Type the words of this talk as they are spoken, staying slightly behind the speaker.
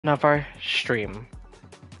Another stream.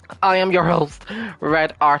 I am your host,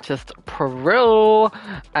 RedArtistpro,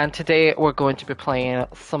 and today we're going to be playing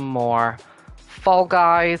some more Fall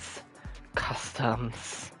Guys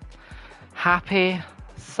Customs. Happy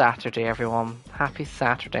Saturday, everyone. Happy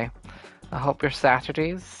Saturday. I hope your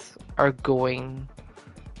Saturdays are going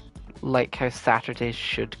like how Saturdays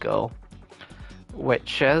should go,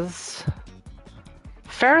 which is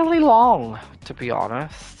fairly long, to be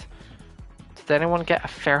honest. Did anyone get a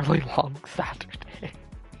fairly long Saturday?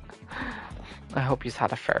 I hope you've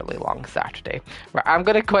had a fairly long Saturday. Right, I'm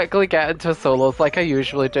going to quickly get into solos like I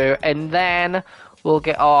usually do, and then we'll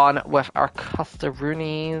get on with our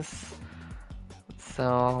custaroonies.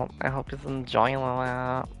 So, I hope you're enjoying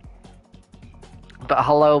that. But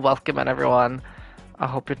hello, welcome in everyone. I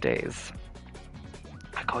hope your days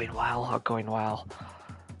are going well.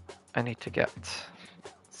 I need to get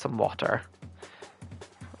some water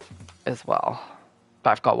as well. But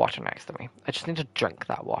I've got water next to me. I just need to drink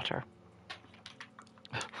that water.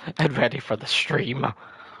 And ready for the stream.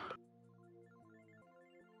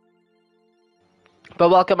 But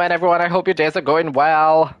welcome in everyone, I hope your days are going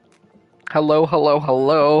well. Hello, hello,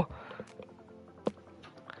 hello.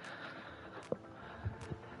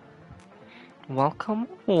 Welcome,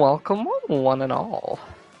 welcome, one and all.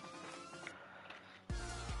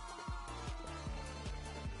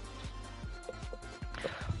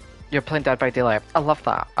 You're playing Dead by Daylight. I love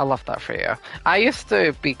that. I love that for you. I used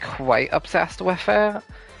to be quite obsessed with it.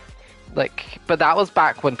 But that was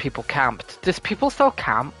back when people camped. Does people still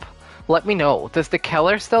camp? Let me know. Does the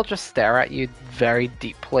killer still just stare at you very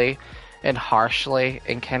deeply and harshly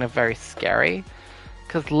and kind of very scary?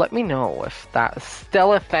 Because let me know if that's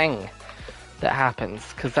still a thing that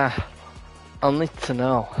happens. Because I'll need to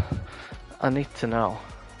know. I need to know.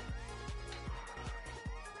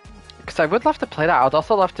 Because I would love to play that. I'd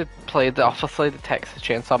also love to play obviously the Texas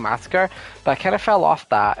Chainsaw Massacre, but I kind of fell off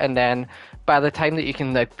that, and then by the time that you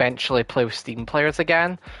can eventually play with Steam players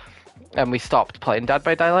again, and we stopped playing Dead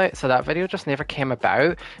by Daylight, so that video just never came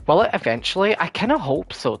about. Will it eventually? I kind of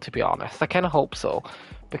hope so, to be honest. I kind of hope so,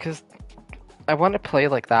 because I want to play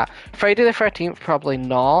like that. Friday the 13th, probably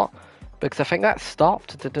not, because I think that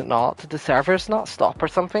stopped, did it not? Did the servers not stop or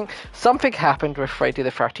something? Something happened with Friday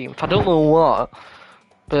the 13th. I don't know what,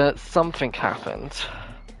 but something happened.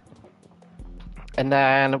 And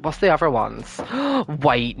then, what's the other ones?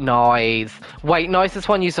 White Noise. White Noise is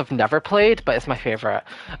one you've never played, but it's my favourite.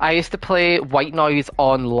 I used to play White Noise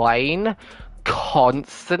online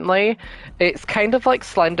constantly. It's kind of like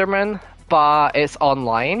Slenderman, but it's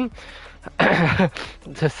online.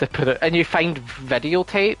 Just to put it, and you find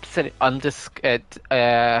videotapes, and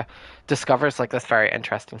it discovers like this very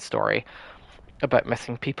interesting story about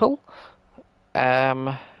missing people.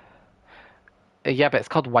 Yeah, but it's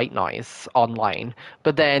called White Noise online.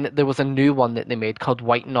 But then there was a new one that they made called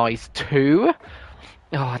White Noise 2.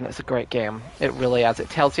 Oh, and it's a great game. It really is. It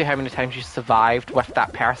tells you how many times you survived with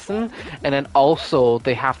that person. And then also,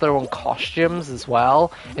 they have their own costumes as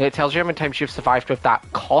well. And it tells you how many times you've survived with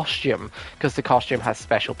that costume. Because the costume has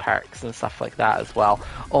special perks and stuff like that as well.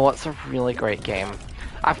 Oh, it's a really great game.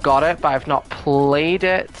 I've got it, but I've not played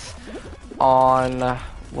it on...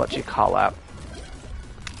 what do you call it?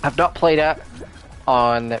 I've not played it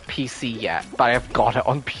on PC yet, but I've got it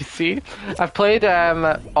on PC. I've played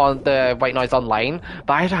on the White Noise Online,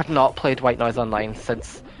 but I have not played White Noise Online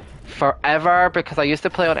since forever, because I used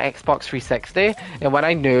to play on Xbox 360, and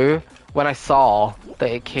when I saw that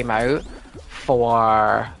it came out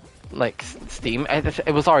for like Steam,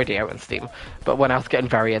 it was already out on Steam, but when I was getting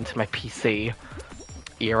very into my PC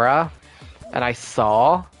era, and I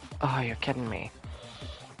saw, oh, you're kidding me.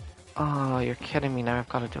 Oh, you're kidding me, now I've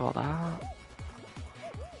got to do all that.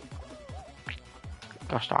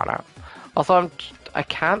 Gosh darn it. Also, I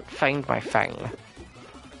can't find my thing.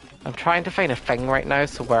 I'm trying to find a thing right now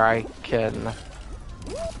so where I can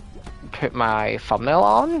put my thumbnail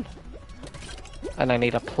on. And I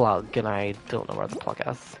need a plug, and I don't know where the plug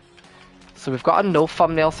is. So we've got a no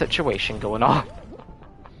thumbnail situation going on.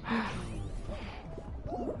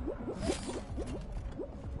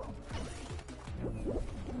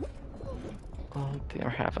 Oh dear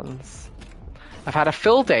heavens. I've had a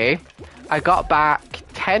full day. I got back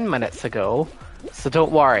 10 minutes ago, so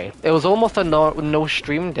don't worry. It was almost a no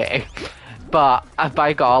stream day, but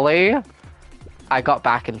by golly, I got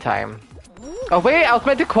back in time. Oh wait, I was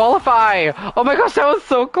meant to qualify! Oh my gosh, that was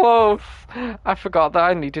so close! I forgot that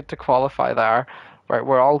I needed to qualify there. Right,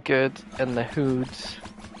 we're all good in the hood.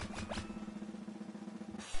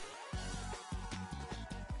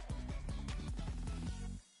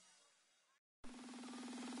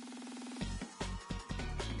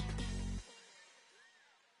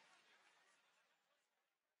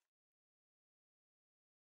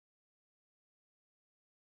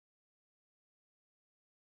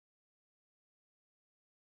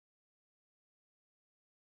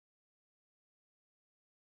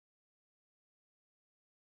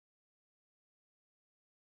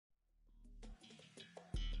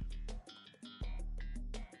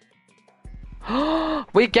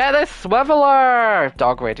 We get a swiveler!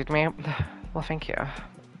 Dog rated me. Well, thank you.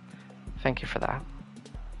 Thank you for that.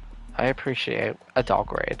 I appreciate a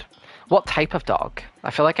dog raid. What type of dog?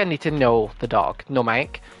 I feel like I need to know the dog. No,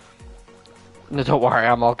 Mike? No, don't worry,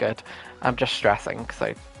 I'm all good. I'm just stressing because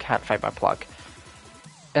I can't find my plug.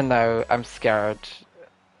 And now I'm scared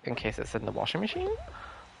in case it's in the washing machine.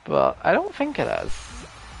 But I don't think it is.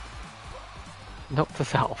 Note to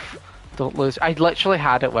self. Don't lose. I literally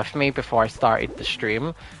had it with me before I started the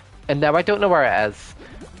stream. And now I don't know where it is.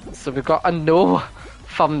 So we've got a no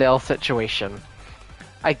thumbnail situation.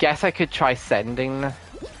 I guess I could try sending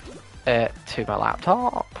it to my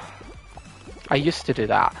laptop. I used to do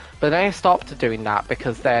that, but then I stopped doing that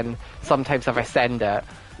because then sometimes if I send it,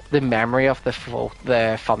 the memory of the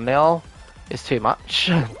thumbnail is too much.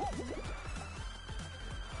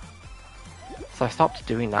 So I stopped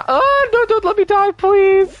doing that. Oh no! Don't let me die,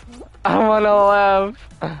 please! I wanna live.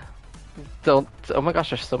 Don't. Oh my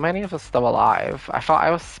gosh, there's so many of us still alive. I thought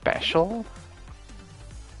I was special.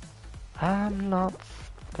 I'm not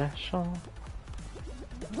special.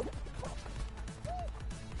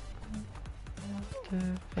 To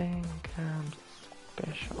think I'm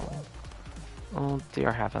special. Oh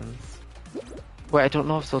dear heavens. Wait, I don't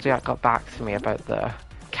know if Zodiac got back to me about the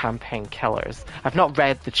campaign killers. I've not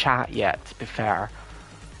read the chat yet, to be fair.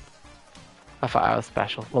 I thought I was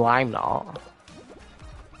special. Well, I'm not.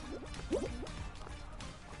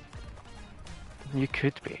 You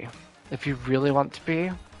could be. If you really want to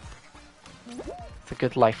be. It's a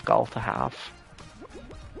good life goal to have.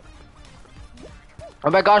 Oh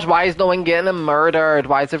my gosh, why is no one getting murdered?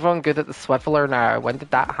 Why is everyone good at the swiveler now? When did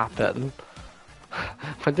that happen?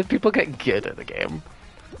 When did people get good at the game?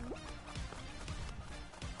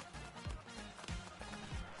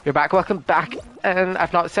 You're back, welcome back. And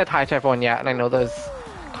I've not said hi to everyone yet, and I know there's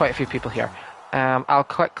quite a few people here. I'll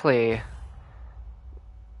quickly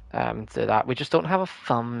do that. We just don't have a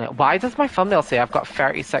thumbnail. Why does my thumbnail say I've got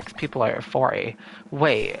 36 people out of 40?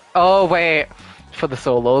 Wait. Oh, wait. For the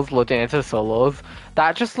solos, loading into solos.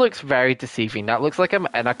 That just looks very deceiving. That looks like I'm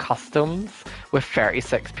in a customs with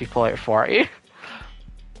 36 people out of 40.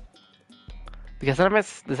 Because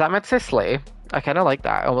is that meant to say Slay? I kind of like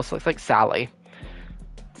that. It almost looks like Sally.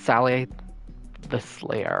 Sally the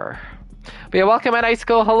Slayer. But yeah, welcome in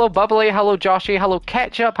Icicle. Hello Bubbly. Hello Joshy. Hello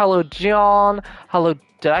Ketchup. Hello John. Hello.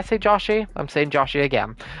 Did I say Joshy? I'm saying Joshy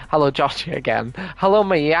again. Hello Joshy again. Hello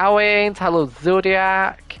Meowings. Hello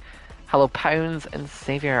Zodiac. Hello Pounds and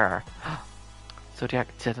Savior. Zodiac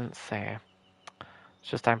didn't say. It's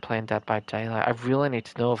just I'm playing Dead by Daylight. I really need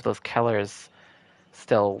to know if those killers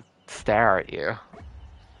still stare at you.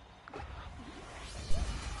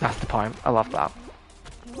 That's the point. I love that.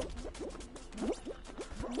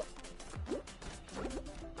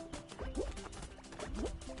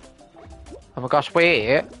 Oh my gosh,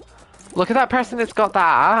 wait. Look at that person that's got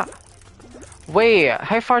that. Wait,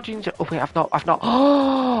 how far do you need to... Oh wait, I've not...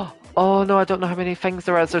 Oh no, I don't know how many things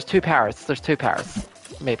there is. There's 2 pairs. There's 2 pairs.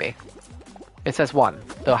 Maybe. It says 1.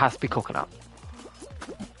 Though it has to be coconut.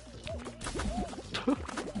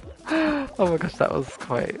 Oh my gosh, that was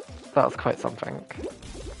quite something.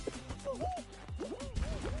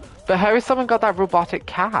 But how has someone got that robotic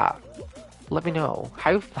cat? Let me know.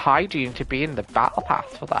 How high do you need to be in the battle pass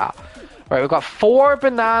for that? Right, we've got 4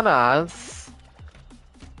 bananas,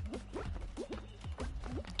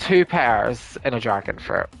 2 pears, and a dragon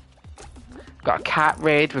fruit. We've got a cat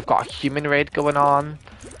raid, we've got a human raid going on.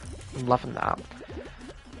 I'm loving that.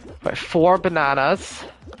 Right, 4 bananas.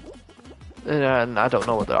 And I don't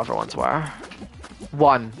know what the other ones were.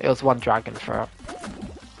 1. It was 1 dragon fruit.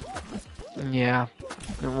 Yeah,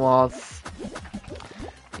 it was.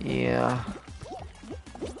 Yeah.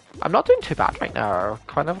 I'm not doing too bad right now.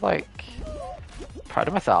 Kind of like proud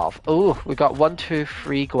of myself. Oh, we got 1, 2,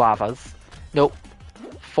 3 guavas. Nope.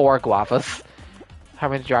 4 guavas. How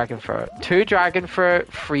many dragon fruit? 2 dragon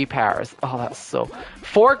fruit, 3 pears. Oh, that's so...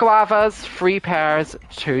 4 guavas, 3 pears,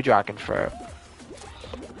 2 dragon fruit.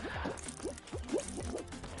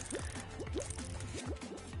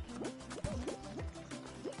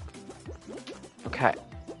 Okay.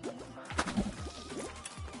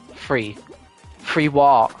 3. 3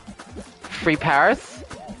 what? 3 pears?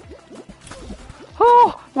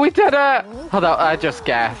 Oh, we did it! Oh, that, I just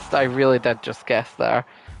guessed. I really did just guess there.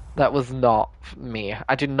 That was not me.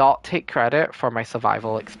 I do not take credit for my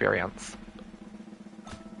survival experience.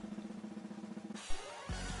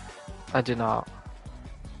 I do not.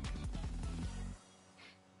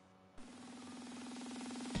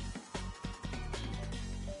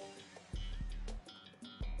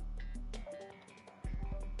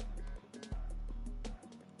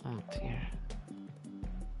 Oh dear.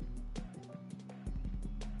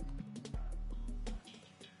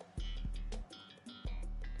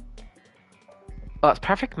 Well, it's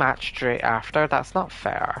perfect match straight after. That's not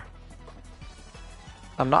fair.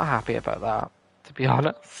 I'm not happy about that, to be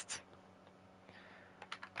honest.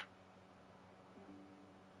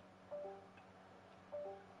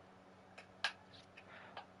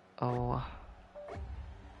 Oh.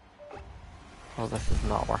 Oh, this is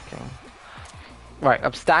not working. Right,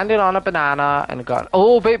 I'm standing on a banana and got...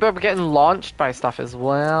 Oh, baby, I'm getting launched by stuff as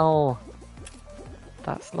well.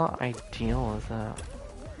 That's not ideal, is it?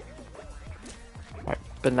 Right,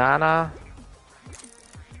 banana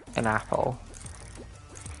and apple.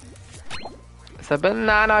 It's a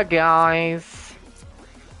banana, guys.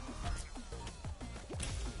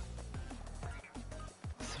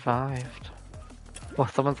 Survived. Well,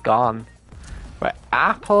 someone's gone. Right,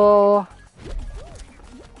 apple.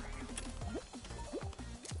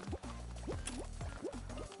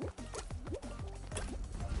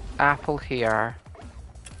 Apple here.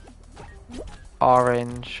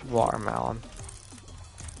 Orange, watermelon.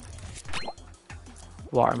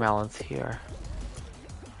 Watermelon's here.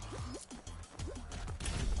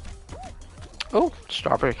 Oh,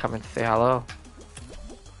 strawberry coming to say hello.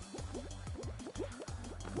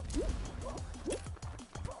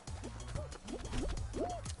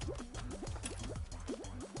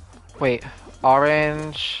 Wait,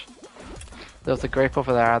 orange. There's a grape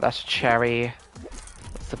over there. That's cherry.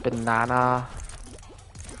 It's a banana.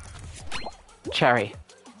 Cherry.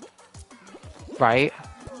 Right?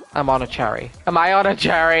 I'm on a cherry. Am I on a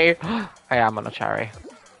cherry? I am on a cherry.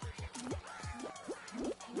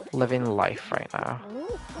 Living life right now.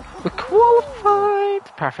 We're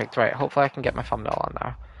qualified! Perfect, right. Hopefully I can get my thumbnail on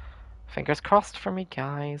there. Fingers crossed for me,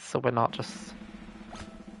 guys, so we're not just...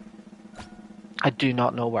 I do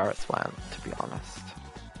not know where it's went, to be honest.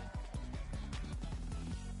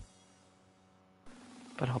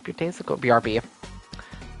 But I hope your days will go. BRB.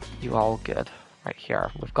 You all good. Right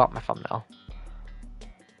here. We've got my thumbnail.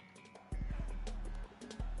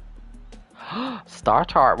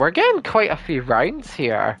 Start art. We're getting quite a few rounds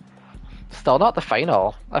here. Still not the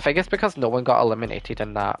final. I think it's because no one got eliminated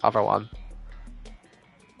in that other one.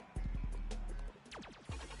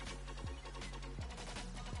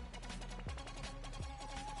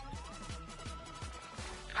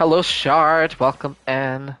 Hello, Shard. Welcome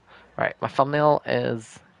in. Right, my thumbnail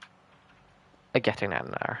is getting in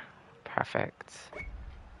there. Perfect.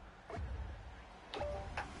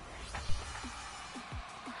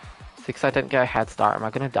 See, because I didn't get a head start. Am I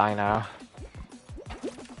going to die now?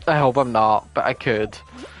 I hope I'm not, but I could.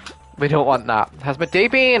 We don't want that. How's my day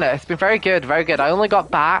been? It's been very good, very good. I only got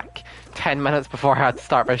back 10 minutes before I had to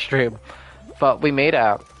start my stream. But we made it.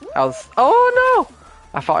 I was... Oh, no!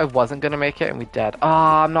 I thought I wasn't going to make it, and we did. Oh,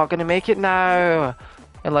 I'm not going to make it now.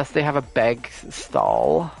 Unless they have a big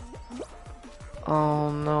stall.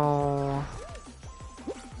 Oh, no.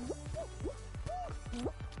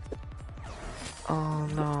 Oh,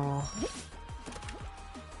 no.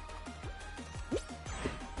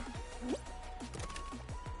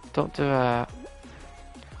 Don't do it.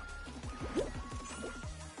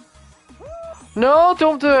 No,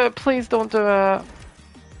 don't do it. Please don't do it.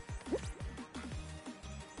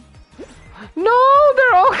 No,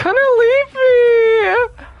 they're all gonna leave me.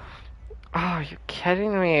 Oh, you're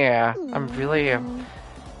kidding me. I'm really...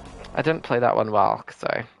 I didn't play that one well,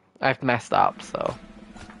 because I've messed up, so...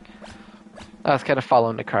 I was kind of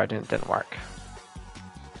following the card and it didn't work.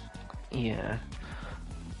 Yeah.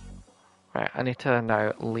 Right, I need to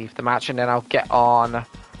now leave the match and then I'll get on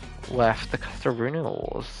with the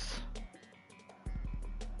Casarunos.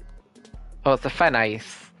 Oh, it's a fin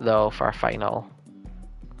ice, though, for a final.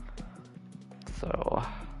 So...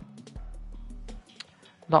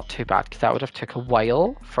 Not too bad, because that would have took a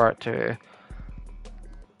while for it to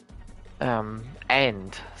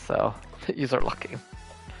end, so yous are lucky.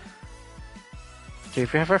 Do you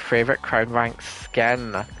have a favourite Crown Rank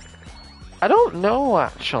skin? I don't know,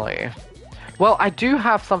 actually. Well, I do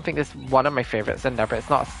have something that's one of my favourites in there, but it's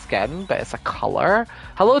not a skin, but it's a colour.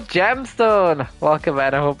 Hello, Gemstone! Welcome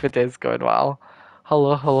in, I hope it is going well.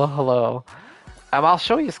 Hello, hello, hello. I'll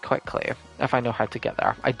show you quickly, if I know how to get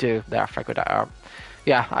there. I do, there, I figured it out.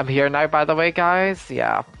 Yeah, I'm here now, by the way, guys.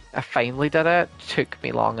 Yeah, I finally did it. Took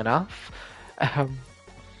me long enough.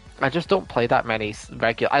 I just don't play that many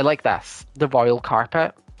regular... I like this, the Royal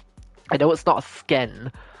Carpet. I know it's not a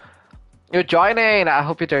skin. You're joining! I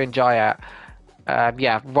hope you do enjoy it.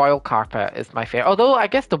 Yeah, Royal Carpet is my favourite. Although, I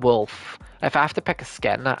guess the Wolf. If I have to pick a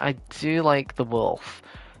skin, I do like the Wolf.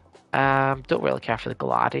 Don't really care for the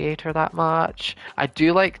Gladiator that much. I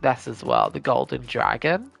do like this as well, the Golden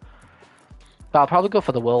Dragon. But I'll probably go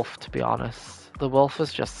for the Wolf, to be honest. The Wolf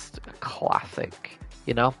is just a classic,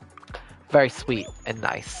 you know? Very sweet and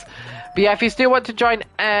nice. But yeah, if you still want to join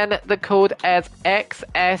in, the code is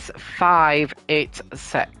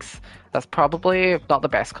XS586. That's probably not the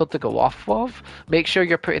best code to go off of. Make sure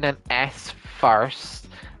you're putting in S first,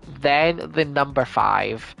 then the number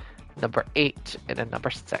 5, number 8, and then number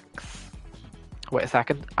 6. Wait a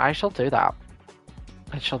second. I shall do that.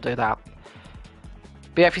 I shall do that.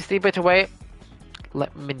 But yeah, if you see a bit away,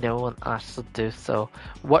 let me know and I shall do so.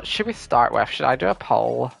 What should we start with? Should I do a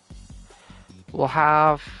poll? We'll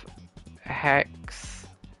have Hex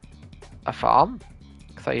a farm,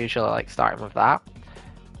 because I usually like starting with that.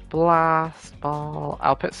 Blast Ball.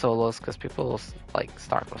 I'll put solos because people like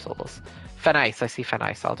start with solos. Finice. I see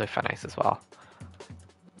Finice. I'll do Finice as well.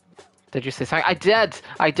 Did you say something?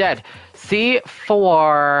 I did. See,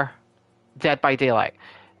 for Dead by Daylight,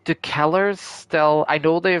 do killers still... I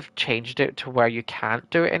know they've changed it to where you can't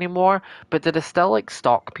do it anymore, but did it still like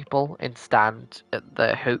stalk people and stand at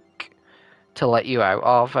the hook to let you out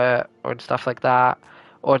of it or stuff like that?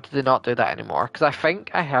 Or do they not do that anymore? Because I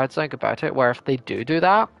think I heard something about it where if they do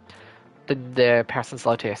that, then the person's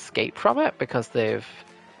allowed to escape from it because they've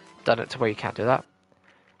done it to where you can't do that.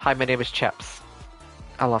 Hi, my name is Chips.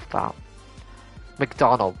 I love that.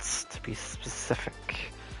 McDonald's, to be specific.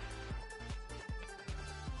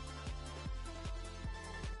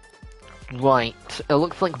 Right, it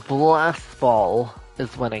looks like Blast Ball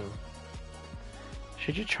is winning.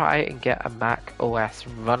 Should you try and get a Mac OS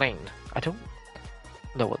running? I don't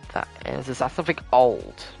know what that is. Is that something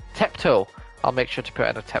old? Tiptoe. I'll make sure to put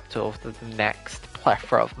in a Tiptoe for the next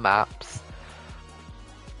plethora of maps.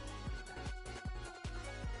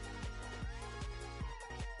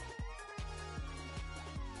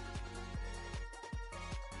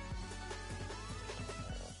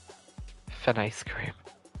 Fin ice cream.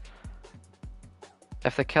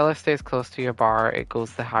 If the killer stays close to your bar, it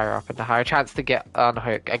goes the higher up and the higher chance to get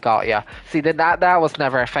unhooked. I got ya. See, then that was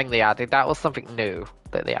never a thing they added. That was something new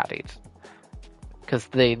that they added. Because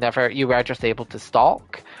you were just able to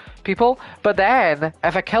stalk people. But then,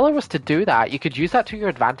 if a killer was to do that, you could use that to your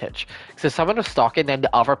advantage. So if someone was stalking, then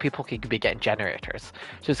the other people could be getting generators.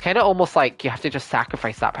 So it's kind of almost like you have to just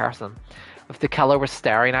sacrifice that person. If the killer was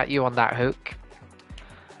staring at you on that hook,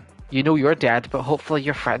 you know you're dead, but hopefully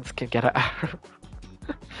your friends can get it out.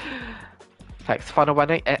 Thanks, fun of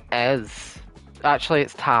winning. It is. Actually,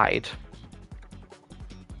 it's tied.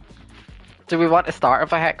 Do we want to start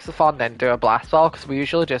with a hexathon, then do a blast ball? Because we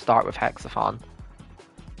usually just start with hexathon.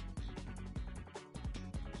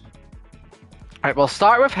 Alright, we'll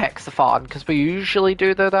start with hexathon, because we usually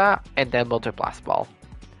do that, and then we'll do blast ball.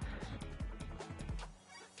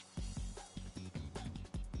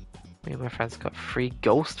 Me and my friends got free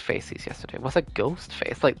ghost faces yesterday. What's a ghost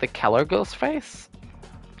face? Like the killer ghost face?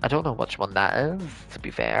 I don't know which one that is, to be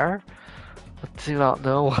fair. I do not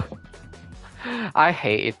know. I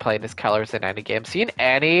hated playing as killers in any game. Seeing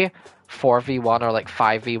any 4v1 or like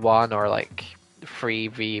 5v1 or like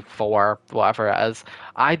 3v4, whatever it is,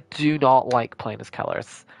 I do not like playing as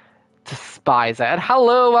killers. Despise it. And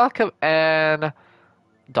hello, welcome in.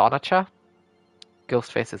 Donacha?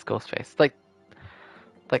 Ghostface is Ghostface. Like,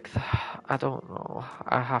 I don't know.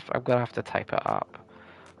 I'm gonna have to type it up.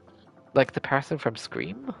 Like the person from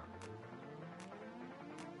Scream?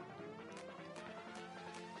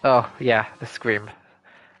 Oh yeah, the Scream.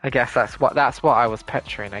 I guess that's what I was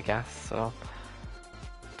picturing, I guess, so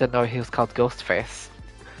didn't know he was called Ghostface.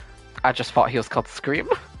 I just thought he was called Scream.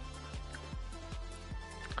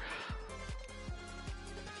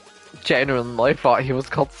 Genuinely thought he was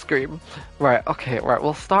called Scream. Right, okay, right,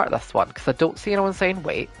 we'll start this one, because I don't see anyone saying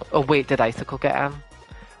wait. Oh wait, did Icicle get in?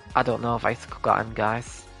 I don't know if Icicle got in,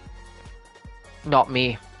 guys. Not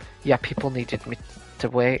me. Yeah, people needed me to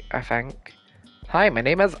wait, I think. Hi, my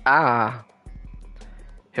name is Who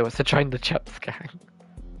wants to join the Chips gang?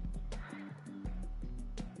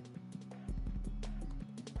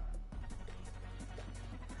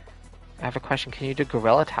 I have a question. Can you do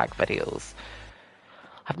Gorilla Tag videos?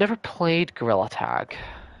 I've never played Gorilla Tag.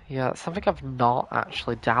 Yeah, it's something I've not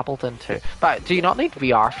actually dabbled into. But do you not need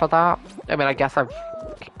VR for that? I mean, I guess I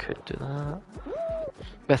could do that.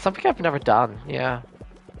 But it's something I've never done, yeah.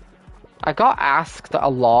 I got asked a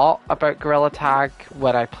lot about Gorilla Tag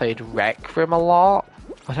when I played Rec Room a lot.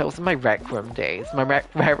 When it was in my Rec Room days, my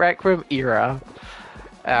Rec Room era.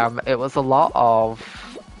 It was a lot of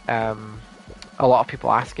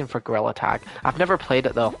people asking for Gorilla Tag. I've never played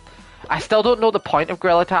it though. I still don't know the point of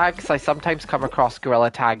Gorilla Tag, because I sometimes come across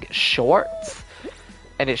Gorilla Tag shorts,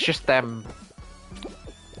 and it's just them,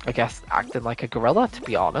 I guess, acting like a gorilla, to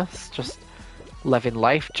be honest. Just living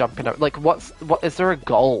life, jumping out. Like, what is there a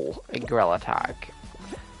goal in Gorilla Tag?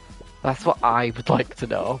 That's what I would like to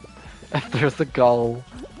know. if there's a goal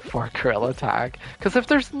for gorilla tag. Because if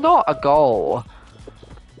there's not a goal,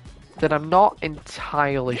 then I'm not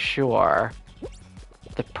entirely sure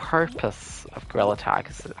the purpose of gorilla tag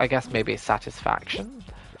is, I guess, maybe satisfaction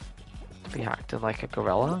to be acting like a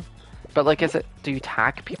gorilla. But like, do you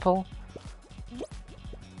tag people?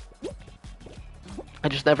 I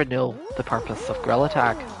just never know the purpose of gorilla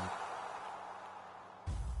tag.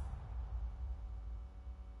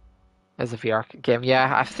 As a VR game,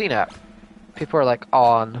 yeah, I've seen it. People are like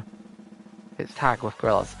on its tag with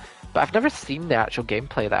gorillas, but I've never seen the actual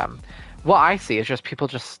gameplay then. What I see is just people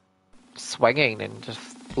just swinging and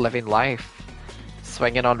just living life,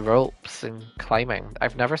 swinging on ropes and climbing.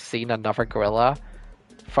 I've never seen another gorilla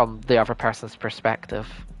from the other person's perspective.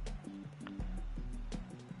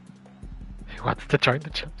 Who wants to join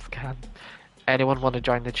the Chips gang? Anyone want to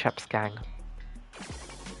join the Chips gang?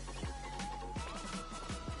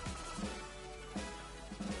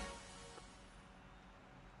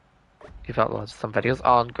 You've uploaded some videos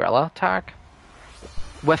on gorilla tag?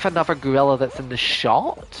 With another gorilla that's in the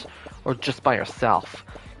shot? Or just by yourself?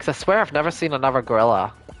 Because I swear I've never seen another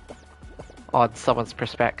gorilla on someone's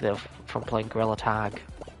perspective from playing gorilla tag.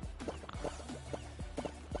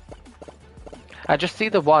 I just see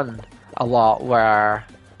the one a lot where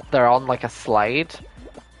they're on like a slide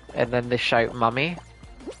and then they shout mummy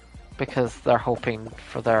because they're hoping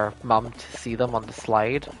for their mum to see them on the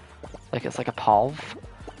slide. Like it's like a POV.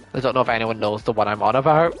 I don't know if anyone knows the one I'm on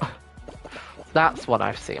about. That's one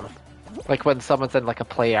I've seen. Like when someone's in like a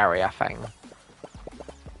play area thing.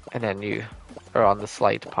 And then you are on the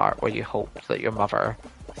slide part where you hope that your mother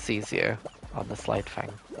sees you on the slide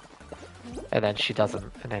thing. And then she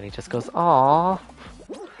doesn't, and then he just goes, "Aww."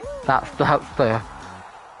 That's the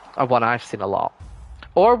one I've seen a lot.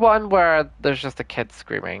 Or one where there's just a kid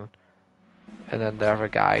screaming. And then the other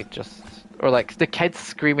guy just... Or like the kids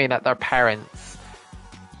screaming at their parents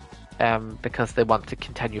because they want to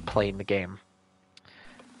continue playing the game.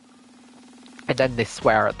 And then they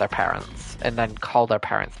swear at their parents. And then call their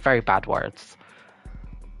parents very bad words.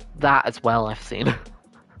 That as well I've seen.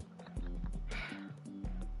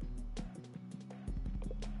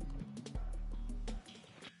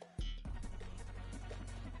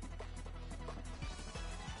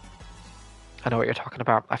 I know what you're talking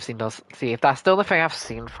about. I've seen those. See, if that's the only thing I've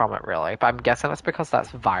seen from it, really. But I'm guessing it's because that's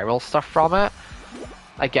viral stuff from it.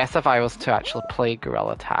 I guess if I was to actually play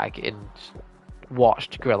Gorilla Tag and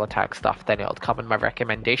watched Gorilla Tag stuff, then it would come in my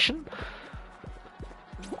recommendation.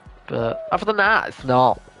 But other than that, it's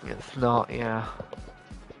not. It's not, yeah.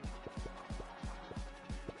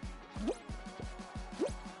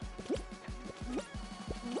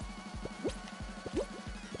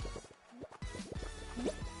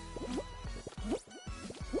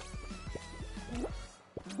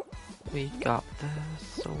 We got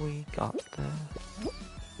this, we got this.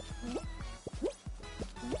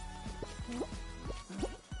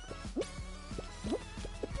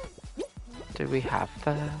 Do we have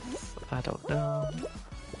this? I don't know.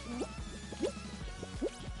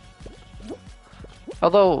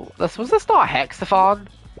 Although, was this not a hexathon?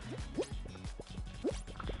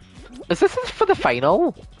 Is this for the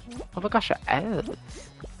final? Oh my gosh, it is.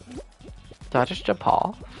 Do I just jump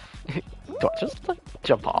off? Do I just like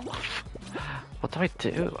jump off? What do I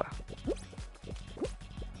do?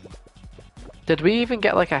 Did we even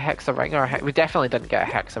get like a hexa ring or we definitely didn't get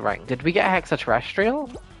a hexa ring. Did we get a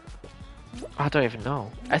hexaterrestrial? I don't even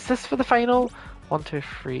know. Is this for the final? 1, 2,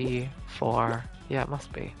 3, 4. Yeah, it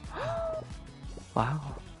must be.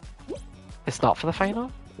 Wow. It's not for the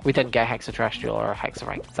final? We didn't get a hexaterrestrial or a hexa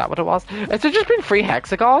ring. Is that what it was? Has there just been 3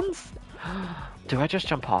 hexagons? Do I just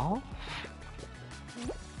jump off?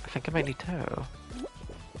 I think I might need to.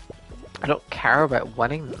 I don't care about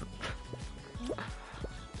winning.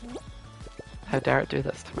 How dare it do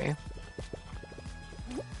this to me?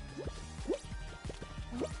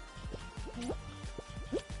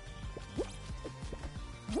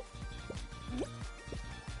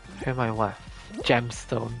 Who am I with?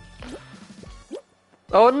 Gemstone.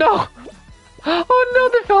 Oh no! Oh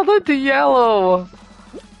no, they fell into yellow!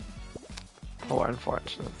 Poor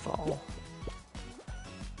unfortunate soul.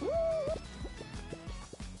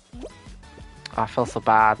 I feel so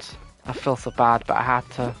bad. I feel so bad, but I had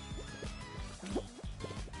to.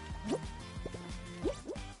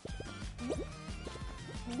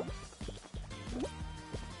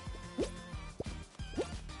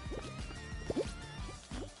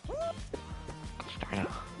 Gosh darn it.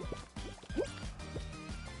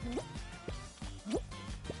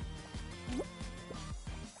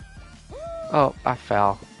 Oh, I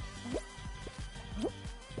fell.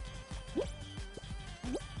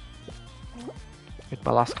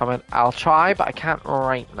 my last comment. I'll try, but I can't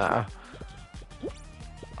right now.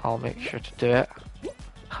 I'll make sure to do it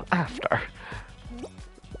after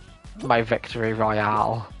my victory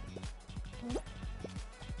royale.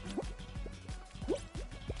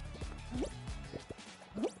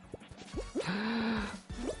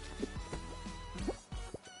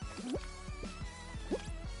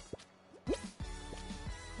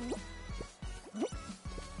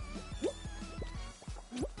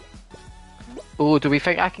 Ooh, do we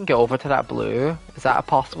think I can get over to that blue? Is that a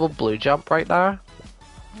possible blue jump right there?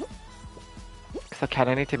 Because I kind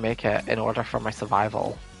of need to make it in order for my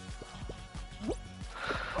survival.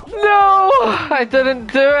 No! I didn't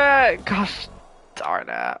do it! Gosh darn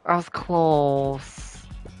it. I was close.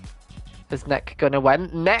 Is Nick gonna win?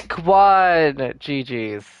 Nick won!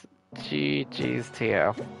 GG's. GG's to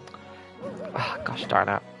you. Oh, gosh darn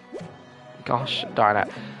it. Gosh darn it.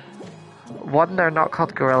 One, they're not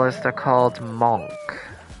called gorillas, they're called monk.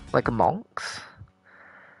 Like monks.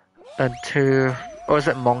 And two, or is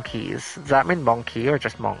it monkeys? Does that mean monkey or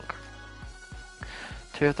just monk?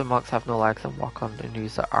 Two of the monks have no legs and walk on and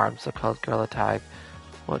use their arms, they're called gorilla tag.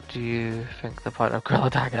 What do you think the point of gorilla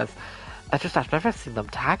tag is? I've never seen them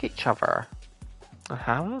tag each other. I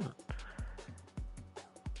haven't.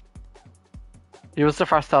 You was the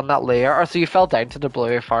first on that layer, or so you fell down to the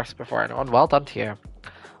blue first before anyone. Well done to you.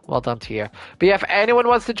 Well done to you. But yeah, if anyone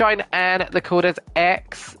wants to join in, the code is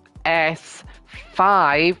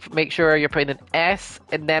XS5. Make sure you're putting an S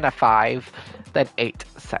and then a 5, then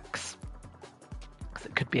 86. Because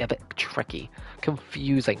it could be a bit tricky,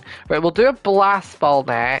 confusing. Right, we'll do a blast ball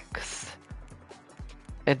next.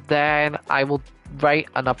 And then I will write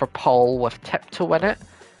another poll with tiptoe in it.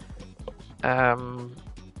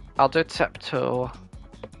 I'll do tiptoe.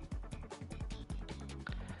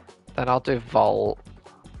 Then I'll do vault.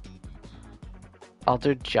 I'll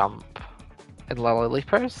do jump and lily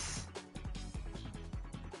leapers.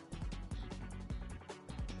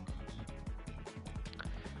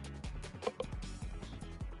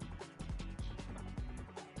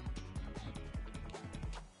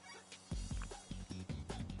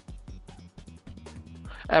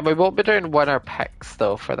 And we won't be doing winner picks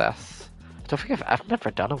though for this. I don't think I've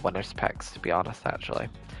never done a winner's picks, to be honest, actually.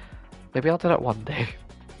 Maybe I'll do it one day.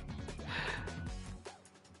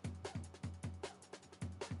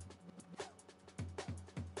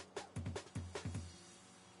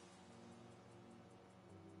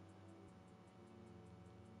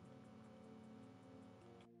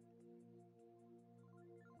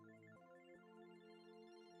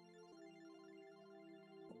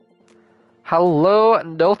 Hello,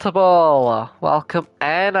 Notable! Welcome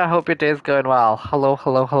in, I hope your day's going well. Hello,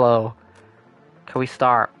 hello, hello. Can we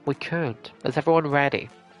start? We could. Is everyone ready?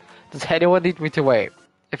 Does anyone need me to wait?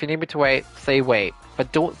 If you need me to wait, say wait. If I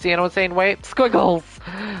don't see anyone saying wait, squiggles!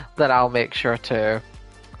 Then I'll make sure to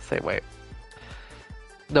say wait.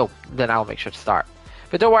 No, then I'll make sure to start.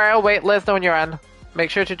 But don't worry, I'll wait. Let us know when you're in. Make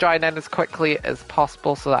sure to join in as quickly as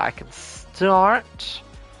possible so that I can start.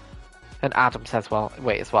 And Adam says, well,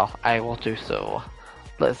 wait as well. I will do so.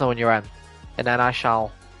 Let us know when you're in. And then I'll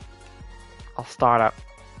start it.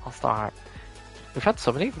 I'll start. We've had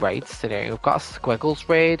so many raids today. We've got a Squiggles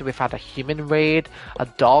raid, we've had a human raid, a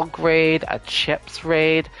dog raid, a chips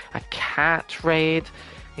raid, a cat raid.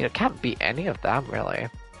 You know, can't beat any of them, really.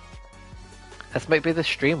 This might be the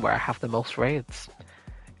stream where I have the most raids.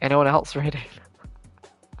 Anyone else raiding?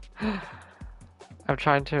 I'm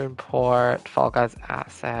trying to import Fall Guys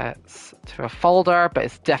assets to a folder, but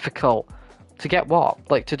it's difficult. To get what?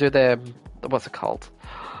 Like to do the, what's it called?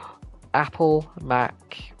 Apple,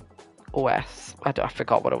 Mac, OS. I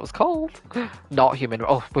forgot what it was called. Not human.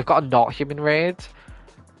 Oh, we've got a not human raid.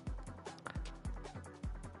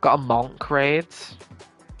 Got a monk raid.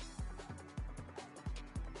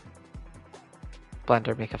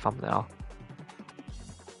 Blender, make a thumbnail.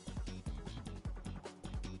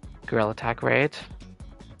 Gorilla Tag raid.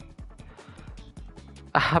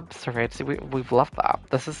 Hamster raid. See, we've loved that.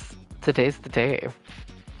 Today's the day.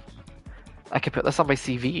 I could put this on my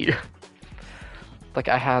CV. Like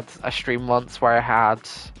I had a stream once where I had,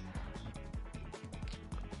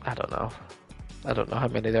 I don't know how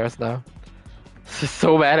many there is now.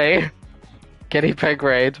 So many. Guinea pig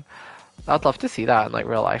raid. I'd love to see that in like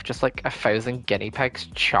real life. Just like 1,000 guinea pigs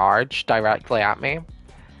charge directly at me.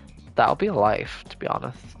 That'll be a life, to be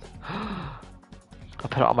honest. I'll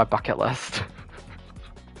put it on my bucket list.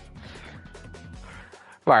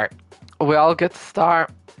 Right, we all good to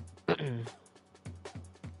start.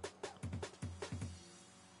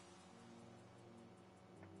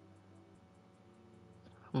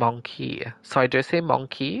 Monkey. Sorry, do I say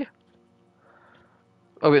monkey?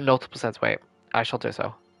 Oh wait, multiple says wait. I shall do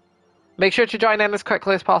so. Make sure to join in as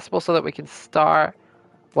quickly as possible so that we can start.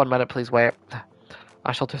 1 minute, please wait.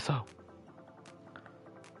 I shall do so.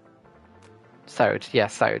 Soud.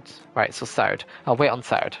 Yes, Soud. Right, so Soud. I'll wait on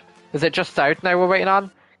Soud. Is it just Soud now we're waiting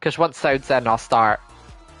on? Because once Soud's in, I'll start.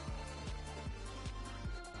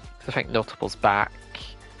 I think Notable's back.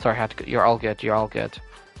 Sorry, I had to go. You're all good. You're all good.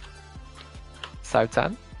 Soud's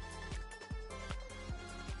in.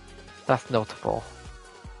 That's Notable.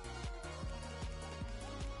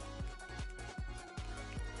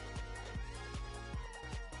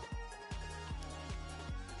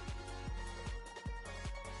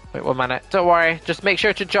 Wait 1 minute. Don't worry. Just make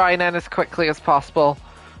sure to join in as quickly as possible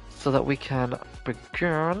so that we can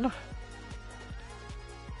begin.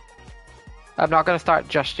 I'm not going to start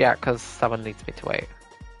just yet because someone needs me to wait.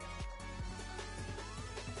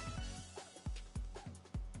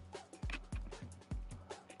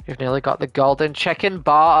 You've nearly got the golden chicken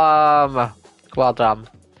bottom. Well done.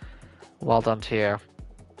 Well done to you.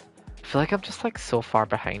 I feel like I'm just like so far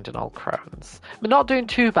behind in all crowns. I'm not doing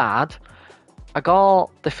too bad. I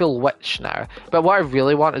got the full witch now, but what I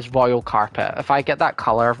really want is royal carpet. If I get that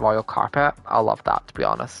color of royal carpet, I'll love that, to be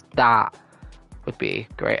honest. That would be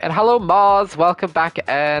great. And hello, Moz. Welcome back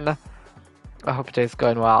in. I hope today's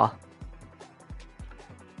going well.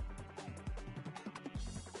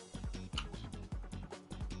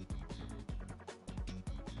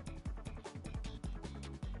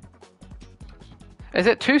 Is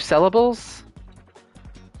it 2 syllables?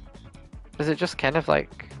 Is it just kind of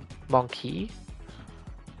like monkey?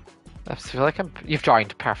 I feel like you've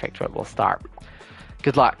joined. Perfect. Right, we'll start.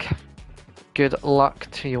 Good luck. Good luck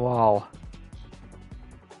to you all.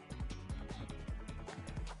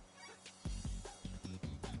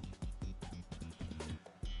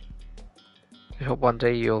 I hope one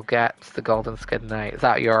day you'll get the golden skin knight. Is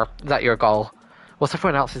that your goal? What's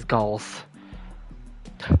everyone else's goals?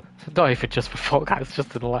 Not even just for Fall Guys,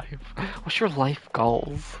 just in life. What's your life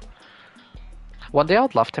goals? One day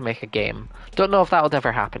I'd love to make a game. Don't know if that would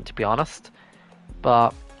ever happen, to be honest.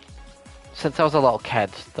 But since I was a little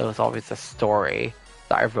kid, there was always this story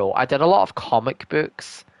that I wrote. I did a lot of comic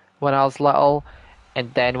books when I was little.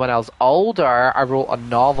 And then when I was older, I wrote a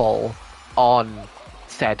novel on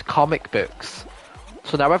said comic books.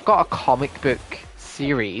 So now I've got a comic book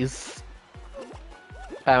series.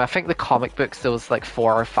 I think the comic books, there was like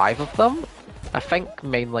 4 or 5 of them. I think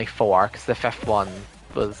mainly 4, because the 5th one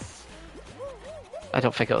was... I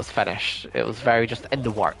don't think it was finished. It was very just in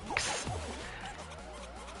the works.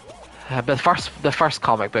 But the first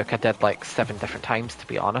comic book I did like 7 different times, to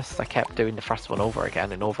be honest. I kept doing the first one over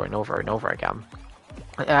again and over and over and over again.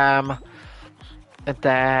 And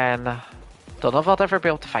then... Don't know if I'll ever be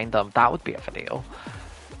able to find them. That would be a video.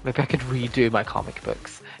 Maybe I could redo my comic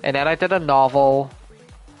books. And then I did a novel...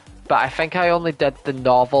 But I think I only did the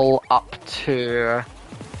novel up to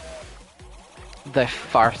the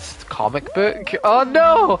first comic book. Oh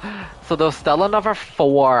no! So there's still another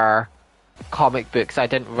 4 comic books I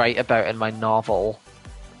didn't write about in my novel.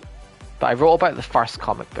 But I wrote about the first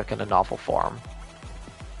comic book in a novel form.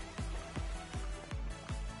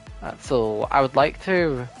 So I would like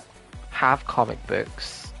to have comic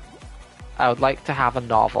books. I would like to have a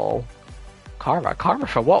novel. Karma? Karma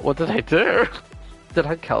for what? What did I do? Did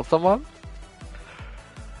I kill someone?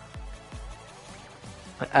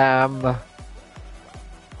 And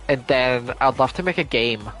then I'd love to make a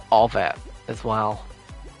game of it as well.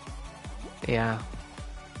 Yeah.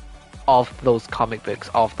 Of those comic books,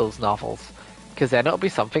 of those novels. Because then it'll be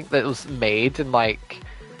something that was made in like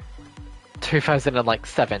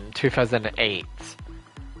 2007, 2008.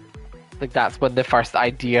 Like that's when the first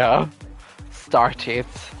idea started.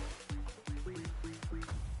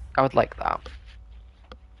 I would like that.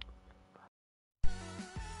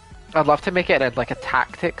 I'd love to make it in like a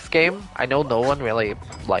tactics game. I know no one really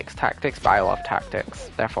likes tactics, but I love tactics.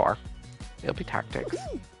 Therefore, it'll be tactics.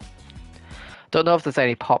 Don't know if there's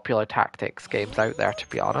any popular tactics games out there, to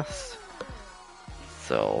be honest.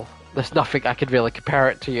 So, there's nothing I could really compare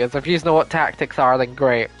it to you. So if you know what tactics are, then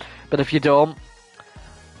great. But if you don't,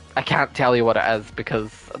 I can't tell you what it is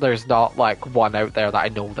because there's not like one out there that I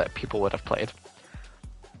know that people would have played.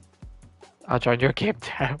 I'll join your game,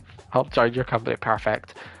 Tim. I'll join your company.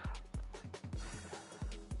 Perfect.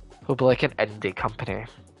 We'll be like an indie company.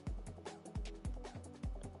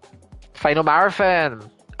 Final marathon!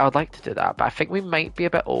 I would like to do that, but I think we might be a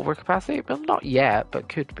bit over capacity. Well, not yet, but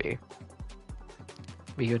could be.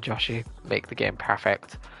 Me and Joshi make the game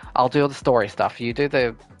perfect. I'll do all the story stuff. You do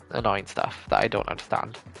the annoying stuff that I don't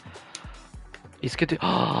understand. You could do...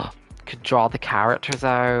 could draw the characters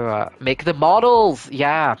out. Make the models!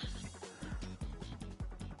 Yeah.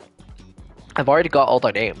 I've already got all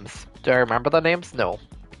their names. Do I remember their names? No.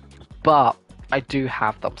 But I do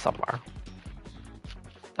have them somewhere.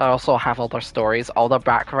 I also have all their stories, all their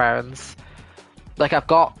backgrounds. Like, I've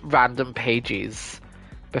got random pages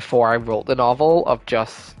before I wrote the novel of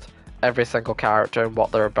just every single character and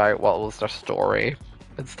what they're about, what was their story,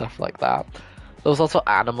 and stuff like that. There was also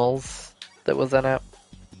animals that was in it.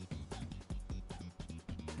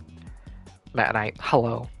 Meta Knight,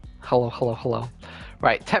 hello. Hello, hello, hello.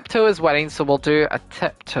 Right, Tiptoe is winning, so we'll do a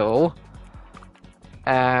Tiptoe.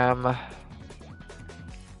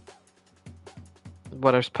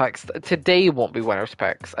 Winners picks. Today won't be winners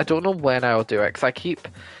picks. I don't know when I'll do it, because I keep...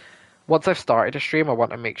 Once I've started a stream, I want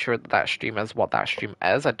to make sure that that stream is what that stream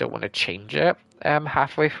is. I don't want to change it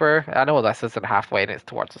halfway through. I know this isn't halfway and it's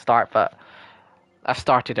towards the start, but I've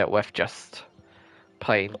started it with just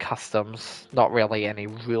playing customs. Not really any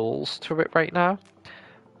rules to it right now.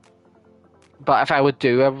 But if I would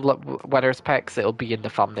do a winners picks, it'll be in the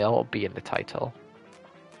thumbnail, it'll be in the title.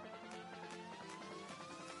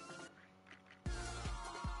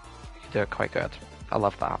 You do it quite good. I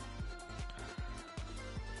love that.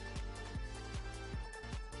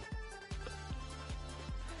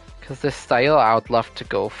 Because this style I would love to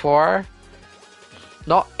go for,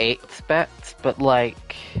 not 8-bit, but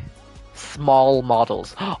like small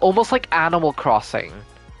models. Almost like Animal Crossing.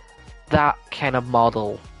 That kind of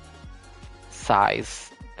model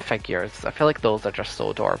size figures. I feel like those are just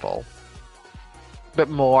so adorable. But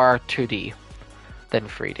more 2D than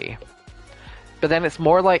 3D. But then it's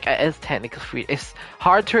more like, it is technically 3D. It's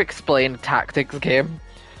hard to explain a tactics game.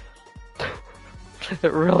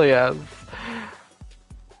 It really is.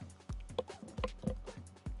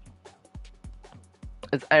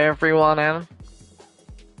 Is everyone in?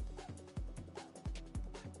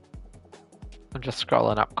 I'm just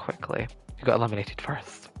scrolling up quickly. You got eliminated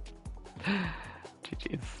first.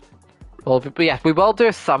 GG's. Well, but yeah, we will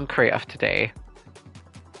do some creative today.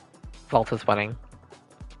 Vault is winning.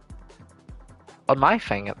 On my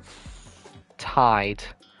thing, it's tied.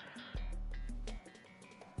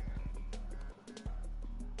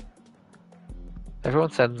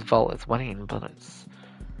 Everyone says Vault is winning, but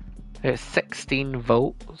it's 16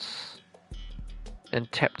 votes.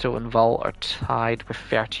 And Tiptoe and Vault are tied with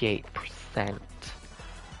 38%.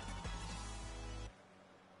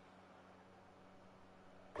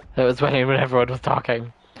 It was winning when everyone was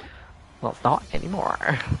talking. Well, it's not anymore.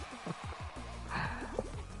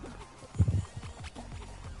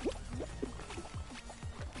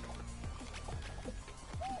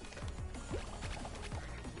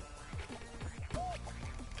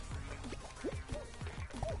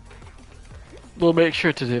 We'll make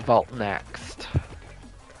sure to do Vault next.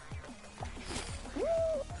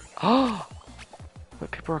 Oh! But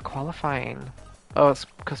people are qualifying. Oh, it's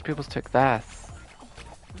because people took this.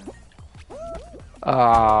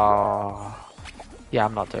 Oh. Yeah,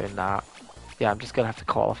 I'm not doing that. Yeah, I'm just gonna have to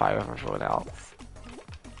qualify with everyone else.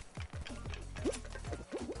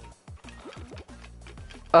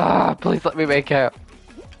 Ah, please let me make it.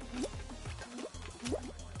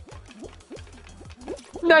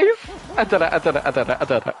 Nice! I did it, I did it, I did it, I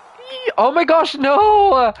did it. Oh my gosh,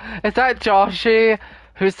 no! Is that Joshy?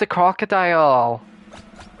 Who's the crocodile?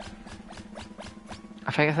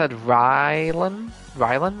 I think I said Rylan?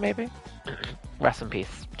 Rylan, maybe? Rest in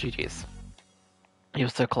peace. GG's. He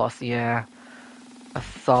was so close, yeah. I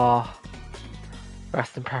saw.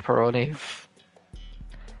 Rest in pepperonis.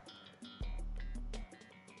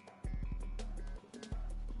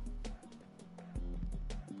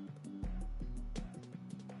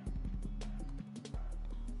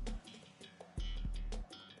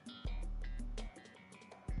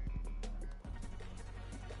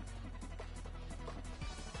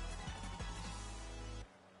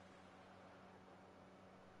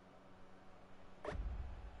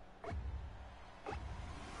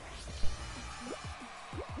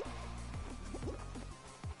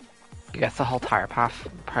 You guessed the whole tire path.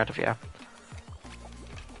 I'm proud of you.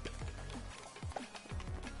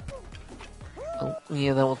 Oh,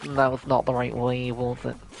 yeah, that was not the right way, was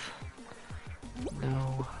it?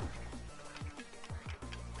 No.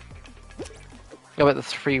 Oh, but there's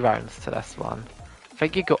 3 rounds to this one. I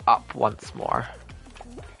think you go up once more.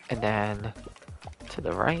 And then to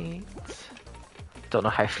the right. Don't know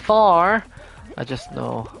how far. I just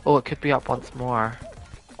know. Oh, it could be up once more.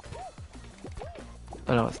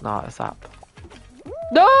 Oh no, it's not. It's up.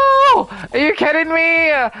 No! Are you kidding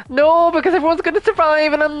me? No, because everyone's gonna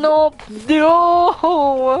survive and I'm not.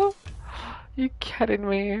 No! Are you kidding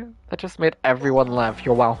me? I just made everyone live.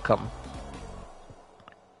 You're welcome.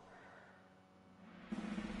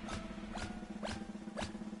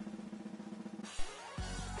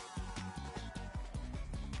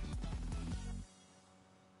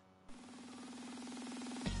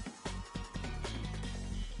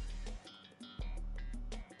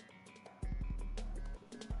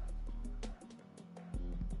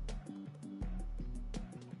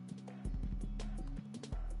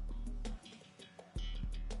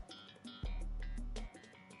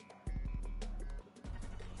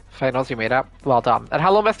 Finals, you made it. Well done. And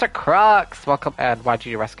hello, Mr. Crux. Welcome. And why did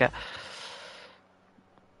you risk it?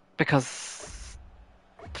 Because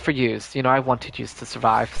for yous, you know, I wanted yous to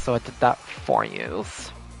survive, so I did that for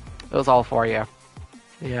yous. It was all for you.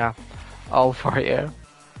 Yeah, all for you.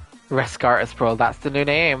 RedArtistpro, that's the new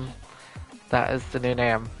name. That is the new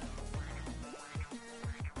name.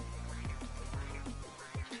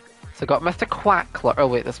 So got Mr. Quackler. Oh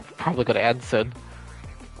wait, this is probably going to end soon.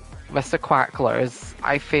 Mr. Quackler's.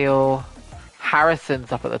 I feel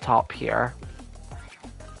Harrison's up at the top here.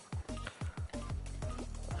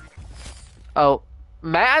 Oh,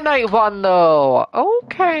 Meta Knight won though.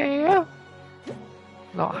 Okay.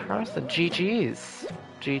 Not Harrison. GG's.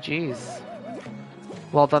 GG's.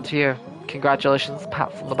 Well done to you. Congratulations.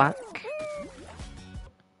 Pats on the back.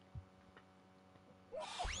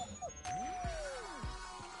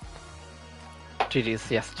 GG's.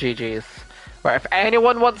 Yes, GG's. Right, if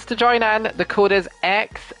anyone wants to join in, the code is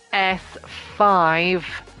XS586.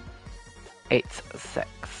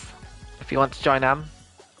 If you want to join in,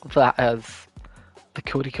 that is the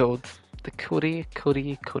Cody code. The Cody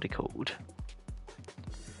code.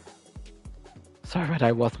 Sorry, Red,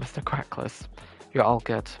 I was Mr. Crackless. You're all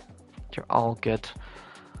good. You're all good.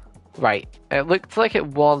 Right, it looked like it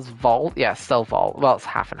was Vault. Yeah, still Vault. Well, it's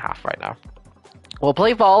half and half right now. We'll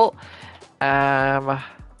play Vault.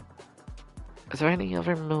 Is there any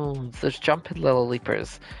other moves? There's Jumping Little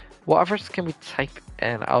Leapers. What others can we type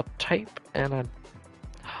in? I'll type in a...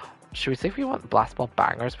 Should we see if we want Blast Ball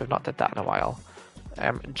Bangers? We've not did that in a while.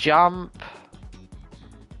 Jump.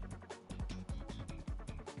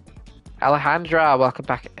 Alejandra, welcome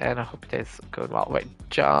back in. I hope your day's going well. Wait,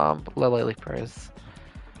 Jump, Lily Leapers.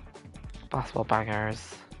 Blast Ball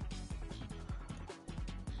Bangers.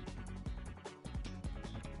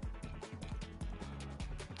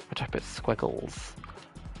 I put squiggles.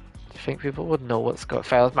 Do you think people would know what's got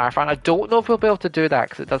Fails Marathon? I don't know if we'll be able to do that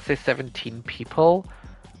because it does say 17 people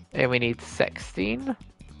and we need 16.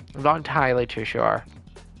 I'm not entirely too sure.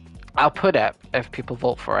 I'll put it if people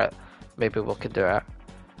vote for it. Maybe we can do it.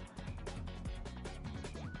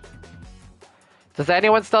 Does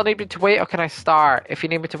anyone still need me to wait or can I start? If you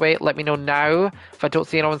need me to wait, let me know now. If I don't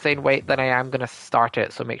see anyone saying wait, then I am going to start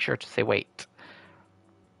it. So make sure to say wait.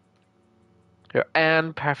 You're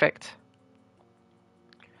in. Perfect.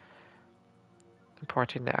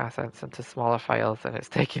 Importing the assets into smaller files and it's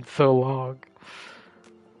taking so long.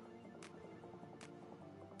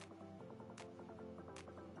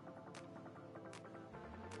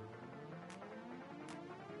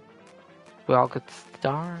 Well, good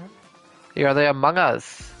start. You're the Among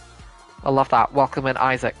Us. I love that. Welcome in,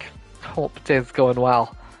 Isaac. Hope today's going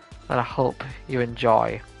well. And I hope you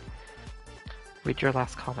enjoy. Read your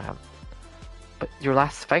last comment. But your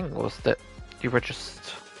last thing was that you were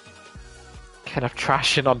just kind of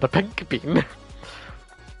trashing on the pink bean.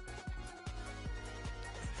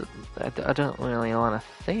 I don't really want to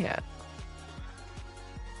say it.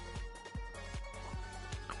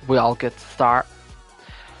 We all get to start.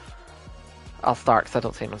 I'll start because I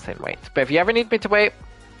don't see anyone saying wait. But if you ever need me to wait,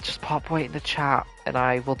 just pop wait in the chat and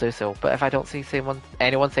I will do so. But if I don't see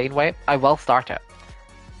anyone saying wait, I will start it.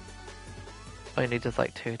 All you need is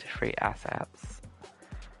like 2 to 3 assets.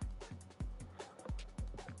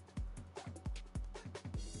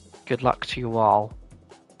 Good luck to you all.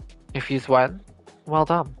 If you win, well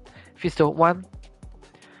done. If you don't win,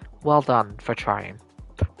 well done for trying.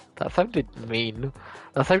 That sounded mean.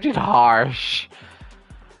 That sounded harsh.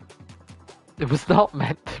 It was not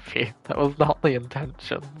meant to be. That was not the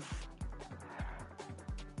intentions.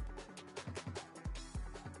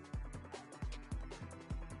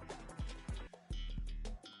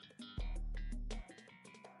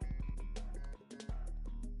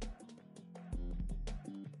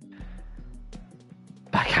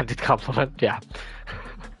 Backhanded compliment, yeah.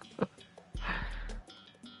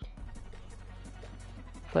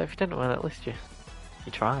 So if you didn't win, at least you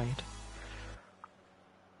tried.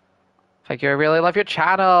 Thank you, I really love your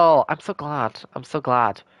channel. I'm so glad. I'm so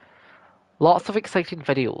glad. Lots of exciting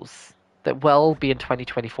videos that will be in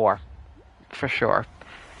 2024, for sure.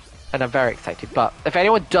 And I'm very excited. But if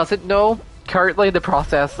anyone doesn't know, currently in the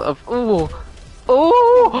process of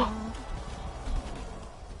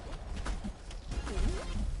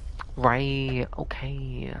right,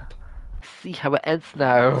 okay. See how it is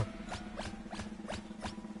now.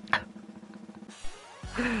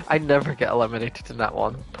 I never get eliminated in that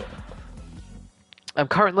one. I'm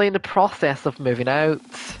currently in the process of moving out,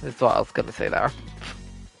 is what I was going to say there.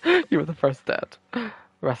 You were the first dead.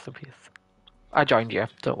 Rest in peace. I joined you,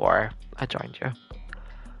 don't worry. I joined you.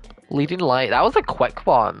 Leading light, that was a quick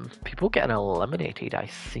one. People getting eliminated, I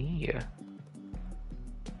see you.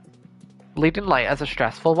 Leading light is a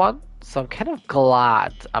stressful one, so I'm kind of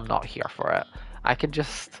glad I'm not here for it. I can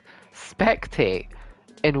just spectate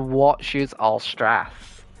and watch you all stress.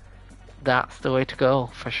 That's the way to go,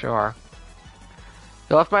 for sure.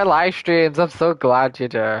 You love my live streams, I'm so glad you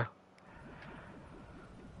do.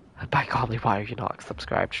 By golly, why are you not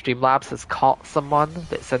subscribed? Streamlabs has caught someone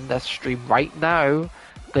that's in this stream right now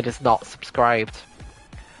that is not subscribed.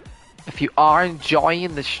 If you are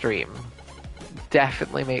enjoying the stream,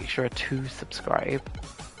 definitely make sure to subscribe.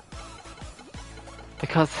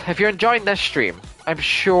 Because if you're enjoying this stream, I'm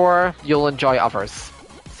sure you'll enjoy others.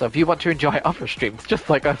 So if you want to enjoy other streams, just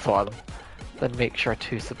like this one, then make sure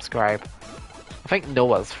to subscribe. I think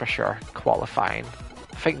Noah's for sure qualifying.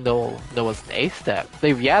 I think Noah's aced it.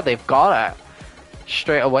 They've got it.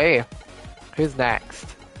 Straight away. Who's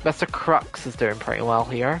next? Mr. Crux is doing pretty well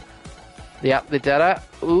here. Yep, they did it.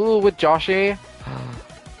 Ooh, with Joshy.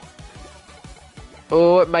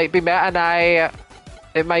 Oh, it might be Meta Knight.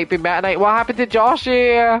 It might be Meta Knight. What happened to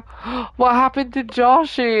Joshy? What happened to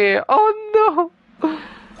Joshy? Oh no!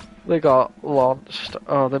 They got launched.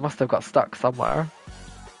 Oh, they must have got stuck somewhere.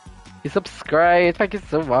 You subscribed. Thank you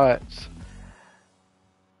so much.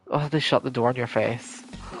 Oh, they shut the door in your face.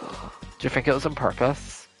 Do you think it was on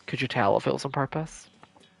purpose? Could you tell if it was on purpose?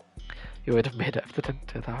 You would have made it if they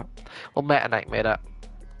didn't do that. Well, Meta Knight made it.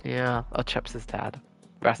 Yeah, oh, Chips is dead.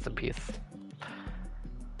 Rest in peace.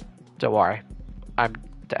 Don't worry. I'm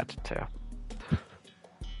dead too.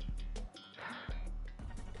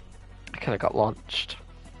 I kinda got launched.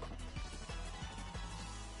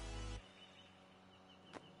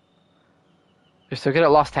 You're so good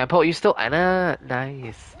at Lost Temple? Are you still in it?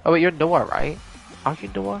 Nice. Oh wait, you're Noah, right? Are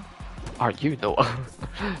you Noah? Are you Noah?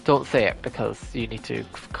 Don't say it because you need to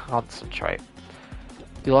concentrate.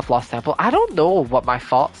 You love Lost Temple? I don't know what my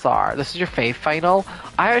thoughts are. This is your fave final?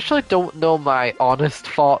 I actually don't know my honest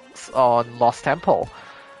thoughts on Lost Temple.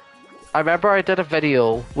 I remember I did a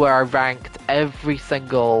video where I ranked every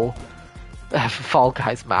single Fall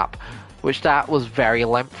Guys map, which that was very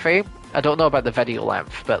lengthy. I don't know about the video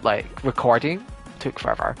length, but like recording took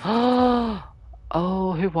forever.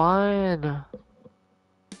 Oh, who won?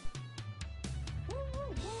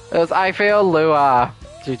 It was I Feel Lua.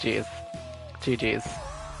 GG's. GG's.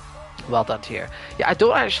 Well done to you. Yeah, I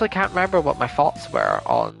don't actually can't remember what my thoughts were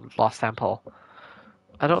on Lost Temple.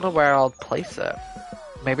 I don't know where I'll place it.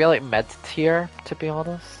 Maybe like mid tier, to be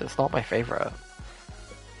honest. It's not my favorite.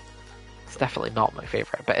 It's definitely not my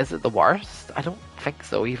favorite. But is it the worst? I don't think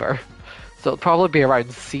so either. So it'll probably be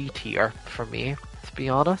around C tier for me, to be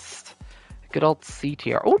honest. Good old C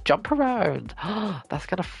tier. Oh, jump around. That's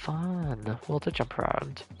kind of fun. We'll do jump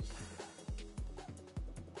around.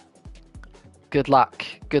 Good luck.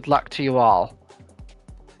 Good luck to you all.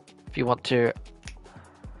 If you want to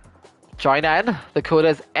join in, the code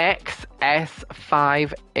is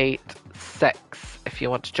XS586. If you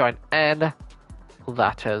want to join in,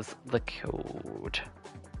 that is the code.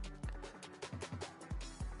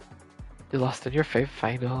 You lost in your fave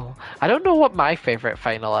final. I don't know what my favorite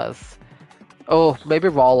final is. Oh, maybe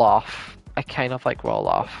Roll Off. I kind of like Roll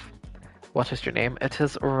Off. What is your name? It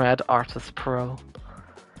is RedArtistpro.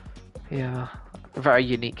 Yeah, a very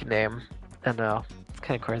unique name. I know, it's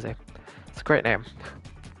kind of crazy. It's a great name.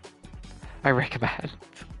 I recommend.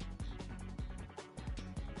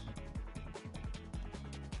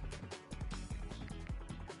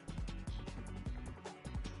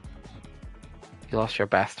 You lost your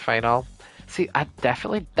best final. See,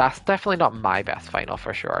 that's definitely not my best final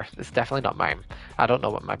for sure. It's definitely not mine. I don't know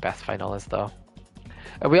what my best final is though.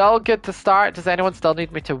 Are we all good to start? Does anyone still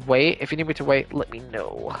need me to wait? If you need me to wait, let me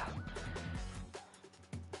know.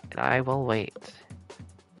 And I will wait.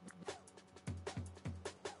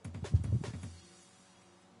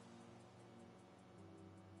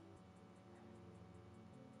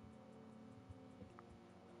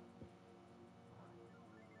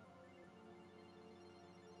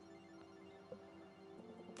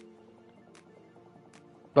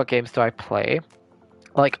 What games do I play?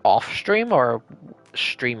 Like off stream or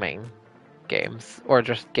streaming games? Or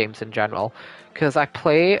just games in general? Because I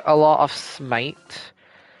play a lot of Smite,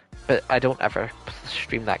 but I don't ever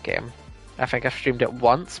stream that game. I think I've streamed it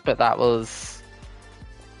once, but that was...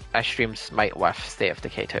 I streamed Smite with State of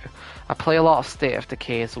Decay 2. I play a lot of State of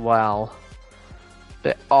Decay as well.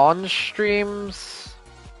 But on streams,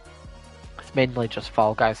 it's mainly just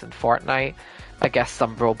Fall Guys and Fortnite. I guess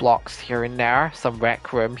some Roblox here and there, some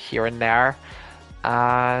Rec Room here and there,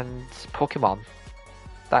 and Pokemon.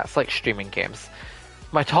 That's like streaming games.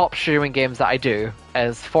 My top streaming games that I do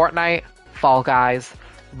is Fortnite, Fall Guys,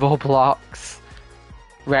 Roblox,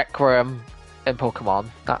 Rec Room, and Pokemon.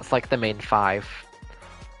 That's like the main 5.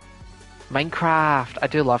 Minecraft. I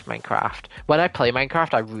do love Minecraft. When I play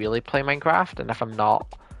Minecraft, I really play Minecraft, and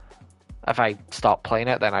if I stop playing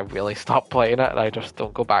it, then I really stop playing it, and I just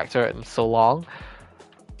don't go back to it in so long.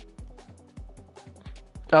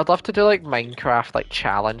 I'd love to do like Minecraft like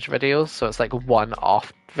challenge videos, so it's like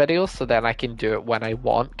one-off videos, so then I can do it when I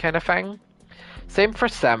want, kind of thing. Same for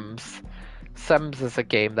Sims. Sims is a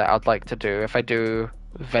game that I'd like to do. If I do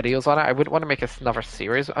videos on it, I wouldn't want to make another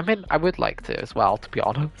series. I mean, I would like to as well, to be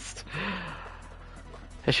honest.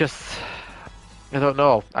 It's just, I don't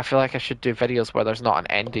know. I feel like I should do videos where there's not an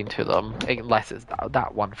ending to them, unless it's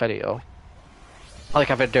that one video. Like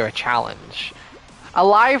if I do a challenge.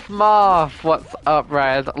 Alive Moth! What's up,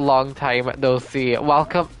 Red? Long time no see.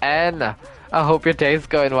 Welcome in. I hope your day's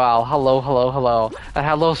going well. Hello, hello, hello. And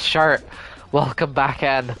hello, Shirt. Welcome back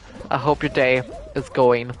in. I hope your day is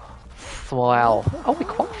going swell. Oh, we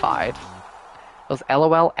qualified. It was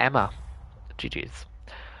LOL Emma. GG's.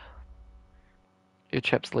 Your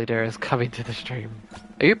chips leader is coming to the stream.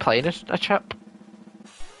 Are you playing a chip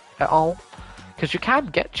at all? Because you can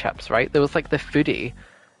get chips, right? There was like the foodie.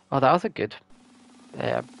 Oh, that was a good...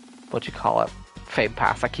 what do you call it? Fame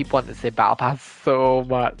Pass. I keep wanting to say Battle Pass so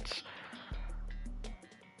much.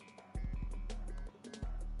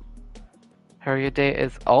 How your day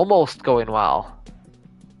is almost going well.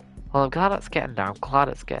 Well, I'm glad it's getting there. I'm glad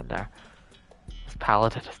it's getting there. This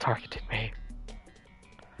paladin is targeting me.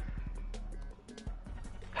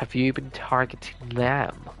 Have you been targeting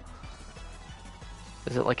them?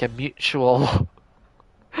 Is it like a mutual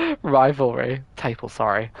rivalry? Typo,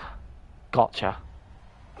 sorry. Gotcha.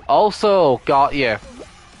 Also, got you.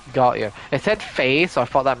 Got you. It said Faye, so I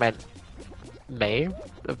thought that meant May.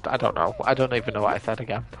 I don't know. I don't even know what I said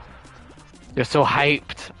again. You're so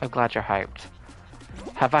hyped. I'm glad you're hyped.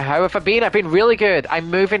 How have I been? I've been really good. I'm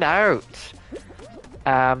moving out.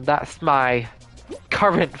 That's my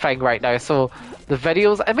current thing right now. So the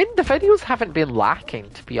videos, I mean, the videos haven't been lacking,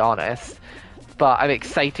 to be honest. But I'm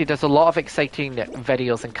excited. There's a lot of exciting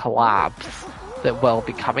videos and collabs that will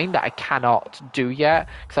be coming that I cannot do yet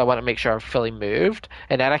because I want to make sure I'm fully moved,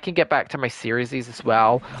 and then I can get back to my series as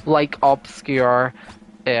well, like Obscure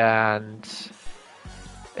and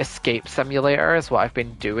Escape Simulator is what I've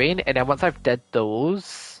been doing. And then once I've did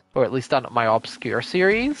those, or at least done my Obscure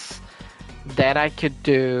series, then I could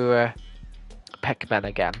do Pikmin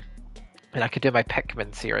again, and I could do my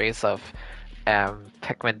Pikmin series of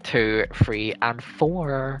Pikmin 2, 3, and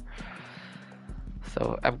 4.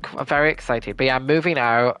 So I'm very excited. But yeah, I'm moving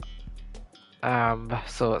out.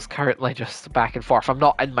 So it's currently just back and forth. I'm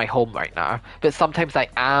not in my home right now, but sometimes I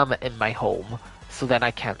am in my home. So then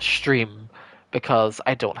I can't stream because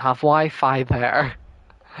I don't have Wi-Fi there.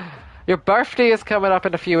 Your birthday is coming up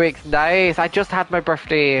in a few weeks. Nice. I just had my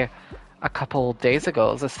birthday a couple days ago.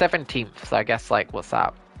 It was the 17th. So I guess like what's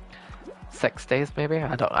that? 6 days maybe?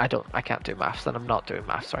 I can't do maths, and I'm not doing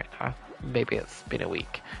maths right now. Maybe it's been a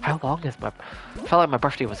week. How long is my... I felt like my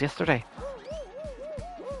birthday was yesterday.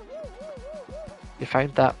 You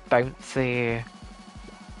found that bouncy...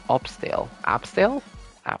 Abstale.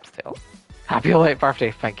 Happy late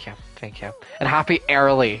birthday. Thank you. Thank you. And happy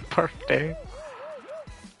early birthday.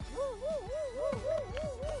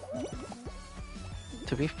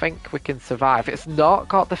 Do we think we can survive? It's not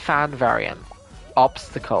got the fan variant.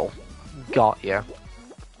 Obstacle. Got you.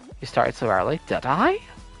 You started so early. Did I?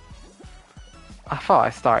 I thought I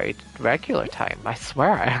started regular time. I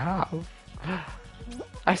swear I have.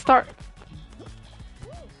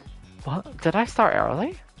 What? Did I start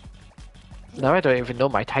early? Now I don't even know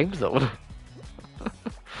my time zone.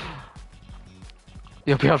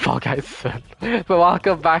 You'll be on Fall Guys soon. But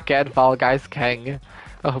welcome back in, Fall Guys King.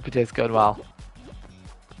 I hope your day's going well.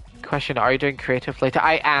 Question, are you doing creative later?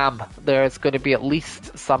 I am. There's going to be at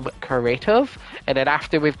least some creative. And then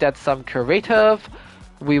after we've done some creative,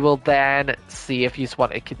 we will then see if you just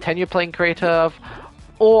want to continue playing creative,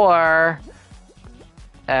 or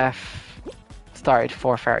if started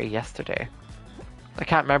 4:30 yesterday. I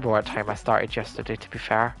can't remember what time I started yesterday, to be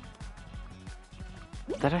fair.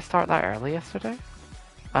 Did I start that early yesterday?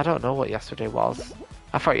 I don't know what yesterday was.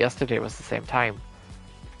 I thought yesterday was the same time.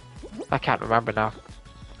 I can't remember now.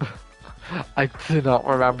 I do not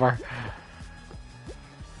remember.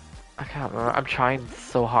 I can't remember. I'm trying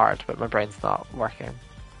so hard, but my brain's not working.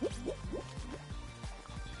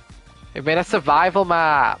 We made a survival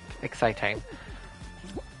map! Exciting.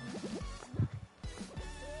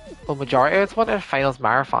 Well, majority of us wanted a finals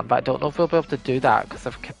marathon, but I don't know if we'll be able to do that because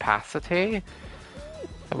of capacity.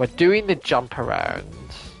 And we're doing the jump around.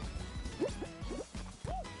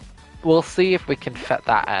 We'll see if we can fit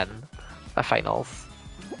that in. The finals.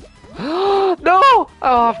 No! Oh,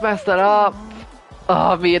 I've messed it up.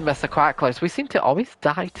 Oh, me and Mr. Quacklers, we seem to always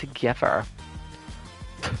die together.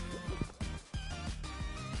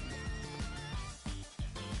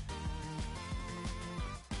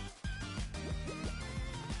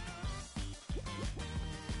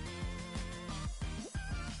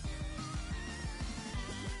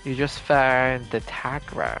 You just found the tag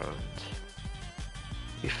round.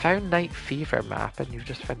 You found Night Fever map and you've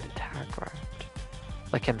just found the tag round.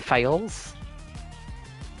 Like in files.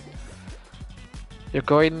 You're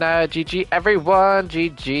going now, GG everyone,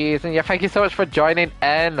 GG's. And yeah, thank you so much for joining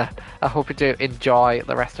in. I hope you do enjoy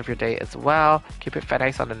the rest of your day as well. Keep it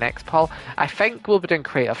nice on the next poll. I think we'll be doing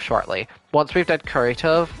creative shortly. Once we've done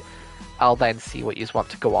creative, I'll then see what you want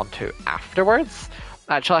to go on to afterwards.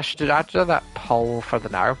 Actually, I should do that poll for the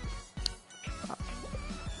now.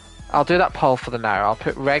 I'll do that poll for the now. I'll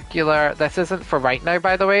put regular. This isn't for right now,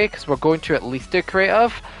 by the way, because we're going to at least do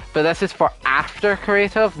creative. But this is for after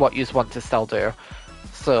creative, what you want to still do.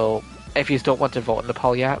 So if you don't want to vote in the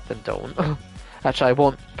poll yet, then don't. Actually, I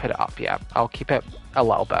won't put it up yet. I'll keep it a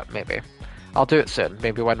little bit, maybe. I'll do it soon,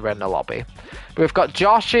 maybe when we're in the lobby. But we've got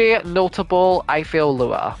Joshy, Notable, I Fail,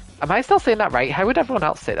 Lua. Am I still saying that right? How would everyone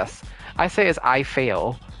else say this? I say it's I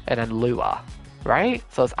Fail and then Lua, right?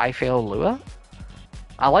 So it's I Fail, Lua?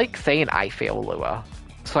 I like saying I Fail, Lua.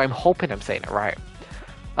 So I'm hoping I'm saying it right.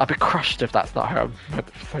 I'll be crushed if that's not how I'm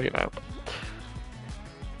meant to say it.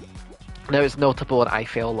 No, it's Notable and I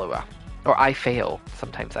Fail, Lua. Or I Fail,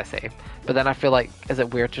 sometimes I say. But then I feel like, is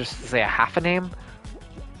it weird to just say a half a name?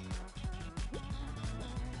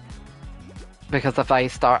 Because if I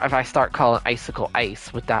start calling Icicle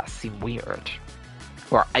Ice, would that seem weird?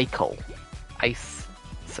 Or Icle.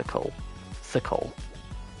 Ice-sicle. Sickle.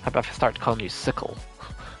 How about if I start calling you Sickle?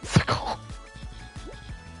 Sickle.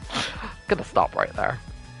 Gonna stop right there.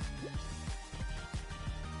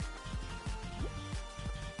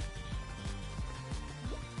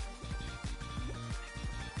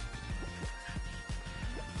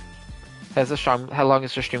 How long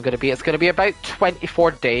is the stream going to be? It's going to be about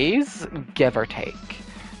 24 days, give or take.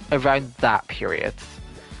 Around that period.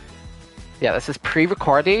 Yeah, this is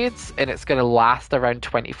pre-recorded, and it's going to last around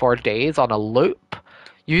 24 days on a loop.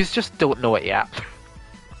 You just don't know it yet.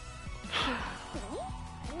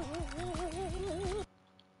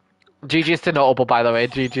 GG's to Notable, by the way.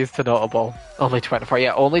 GG's to Notable. Only 24.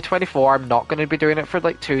 Yeah, only 24. I'm not going to be doing it for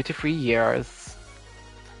like 2 to 3 years.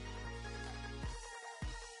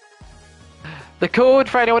 The code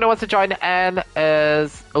for anyone who wants to join in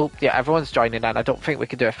is... Oh, yeah, everyone's joining in. I don't think we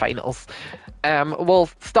can do a finals. We'll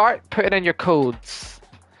start putting in your codes.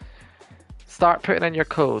 Start putting in your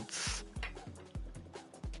codes.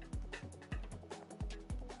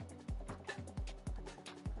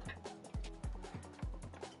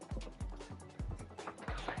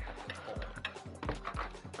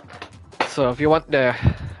 So if you want the...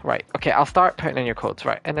 Right, okay, I'll start putting in your codes,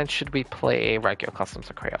 right? And then should we play regular customs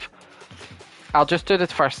or creative? I'll just do the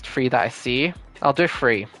first 3 that I see. I'll do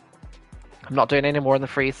 3. I'm not doing any more than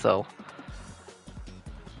 3, so...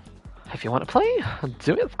 If you want to play,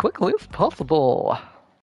 do it as quickly as possible.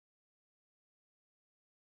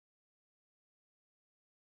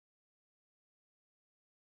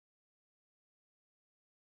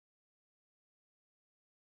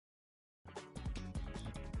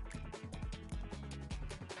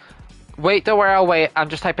 Wait, don't worry, I'll wait. I'm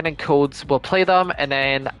just typing in codes. We'll play them, and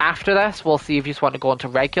then after this, we'll see if you just want to go into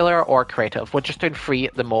regular or creative. We're just doing 3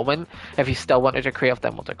 at the moment. If you still want to do creative,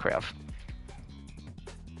 then we'll do creative.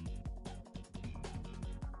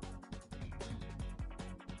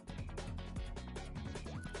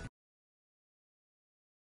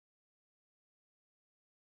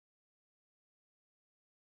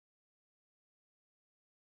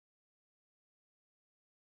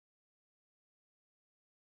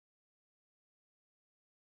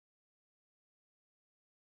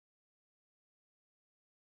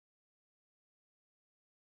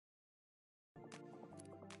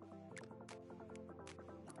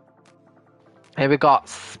 Here we got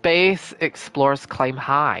Space Explorers Climb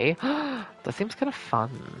High. That seems kind of fun.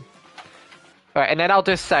 Alright, and then I'll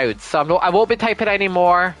do sounds. So I won't be typing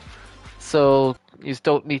anymore. So you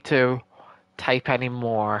don't need to type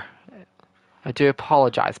anymore. I do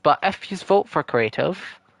apologize. But if you vote for creative,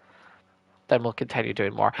 then we'll continue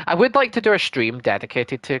doing more. I would like to do a stream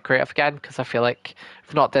dedicated to creative again, because I feel like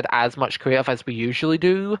we've not did as much creative as we usually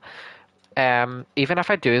do. Even if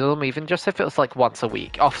I do them, even just if it was like once a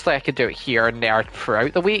week. Obviously I could do it here and there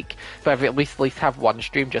throughout the week, but if at least have one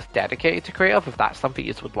stream just dedicated to creative, if that's something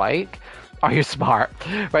you would like. Are you smart?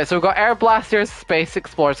 Right, so we've got Air Blasters, Space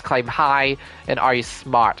Explorers Climb High, and Are You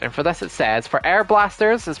Smart? And for this it says, for Air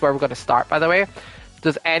Blasters is where we're going to start, by the way.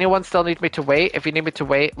 Does anyone still need me to wait? If you need me to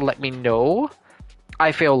wait, let me know.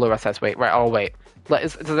 I feel Lewis says wait. Right, I'll wait.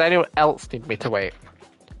 Does anyone else need me to wait?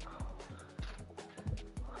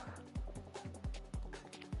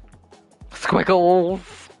 Squiggles.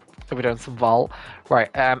 Are we doing some vault? Right,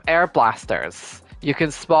 air blasters. You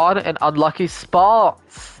can spawn in unlucky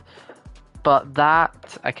spots. But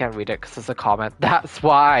that... I can't read it because there's a comment. That's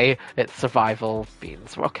why it's survival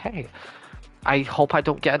beans. Okay. I hope I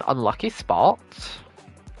don't get an unlucky spot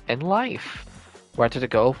in life. Where did it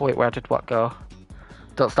go? Wait, where did what go?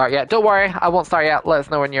 Don't start yet. Don't worry, I won't start yet. Let us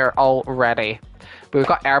know when you're all ready. But we've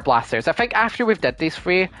got air blasters. I think after we've did these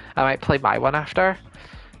three, I might play my one after.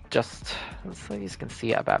 Just so you can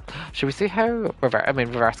see it a bit. Should we see how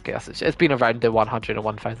reverse chaos? It's been around the 100 and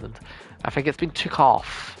 1000. I think it's been took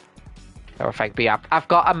off. I think, but yeah, I've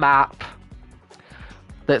got a map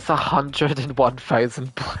that's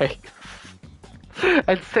 101,000 plays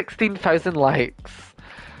and 16,000 likes.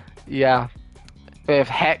 Yeah, with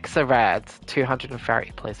Hexa Red,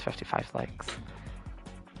 230 plays, 55 likes.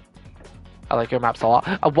 I like your maps a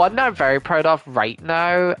lot. One that I'm very proud of right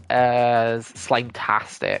now is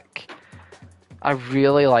Slime-tastic. I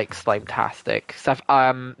really like Slime-tastic because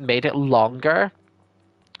I've made it longer.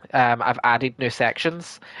 I've added new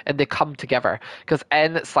sections and they come together because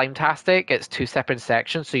in Slime-tastic it's 2 separate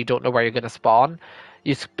sections, so you don't know where you're going to spawn.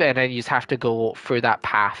 And then you have to go through that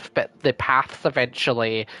path, but the paths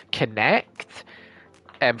eventually connect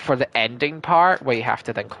for the ending part where you have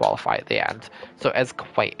to then qualify at the end. So it's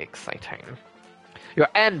quite exciting. You're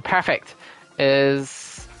in, perfect.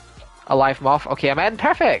 Is a live moth? Okay, I'm in,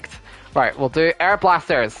 perfect. Right, we'll do air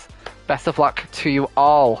blasters. Best of luck to you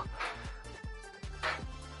all.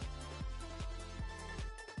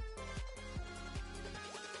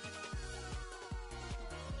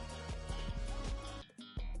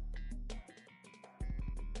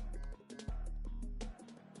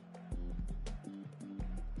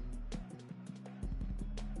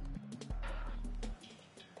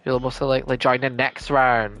 You'll most likely join the next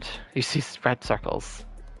round. You see red circles.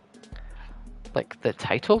 Like the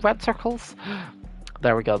title red circles?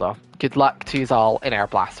 There we go though. Good luck to you all in air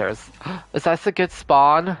blasters. Is this a good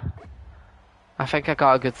spawn? I think I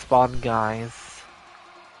got a good spawn, guys.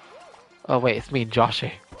 Oh wait, it's me and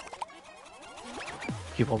Joshy.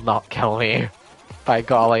 You will not kill me. By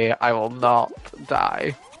golly, I will not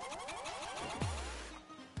die.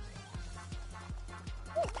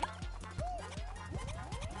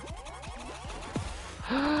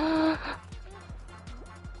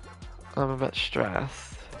 I'm a bit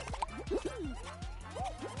stressed.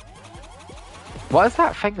 What is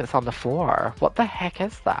that thing that's on the floor? What the heck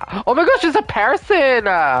is that? Oh my gosh, it's a person!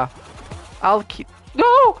 I'll keep...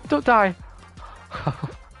 No! Don't die!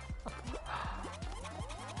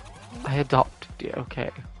 I adopted you,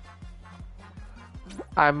 okay.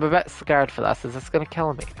 I'm a bit scared for this. Is this gonna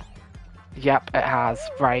kill me? Yep, it has.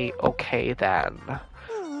 Right, okay then.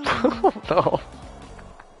 No.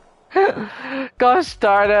 Gosh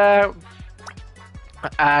darn it.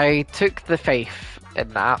 I took the faith in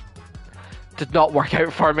that. Did not work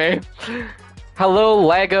out for me. Hello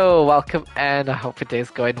Lego, welcome in. I hope your day's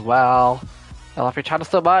going well. I love your channel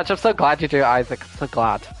so much. I'm so glad you do, Isaac. I'm so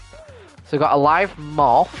glad. So we've got a live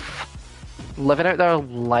moth living out their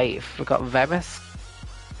life. We've got Vemus.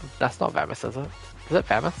 That's not Vemus, is it? Is it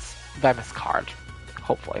Vemus? Vemus card.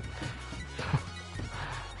 Hopefully.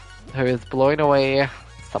 Who is blowing away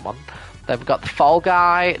someone. Then we've got the Fall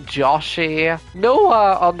Guy, Joshy,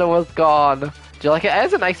 Noah. Oh, Noah's gone. Do you like it? It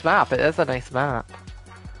is a nice map. It is a nice map.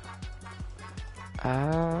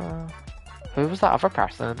 Who was that other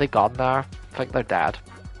person? Are they gone now? I think they're dead.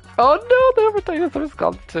 Oh no, the other dinosaur's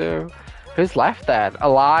gone too. Who's left then?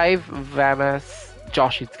 Alive, Vemus,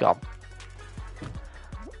 Joshy's gone.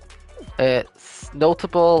 It's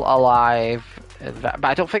notable, alive, but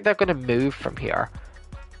I don't think they're going to move from here.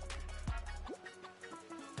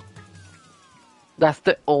 That's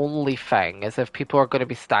the only thing, is if people are going to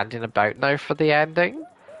be standing about now for the ending.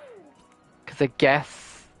 Because I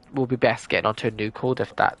guess we'll be best getting onto a new code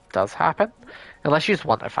if that does happen. Unless you just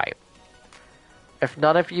want to fight. If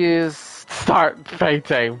none of you start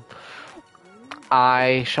fighting,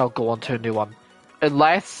 I shall go on to a new one.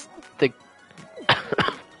 Unless the...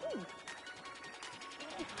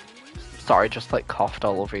 Sorry, just like coughed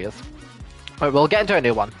all over you. Right, we'll get into a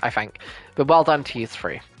new one, I think. But well done to you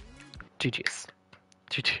three. GG's.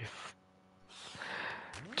 GG's.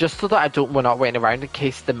 Just so that we're not waiting around in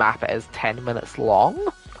case the map is 10 minutes long.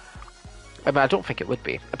 I mean, I don't think it would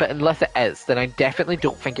be. But unless it is, then I definitely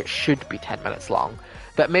don't think it should be 10 minutes long.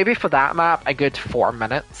 But maybe for that map, a good 4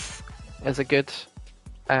 minutes is a good...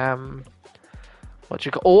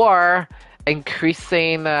 Or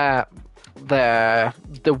increasing the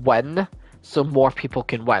win so more people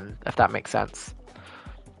can win, if that makes sense.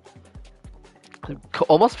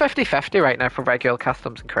 Almost 50-50 right now for regular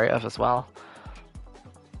customs and creative as well.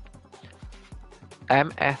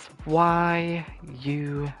 MSYUW.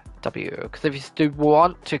 Because if you do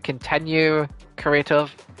want to continue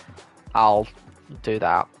creative, I'll do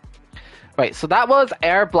that. Right, so that was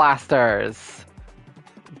Air Blasters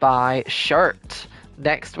by Shirt.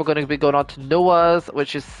 Next, we're going to be going on to Noah's,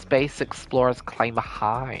 which is Space Explorers Climb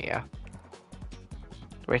High.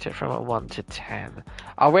 Rate it from a 1 to 10.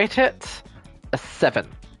 I'll rate it a 7.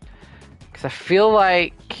 Because I feel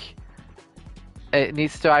like it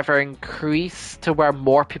needs to either increase to where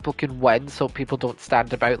more people can win so people don't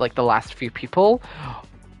stand about like the last few people,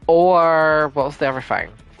 or what was the other thing?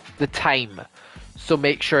 The time. So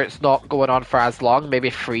make sure it's not going on for as long, maybe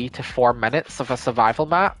 3 to 4 minutes of a survival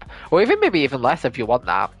map, or maybe even less if you want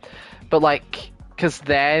that. But like, because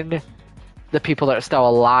then the people that are still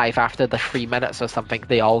alive after the 3 minutes or something,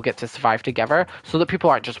 they all get to survive together, so that people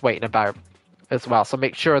aren't just waiting about as well. So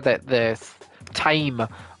make sure that the time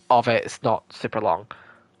of it is not super long.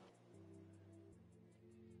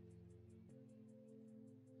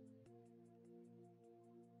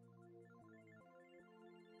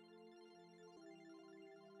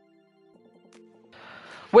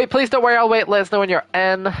 Wait, please don't worry, I'll wait. Let us know when you're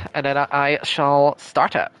in, and then I shall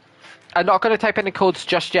start it. I'm not going to type in the codes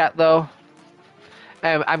just yet, though.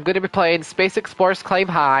 I'm going to be playing Space Explorers Climb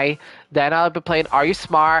High, then I'll be playing Are You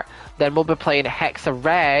Smart, then we'll be playing Hexa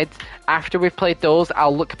Red. After we've played those,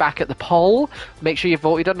 I'll look back at the poll, make sure you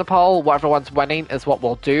voted on the poll, whatever one's winning is what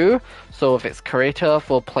we'll do. So if it's creative,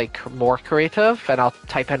 we'll play more creative, and I'll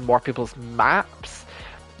type in more people's maps.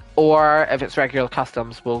 Or if it's regular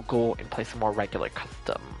customs, we'll go and play some more regular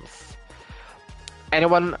customs.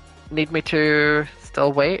 Anyone need me to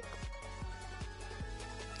still wait?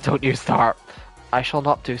 Don't you start. I shall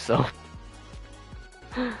not do so.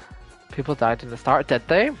 People died in the start, did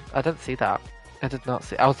they? I didn't see that. I did not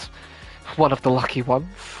see. I was one of the lucky ones.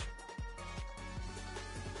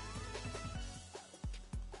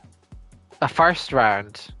 The first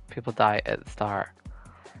round, people die at the start.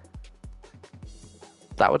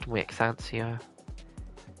 That would make sense, yeah.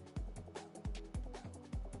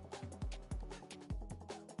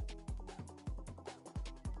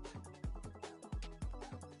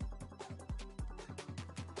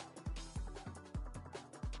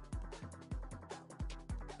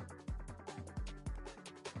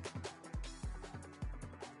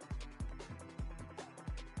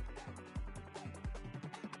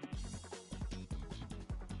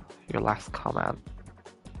 Your last comment.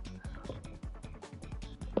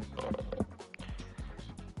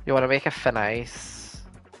 You want to make a finesse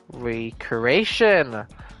recreation?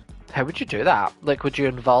 How would you do that? Like, would you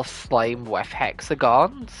involve slime with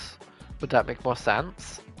hexagons? Would that make more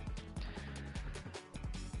sense?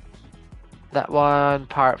 That one,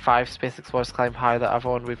 part 5, Space Explorers Climb High, that other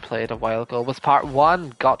one we played a while ago, was part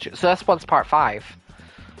 1. Gotcha. So this one's part 5.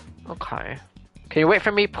 Okay. Can you wait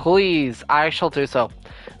for me, please? I shall do so.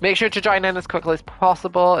 Make sure to join in as quickly as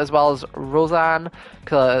possible, as well as Roseanne,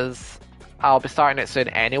 because I'll be starting it soon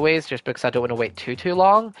anyways, just because I don't want to wait too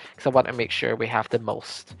long, because I want to make sure we have the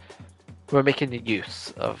most. We're making the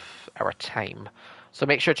use of our time. So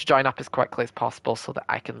make sure to join up as quickly as possible so that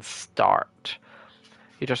I can start.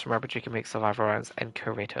 You just remembered you can make survival rounds in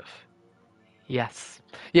creative. Yes.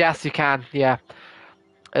 Yes, you can, yeah.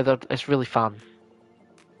 It's really fun.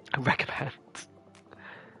 I recommend.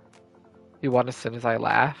 You won as soon as I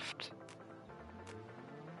left?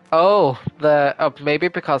 Oh, maybe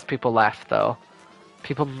because people left though.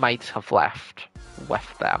 People might have left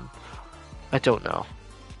with them. I don't know.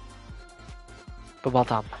 But well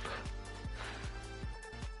done.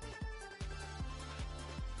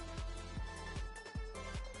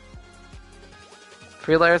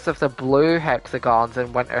 3 layers of the blue hexagons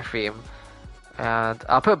in winter theme. And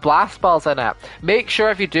I'll put blast balls in it. Make sure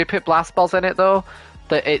if you do put blast balls in it though,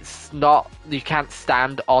 that it's not, you can't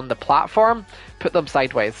stand on the platform. Put them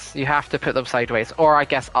sideways. You have to put them sideways, or I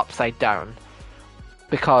guess upside down,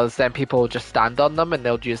 because then people will just stand on them and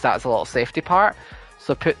they'll use that as a little safety part.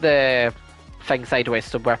 So put the thing sideways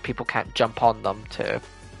so where people can't jump on them to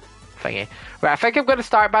thingy. Right, I think I'm going to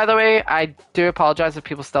start, by the way. I do apologise if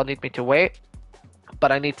people still need me to wait,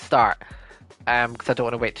 but I need to start because I don't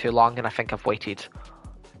want to wait too long, and I think I've waited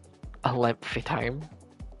a lengthy time.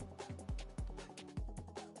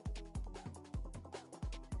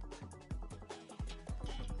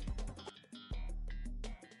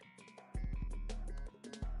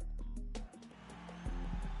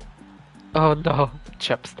 Oh no,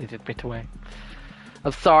 Chips needed me to wait.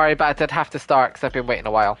 I'm sorry, but I did have to start because I've been waiting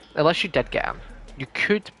a while. Unless you did get him. You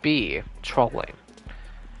could be trolling.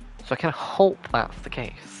 So I can hope that's the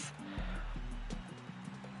case.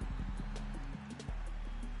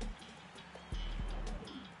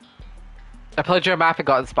 I played your map and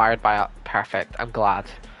got inspired by it. Perfect. I'm glad.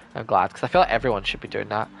 I'm glad, because I feel like everyone should be doing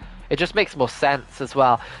that. It just makes more sense as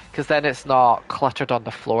well, because then it's not cluttered on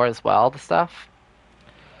the floor as well, the stuff.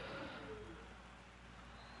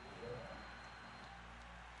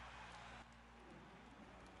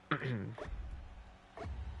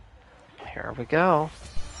 Here we go.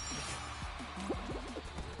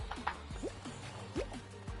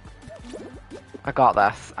 I got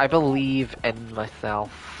this. I believe in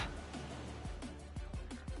myself.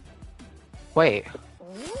 Wait.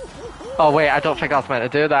 Oh wait, I don't think I was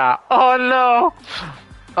meant to do that. Oh no!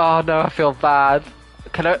 Oh no, I feel bad.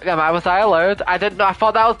 Was I allowed? I didn't know, I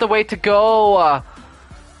thought that was the way to go!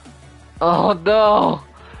 Oh no!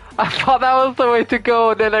 I thought that was the way to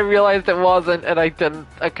go, and then I realized it wasn't, and I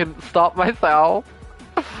couldn't stop myself.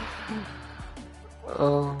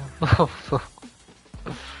 Oh.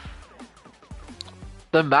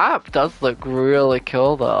 The map does look really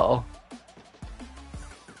cool though.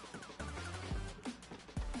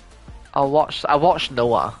 I'll watch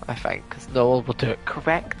Noah, I think, because Noah will do it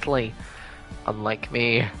correctly. Unlike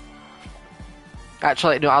me.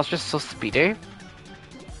 Actually, no, I was just so speedy.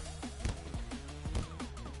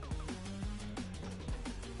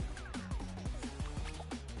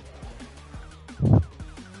 You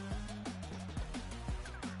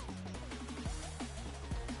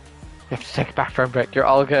have to take a bathroom break, you're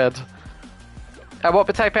all good. I won't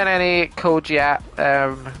be typing any code yet,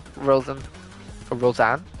 Roseanne.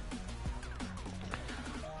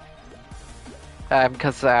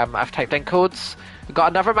 Because I've typed in codes. We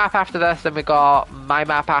got another map after this, then we got my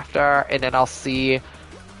map after, and then I'll see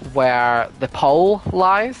where the poll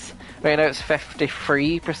lies. Right now it's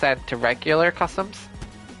 53% to regular customs.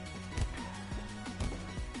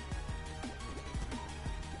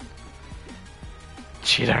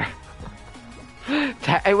 Cheater.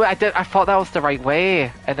 I thought that was the right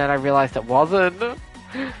way, and then I realized it wasn't.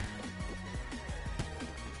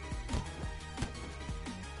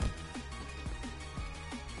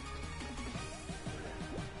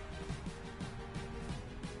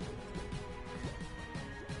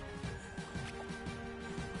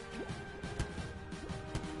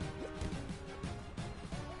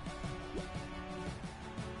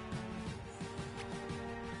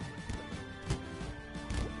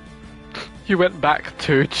 You went back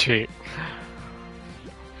to cheat.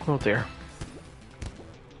 Oh dear.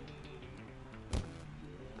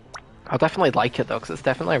 I'll definitely like it though, because it's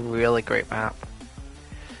definitely a really great map.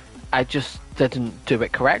 I just didn't do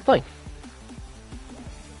it correctly.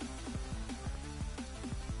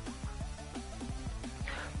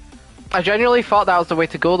 I genuinely thought that was the way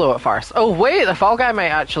to go though at first. Oh wait, the Fall Guy might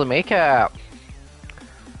actually make it.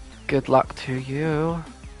 Good luck to you.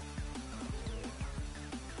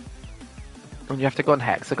 And you have to go on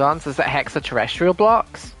hexagons. Is it hexaterrestrial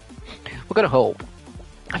blocks? We're gonna hope.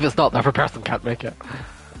 If it's not, the other person can't make it.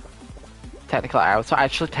 Technically,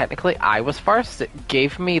 technically, I was first. It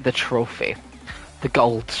gave me the trophy, the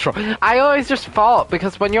gold trophy. I always just thought,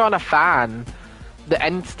 because when you're on a fan, the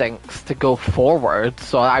instincts to go forward.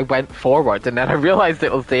 So I went forward, and then I realized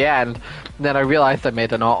it was the end. And then I realized I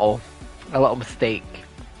made an a little mistake.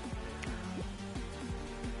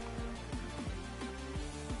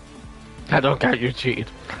 I don't count you cheated.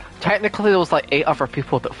 Technically, there was like 8 other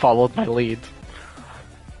people that followed my lead.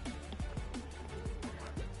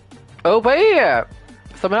 Oh wait!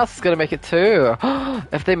 Someone else is gonna make it too.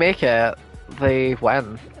 If they make it, they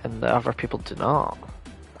win, and the other people do not.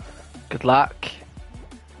 Good luck.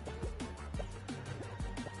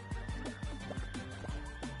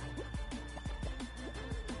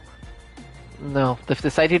 No, they've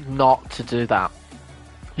decided not to do that.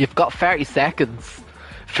 You've got 30 seconds.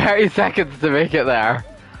 30 seconds to make it there.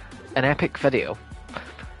 An epic video.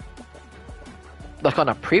 Like on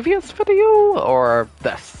a previous video, or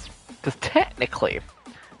this? Because technically,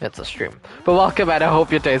 it's a stream. But welcome and I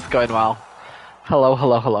hope your day's going well. Hello,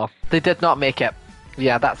 hello, hello. They did not make it.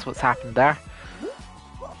 Yeah, that's what's happened there.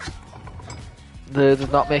 They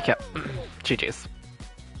did not make it. GG's.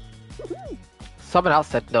 Someone else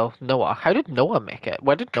said no. Noah. How did Noah make it?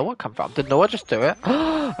 Where did Noah come from? Did Noah just do it?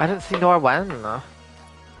 I didn't see Noah win.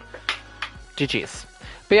 GG's.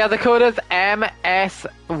 But yeah, the code is MSYUW.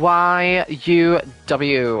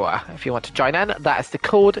 If you want to join in, that is the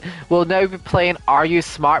code. We'll now be playing Are You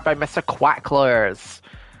Smart by Mr. Quacklers.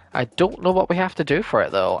 I don't know what we have to do for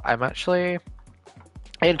it though. I'm actually...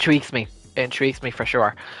 It intrigues me. It intrigues me for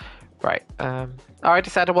sure. Right. I already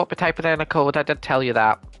said I won't be typing in a code. I did tell you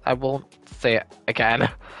that. I won't say it again.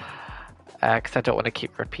 Because I don't want to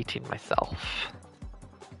keep repeating myself.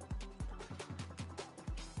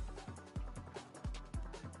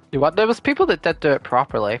 There was people that did do it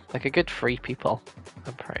properly. Like a good 3 people.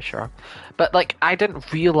 I'm pretty sure. But like, I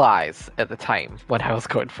didn't realize at the time when I was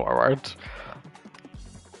going forward.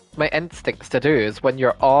 My instincts to do is when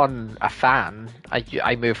you're on a fan,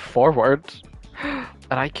 I move forward.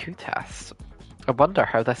 An IQ test. I wonder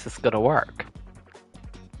how this is going to work.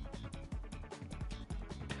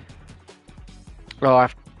 Oh,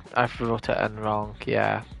 I've wrote it in wrong.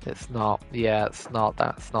 Yeah, it's not. Yeah, it's not.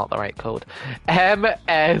 That's not the right code.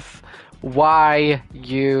 MSYUW.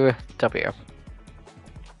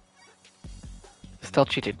 Still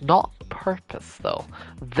cheated. Not purpose though.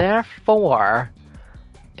 Therefore,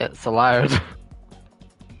 it's allowed.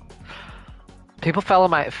 People followed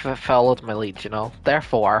my lead, you know.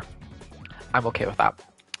 Therefore, I'm okay with that.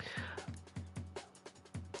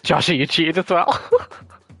 Joshy, you cheated as well.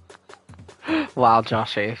 Wow,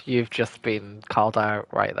 Joshy, you've just been called out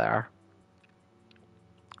right there.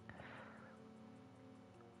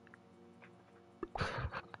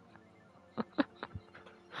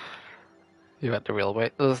 You went the real way.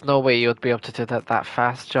 There's no way you would be able to do that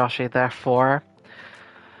fast, Joshy. Therefore,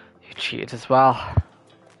 you cheated as well.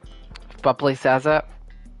 If Bubbly says it,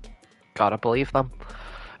 gotta believe them.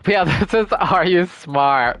 But yeah, this is Are You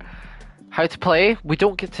Smart? How to play? We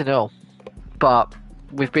don't get to know. But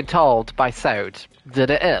we've been told by Soud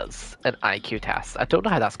that it is an IQ test. I don't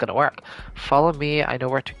know how that's going to work. Follow me, I know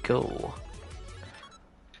where to go.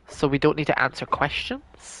 So we don't need to answer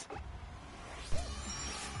questions?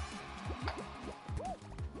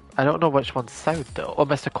 I don't know which one's Soud though. Oh,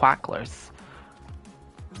 Mr. Quackler's.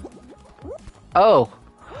 Oh!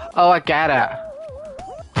 Oh, I get it.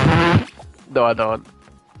 No, I don't.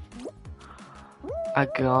 I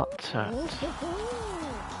got it.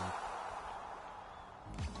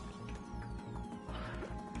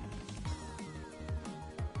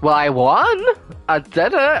 Well, I won! I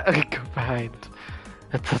did it! Combined.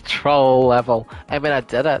 It's a troll level. I mean, I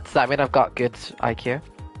did it. Does that mean I've got good IQ?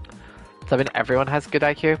 Does that mean everyone has good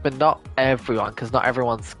IQ? But not everyone, because not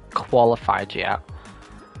everyone's qualified yet.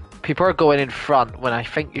 People are going in front when I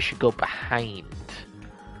think you should go behind.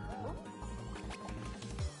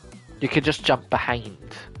 You can just jump behind.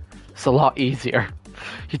 It's a lot easier.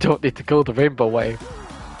 You don't need to go the rainbow way.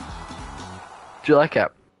 Do you like it?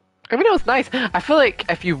 I mean, it was nice. I feel like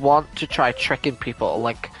if you want to try tricking people,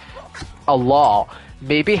 like, a lot,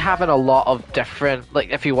 maybe having a lot of different, like,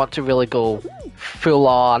 if you want to really go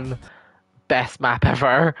full-on best map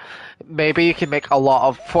ever, maybe you can make a lot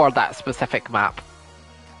of, for that specific map,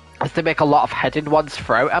 is to make a lot of hidden ones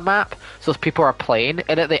throughout a map, so as people are playing,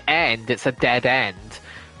 and at the end, it's a dead end,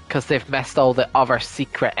 because they've missed all the other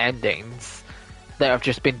secret endings that have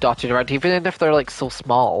just been dotted around, even if they're, like, so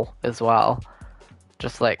small as well.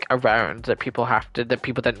 Just like around that people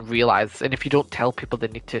didn't realize, and if you don't tell people they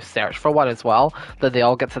need to search for one as well, then they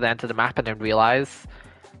all get to the end of the map and then realize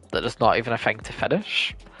that there's not even a thing to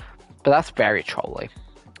finish. But that's very trolly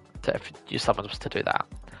if someone was to do that.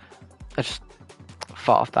 I just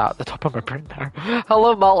thought of that at the top of my brain there.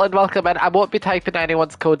 Hello Malton, welcome in. I won't be typing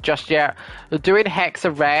anyone's code just yet. We're doing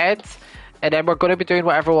Hexa Red, and then we're going to be doing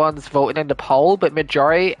what everyone's voting in the poll, but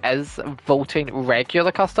majority is voting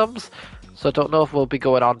regular customs. So I don't know if we'll be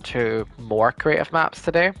going on to more creative maps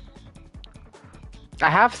today. I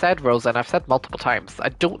have said, Rosa, and I've said multiple times, I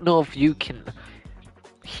don't know if you can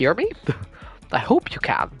hear me. I hope you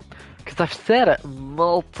can, because I've said it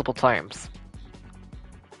multiple times.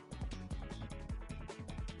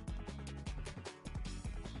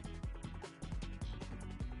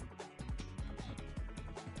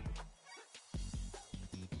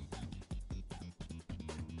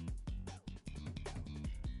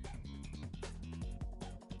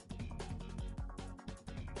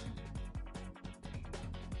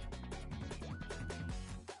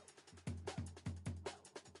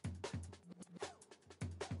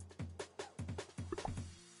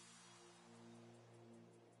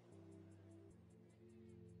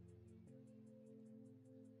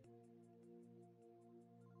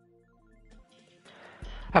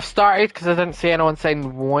 I've started because I didn't see anyone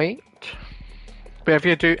saying wait. But if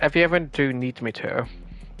you ever do need me to,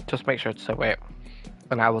 just make sure to say wait,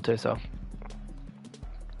 and I will do so.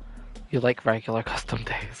 You like regular custom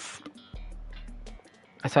days?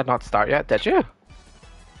 I said not start yet, did you?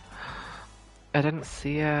 I didn't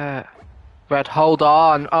see it. Red, hold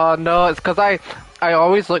on. Oh no, it's because I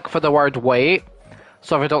always look for the word wait.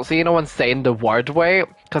 So if I don't see anyone saying the word wait,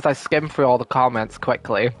 because I skim through all the comments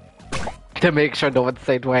quickly. to make sure no one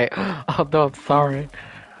said wait. Oh no, I'm sorry.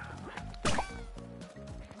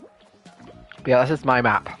 But yeah, this is my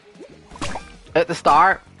map. At the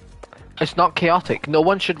start, it's not chaotic. No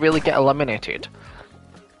one should really get eliminated.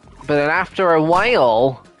 But then after a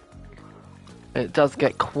while, it does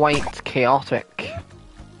get quite chaotic.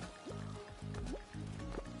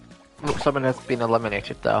 Look, someone has been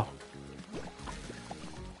eliminated though.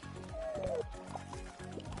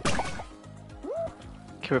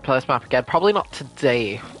 Can we play this map again? Probably not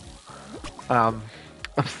today. I'm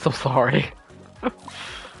so sorry.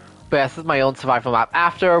 But yeah, this is my own survival map.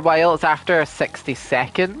 After a while, it's after 60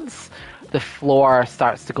 seconds, the floor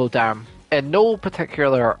starts to go down. In no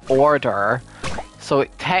particular order, so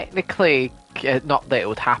it technically, not that it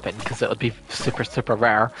would happen, because it would be super, super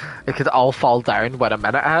rare. It could all fall down when a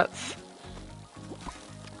minute hits.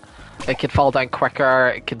 It could fall down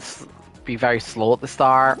quicker, it can be very slow at the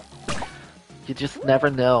start. You just never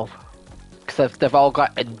know. Because they've all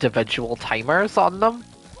got individual timers on them.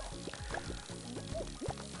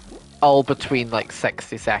 All between like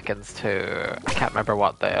 60 seconds to, I can't remember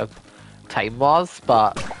what the time was,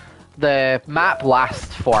 but the map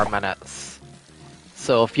lasts 4 minutes.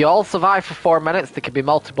 So if you all survive for 4 minutes, there could be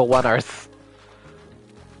multiple winners.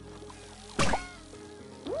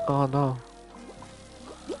 Oh no.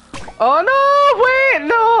 Oh no! Wait,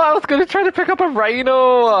 no! I was gonna try to pick up a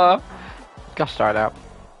rhino! Gosh darn it.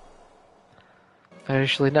 I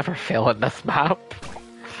usually never fail in this map.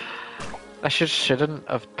 I shouldn't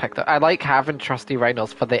have picked it. I like having trusty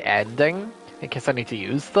rhinos for the ending, in case I need to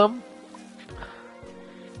use them.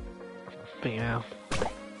 But yeah.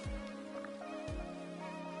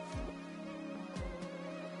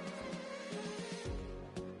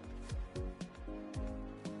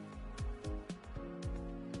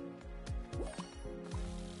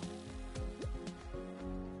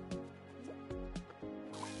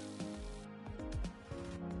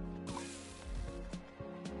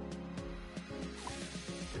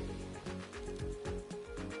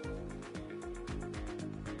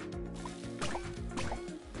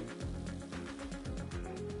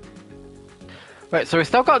 Right, so we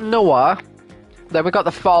still got Noah, then we got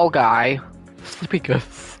the Fall Guy, Sleepy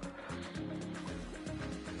Goose,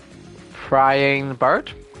 Prying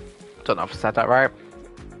Bird, don't know if I said that right,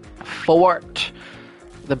 Fort,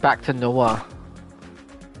 then back to Noah.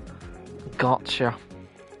 Gotcha.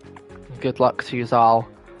 Good luck to yous all.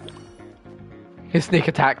 He sneak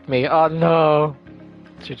attacked me, oh no.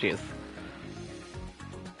 GG's.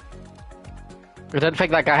 I didn't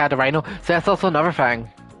think that guy had a rhino, so that's also another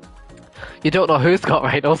thing. You don't know who's got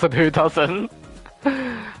rhinos and who doesn't.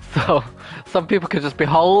 So, some people could just be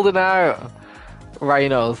holding out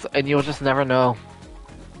rhinos and you'll just never know.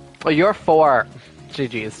 Oh, you're 4.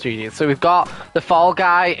 GG's. So we've got the Fall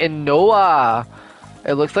Guy and Noah.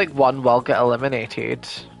 It looks like one will get eliminated.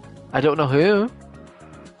 I don't know who.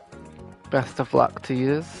 Best of luck to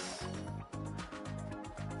yous.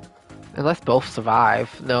 Unless both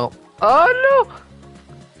survive. No. Oh no!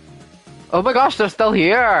 Oh my gosh, they're still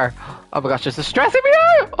here! Oh my gosh, this is stressing me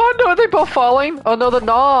out! Oh no, are they both falling? Oh no, they're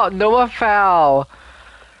not! Noah fell!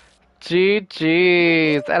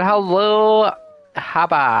 GG's! And hello,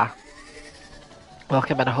 Haba!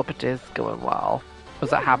 Welcome and I hope it is going well. What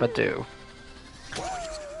does that Haba do?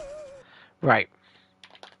 Right.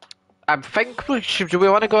 I think do we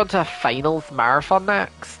want to go into a finals marathon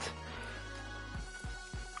next?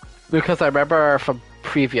 Because I remember from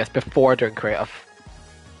before doing creative,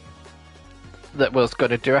 that was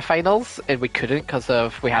going to do a finals and we couldn't because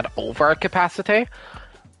we had over capacity.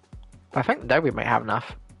 I think now we might have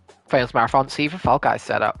enough. Finals marathon, see if Fall Guys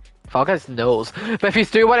set up. Fall Guys knows. But if you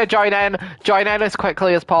do want to join in as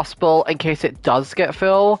quickly as possible in case it does get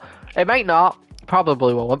full. It might not,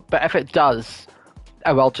 probably won't, but if it does,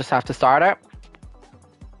 I will just have to start it.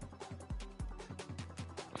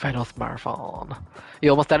 Finals marathon. You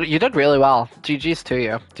almost did it. You did really well. GG's to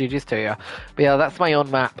you. GG's to you. But yeah, that's my own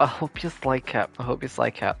map. I hope you like it. I hope you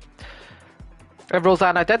like it. And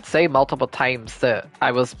Roseanne, I did say multiple times that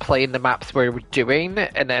I was playing the maps we were doing,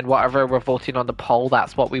 and then whatever we're voting on the poll,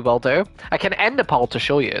 that's what we will do. I can end the poll to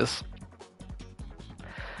show you.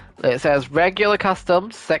 It says regular custom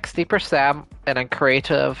 60% and then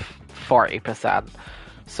creative 40%.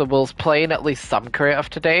 So we'll playing at least some creative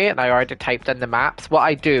today, and I already typed in the maps. What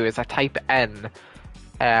I do is I type in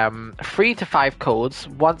 3 to 5 codes.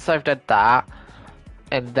 Once I've did that,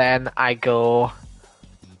 and then I go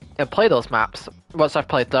and play those maps. Once I've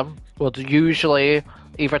played them, we'll usually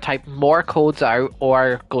either type more codes out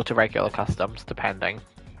or go to regular customs, depending.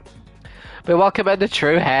 But welcome into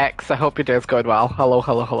True Hex. I hope your day's going well. Hello,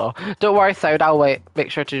 hello, hello. Don't worry, Sound. I'll wait. Make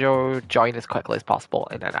sure to join as quickly as possible,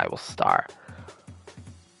 and then I will start.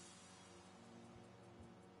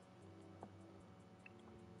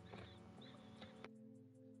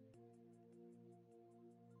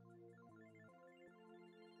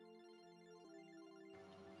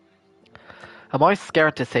 I'm always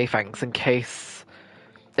scared to say things in case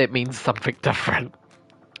it means something different.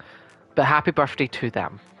 But happy birthday to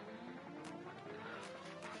them.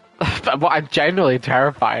 But I'm genuinely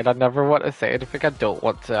terrified. I never want to say anything I don't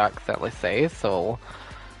want to accidentally say, so...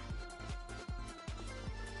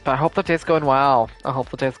 But I hope the day's going well. I hope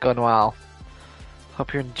the day's going well.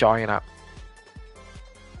 Hope you're enjoying it.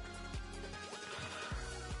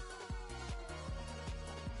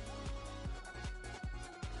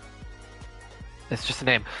 It's just a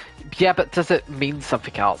name. Yeah, but does it mean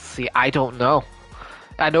something else? See, I don't know.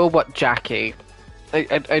 I know what Jackie...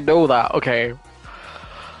 I know that, okay.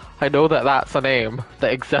 I know that that's a name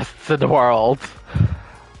that exists in the world.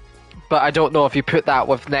 But I don't know if you put that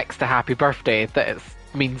with next to happy birthday that it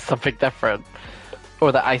means something different.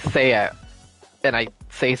 Or that I say it and I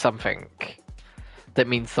say something that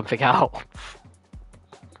means something else.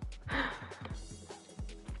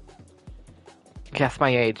 Guess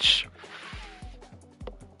my age.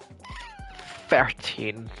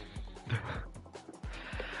 13.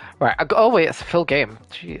 Right, oh wait, it's a full game.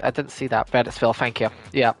 Gee, I didn't see that. Reddit's full, thank you.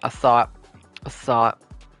 Yeah, I saw it. I saw it.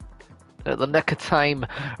 At the nick of time.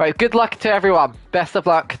 Right, good luck to everyone. Best of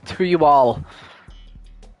luck to you all.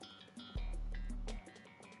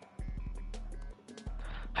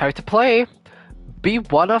 How to play? Be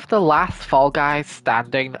one of the last Fall Guys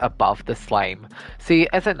standing above the slime. See,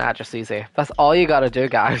 isn't that just easy? That's all you gotta do,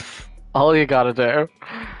 guys. All you gotta do.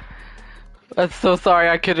 I'm so sorry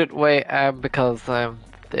I couldn't wait, because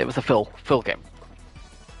it was a full game.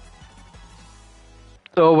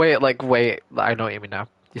 Oh wait, wait, I know what you mean now.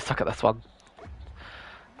 You suck at this one.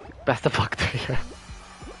 Best of luck to you.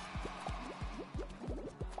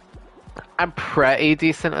 I'm pretty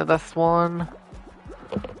decent at this one,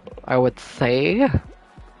 I would say.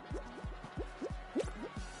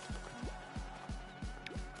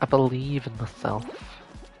 I believe in myself.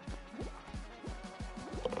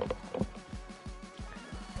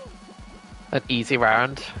 An easy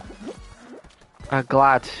round. I'm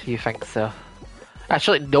glad you think so.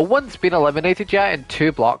 Actually, no one's been eliminated yet and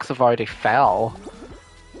 2 blocks have already fell.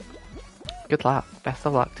 Good luck. Best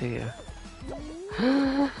of luck to you.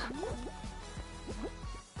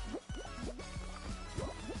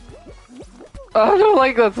 I don't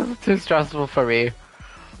like this. This is too stressful for me.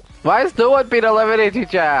 Why has no one been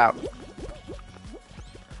eliminated yet?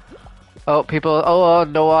 Oh, people. Oh,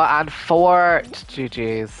 Noah and Fort.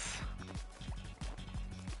 GG's.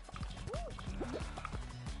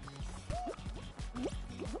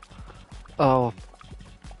 Oh.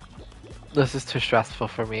 This is too stressful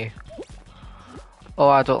for me. Oh,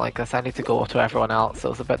 I don't like this. I need to go to everyone else. It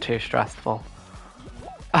was a bit too stressful.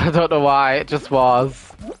 I don't know why. It just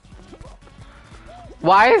was.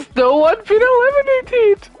 Why has no one been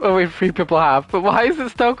eliminated? Oh wait, 3 people have. But why is it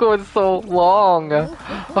still going so long?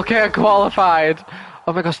 Okay, I qualified.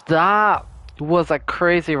 Oh my gosh, that was a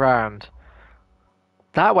crazy round.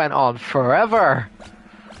 That went on forever.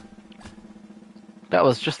 That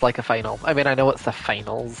was just like a final. I mean, I know it's the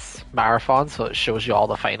finals marathon, so it shows you all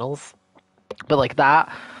the finals. But like that,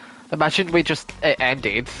 imagine it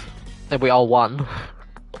ended and we all won.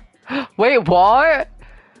 Wait, what?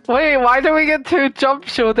 Wait, why do we get 2 jump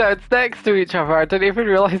showdowns next to each other? I didn't even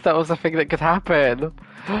realize that was a thing that could happen.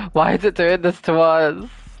 Why is it doing this to us?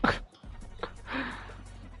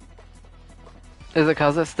 Is it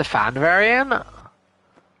because it's the fan variant?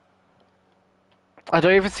 I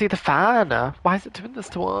don't even see the fan. Why is it doing this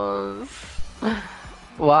to us?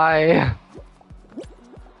 Why?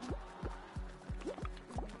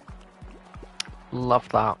 Love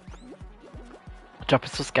that. Jump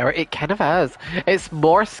is so scary. It kind of is. It's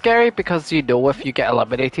more scary because you know if you get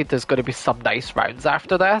eliminated, there's going to be some nice rounds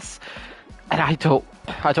after this, and I don't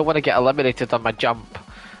want to get eliminated on my jump.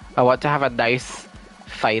 I want to have a nice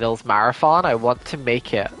finals marathon. I want to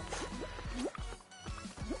make it.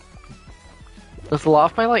 There's a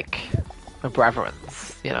lot of my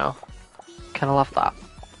brethrens, you know. Kind of love that.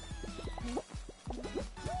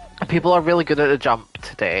 And people are really good at the jump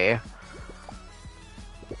today.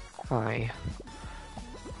 Hi.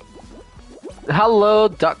 Hello,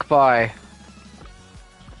 Duck Boy.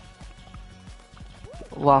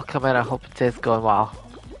 Welcome in, I hope it is going well.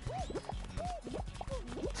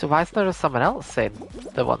 So why is there someone else saying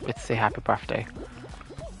they want me to say happy birthday?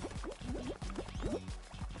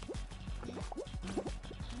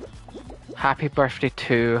 Happy birthday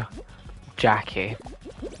to Jackie.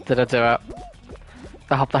 Did I do it?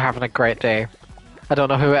 I hope they're having a great day. I don't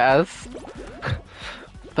know who it is,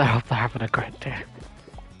 but I hope they're having a great day.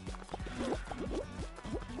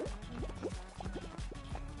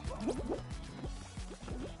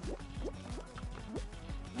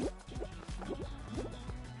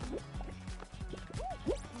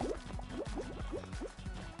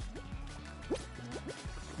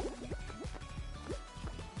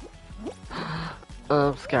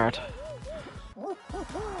 I'm scared.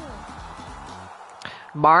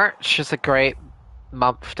 March is a great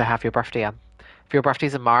month to have your birthday in. If your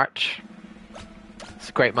birthday's in March, it's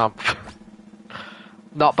a great month.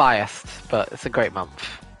 Not biased, but it's a great month.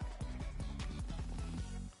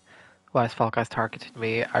 Why is Fall Guys targeting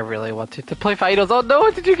me? I really wanted to play finals. Oh no,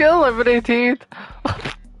 did you get eliminated?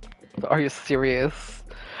 Are you serious?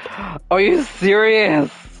 Are you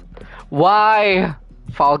serious? Why?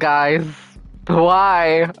 Fall Guys?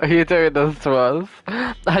 Why are you doing this to us?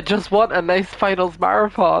 I just want a nice finals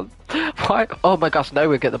marathon. Why? Oh my gosh, now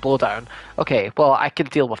we get the blowdown. Okay, well, I can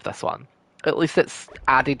deal with this one. At least it's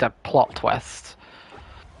added a plot twist.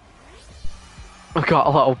 We've got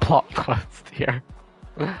a little plot twist here.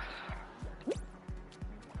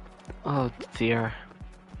 Oh dear.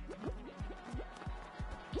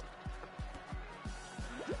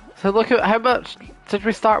 So look at how much did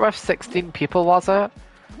we start with? 16 people, was it?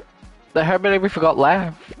 How many we forgot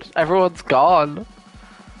left? Everyone's gone.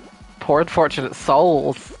 Poor unfortunate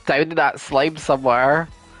souls down in that slime somewhere.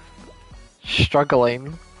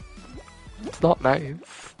 Struggling. It's not nice.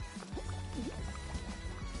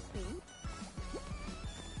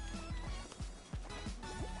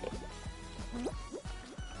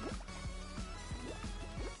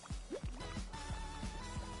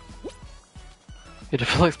 You're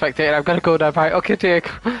just fully spectating. I'm gonna go now. Bye. Okay, take.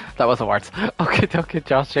 That wasn't words. Okay,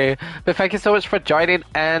 Joshy. But thank you so much for joining,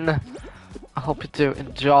 and I hope you do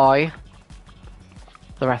enjoy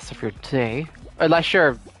the rest of your day. Unless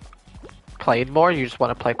you're playing more, you just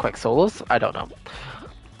want to play quick solos. I don't know.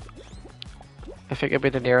 I think it'd be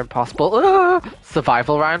the near impossible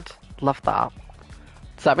survival round. Love that.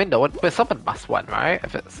 Does that mean no one? But someone must win, right?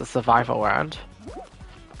 If it's a survival round.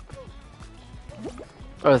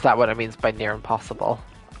 Or is that what it means by near impossible?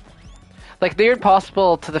 Like near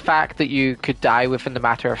impossible to the fact that you could die within a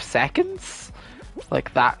matter of seconds?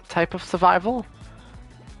 Like that type of survival?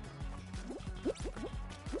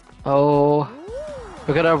 Oh,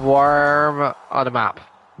 we're gonna warm on a map.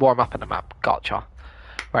 Warm up on a map. Gotcha.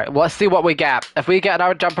 Right, let's see what we get. If we get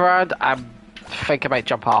another jump around, I think I might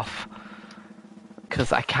jump off.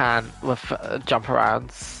 Because I can with jump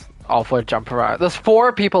arounds. Awful jump around. There's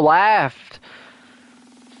 4 people left!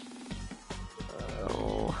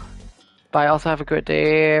 But I also have a good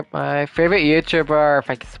day. My favorite YouTuber.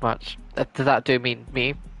 Thank you so much. Does that do mean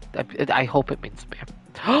me? I hope it means me.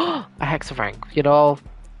 A Hexa rank. You know,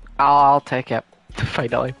 I'll take it.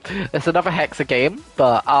 Finally. It's another Hexa game,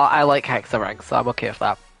 but I like Hexa ranks, so I'm okay with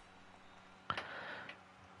that.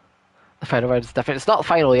 The final round is different. It's not the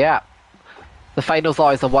final yet. The final's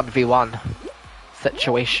always a 1v1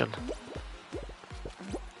 situation.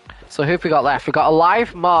 So who have we got left? We've got a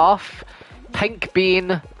live moth, Pink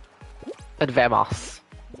Bean, and Vemos.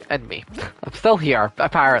 And me. I'm still here,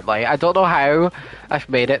 apparently. I don't know how I've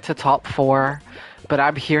made it to top 4, but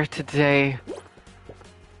I'm here today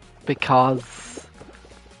because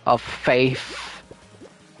of faith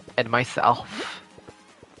in myself.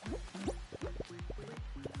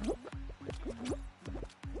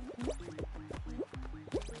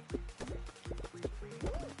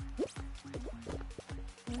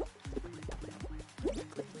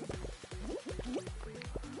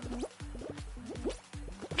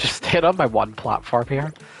 Just staying on my one platform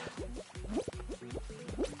here.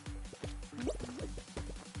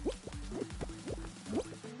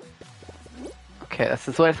 Okay, this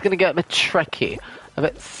is where it's gonna get a bit tricky. A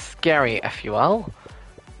bit scary, if you will.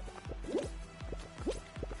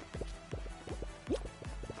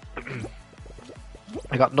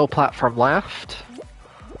 I got no platform left.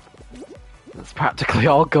 It's practically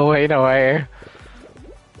all going away.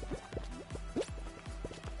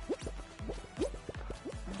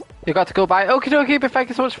 You got to go by. Okie dokie, but thank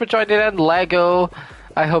you so much for joining in, Lego.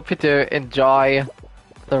 I hope you do enjoy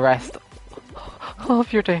the rest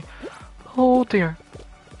of your day. Oh dear.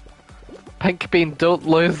 Pink Bean, don't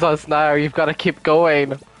lose us now. You've got to keep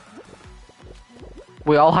going.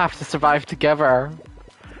 We all have to survive together.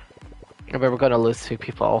 I mean, we're going to lose 2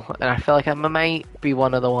 people. And I feel like I might be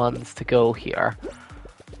one of the ones to go here.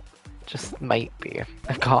 Just might be.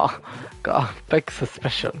 I've got a big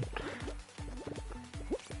suspicion.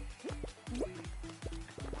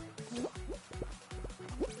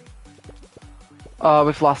 Oh,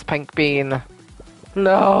 we've lost Pink Bean.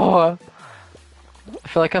 No. I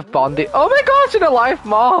feel like I've bonded. Oh my gosh, an alive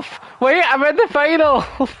moth! Wait, I'm in the final!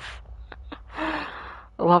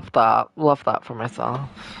 Love that. Love that for myself.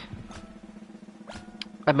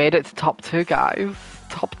 I made it to top 2, guys.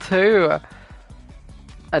 Top 2.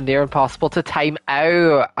 And near impossible to time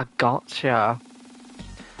out. I gotcha.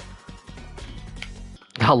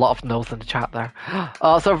 A lot of no's in the chat there.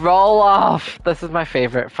 Oh, it's a roll off. This is my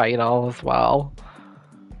favourite final as well.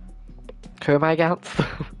 Who am I against?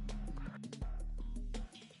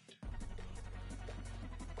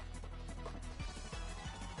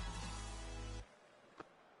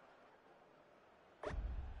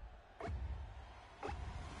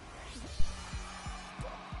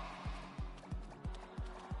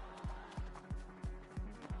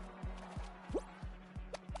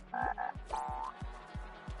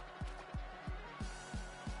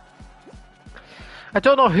 I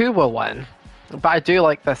don't know who will win, but I do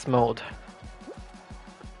like this mode.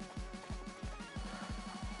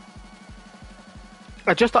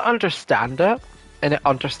 I just don't understand it, and it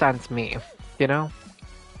understands me, you know?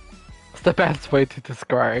 It's the best way to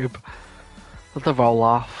describe the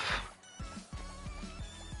roll-off.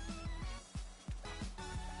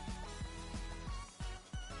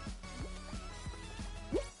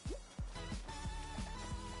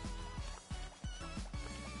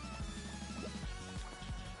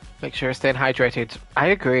 Make sure you're staying hydrated. I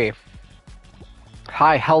agree.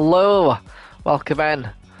 Hi, hello! Welcome in.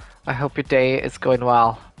 I hope your day is going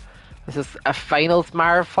well. This is a finals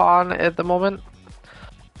marathon at the moment.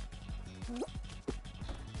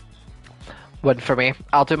 Win for me.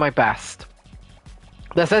 I'll do my best.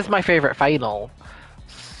 This is my favourite final.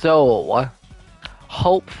 So,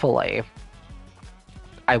 hopefully,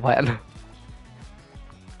 I win.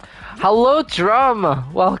 Hello,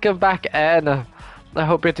 Drum! Welcome back in. I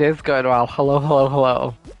hope your day's going well. Hello, hello,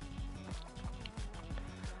 hello.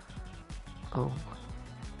 Oh.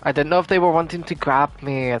 I didn't know if they were wanting to grab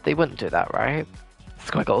me. They wouldn't do that, right?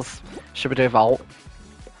 Squiggles. Should we do a vault?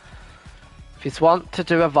 If you want to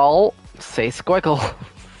do a vault, say squiggle.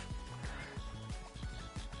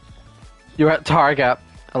 You're at Target.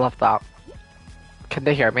 I love that. Can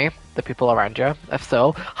they hear me? The people around you? If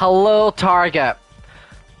so, hello, Target.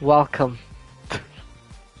 Welcome.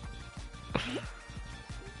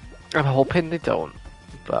 I'm hoping they don't,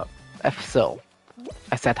 but if so,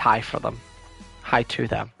 I said hi for them. Hi to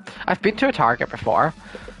them. I've been to a Target before.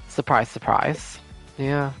 Surprise, surprise.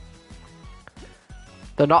 Yeah.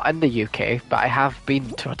 They're not in the UK, but I have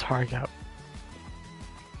been to a Target.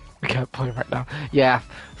 I can't play right now. Yeah,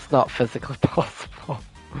 it's not physically possible.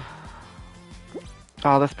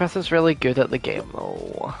 Oh, this person's really good at the game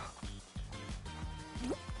though.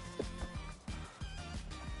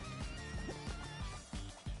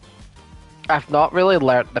 I've not really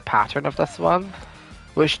learnt the pattern of this one,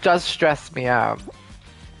 which does stress me out.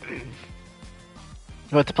 I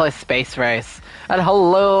want to play Space Race. And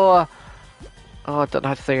hello! Oh, I don't know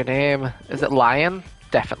how to say your name. Is it Lion?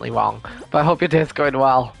 Definitely wrong. But I hope your day's going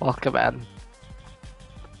well. Welcome in.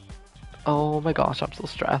 Oh my gosh, I'm so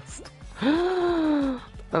stressed. I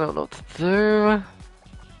don't know what to do.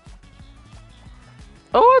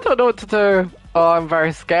 Oh, I don't know what to do. Oh, I'm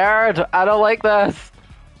very scared. I don't like this.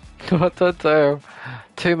 What to do?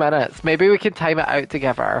 2 minutes. Maybe we can time it out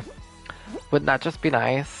together. Wouldn't that just be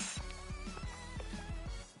nice?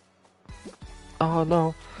 Oh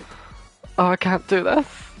no. Oh, I can't do this.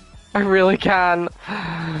 I really can't.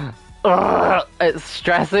 Ugh, it's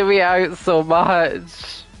stressing me out so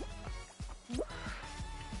much.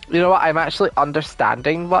 You know what? I'm actually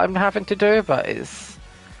understanding what I'm having to do, but it's...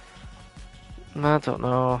 I don't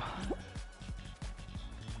know.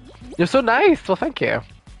 You're so nice. Well, thank you.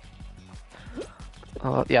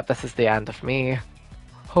 Oh, yeah, this is the end of me.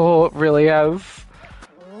 Oh, it really is.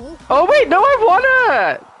 Oh, wait, no, I won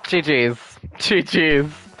it! GG's.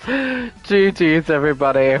 GG's. GG's,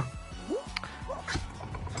 everybody.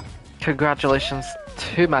 Congratulations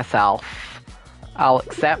to myself. I'll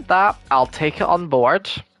accept that. I'll take it on board.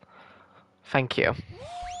 Thank you.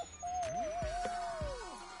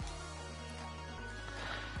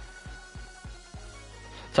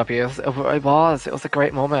 W's. It was a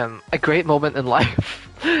great moment. A great moment in life.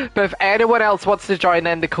 But if anyone else wants to join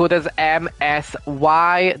in, the code is MSYWU.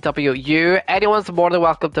 Anyone's more than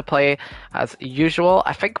welcome to play as usual.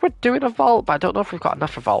 I think we're doing a vault, but I don't know if we've got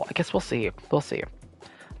enough for vault. I guess we'll see. We'll see.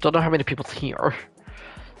 Don't know how many people's here.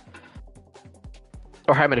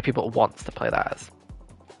 Or how many people wants to play that as.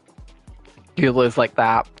 You lose like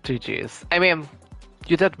that. GG's. I mean,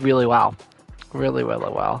 you did really well. Really,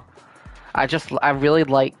 really well. I really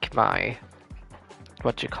like my,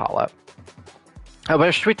 what you call it, I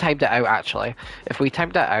wish we timed it out, actually. If we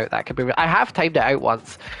timed it out, that could be... I have timed it out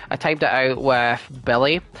once. I timed it out with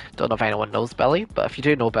Billy. Don't know if anyone knows Billy, but if you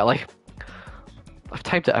do know Billy, I've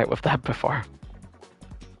timed it out with them before.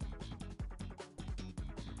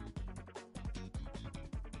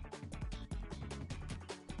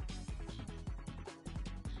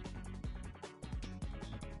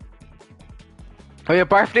 Oh, your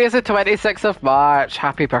birthday is the 26th of March.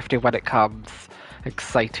 Happy birthday when it comes.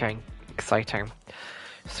 Exciting. Exciting.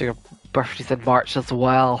 So your birthday's in March as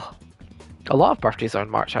well. A lot of birthdays are in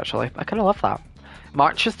March, actually. I kind of love that.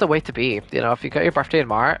 March is the way to be. You know, if you got your birthday in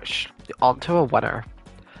March, you're on to a winner.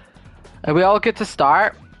 Are we all good to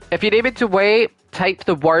start? If you need me to wait, type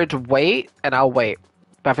the word wait, and I'll wait.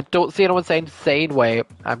 But if I don't see anyone saying wait,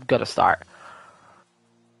 I'm gonna start.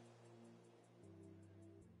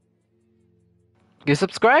 You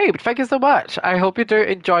subscribed! Thank you so much! I hope you do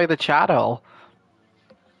enjoy the channel.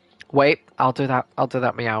 Wait, I'll do that. I'll do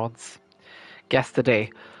that meows. Guess the day.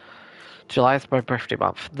 July is my birthday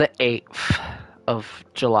month. The 8th of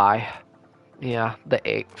July. Yeah, the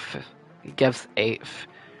 8th. It gives 8th.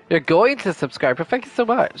 You're going to subscribe, but thank you so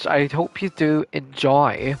much. I hope you do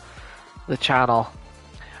enjoy the channel.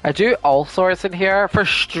 I do all sorts in here. For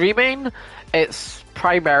streaming, it's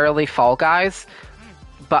primarily Fall Guys,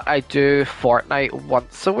 but I do Fortnite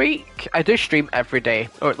once a week. I do stream every day,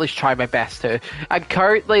 or at least try my best to. I'm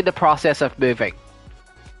currently in the process of moving.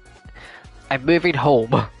 I'm moving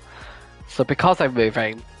home. So because I'm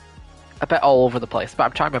moving, a bit all over the place, but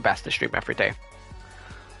I'm trying my best to stream every day.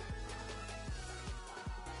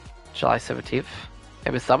 July 17th.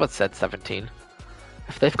 Maybe someone said 17.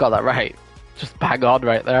 If they've got that right, just bang on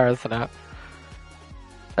right there, isn't it?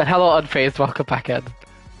 And hello Unfazed, welcome back in.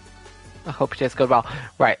 I hope your day's going well.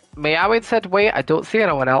 Right, Meowing said wait. I don't see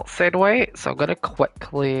anyone else saying wait, so I'm gonna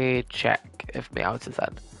quickly check if Meowing is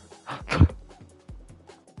in.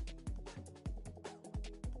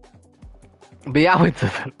 Meowing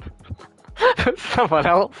isn't. Someone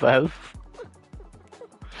else says.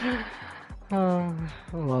 Oh,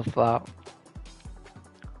 I love that.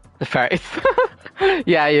 The face.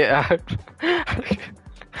 yeah.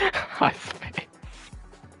 Hi, space.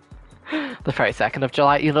 The 32nd of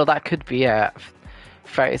July. You know, that could be it.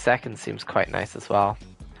 32nd seems quite nice as well.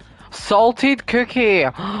 Salted cookie.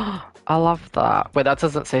 I love that. Wait, that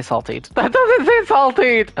doesn't say salted. That doesn't say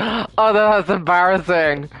salted. Oh, that's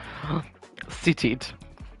embarrassing. Seated.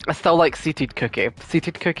 I still like seated cookie.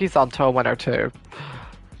 Seated cookies onto a winner too.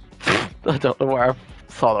 I don't know where I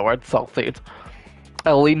saw the word salted.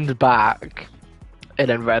 I leaned back and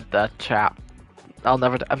then read the chat. I'll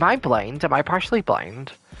never. Am I blind? Am I partially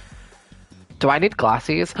blind? Do I need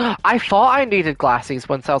glasses? I thought I needed glasses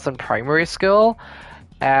once I was in primary school.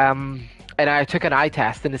 And I took an eye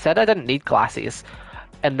test and they said I didn't need glasses.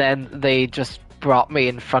 And then they just brought me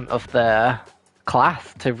in front of the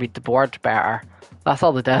class to read the board better. That's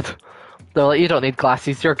all they did. They're like, you don't need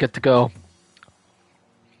glasses, you're good to go.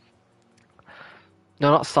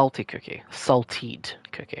 No, not salty cookie. Salted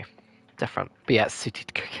cookie. Different. But yeah,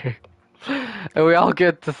 seated cookie. Are we all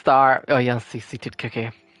good to start? Oh yeah, see, seated cookie.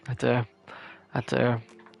 I do.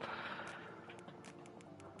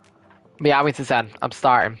 Meowing to Zen. I'm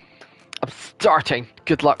starting.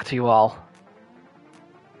 Good luck to you all.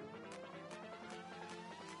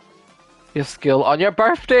 Your school on your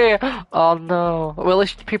birthday! Oh no. Well, at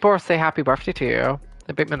least people will say happy birthday to you.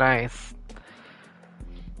 It'd be nice.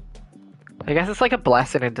 I guess it's like a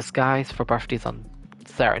blessing in disguise for birthdays on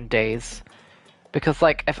certain days. Because,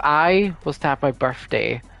 like, if I was to have my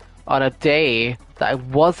birthday on a day that I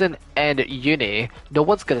wasn't in uni, no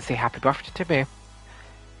one's gonna say happy birthday to me.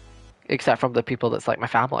 Except from the people that's like my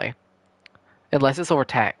family. Unless it's over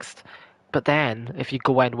text. But then, if you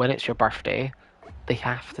go in when it's your birthday, they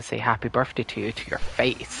have to say happy birthday to you to your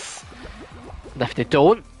face. And if they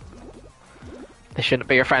don't, they shouldn't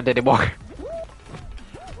be your friend anymore.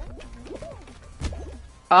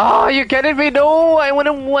 Oh, you're kidding me? No, I want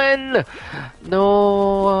to win.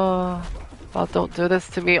 No. Oh, don't do this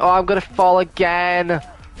to me. Oh, I'm gonna fall again.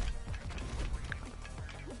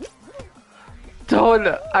 Don't.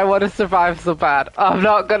 I want to survive so bad. I'm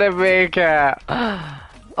not gonna make it.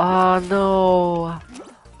 Oh, no.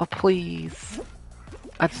 Oh, please.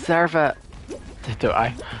 I deserve it. Do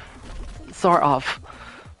I? Sort of.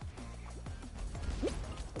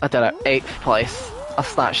 I did it. 8th place. I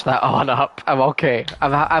snatched that on up. I'm okay.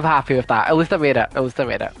 I'm happy with that. At least I made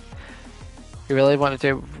it. You really want to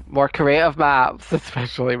do more creative maps,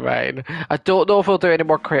 especially mine. I don't know if we'll do any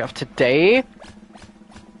more creative today.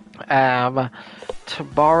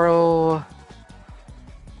 Tomorrow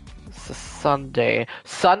is a Sunday.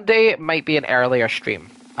 Sunday might be an earlier stream.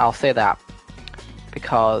 I'll say that.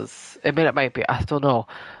 because I mean it might be. I don't know.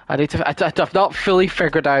 I need to. I've not fully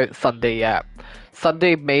figured out Sunday yet.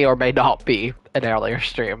 Sunday may or may not be an earlier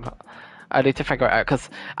stream. I need to figure it out because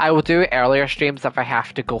I will do earlier streams if I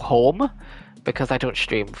have to go home because I don't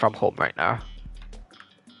stream from home right now.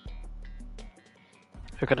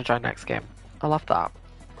 Who's gonna join next game? I love that.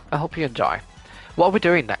 I hope you enjoy. What are we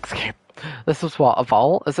doing next game? This was what, a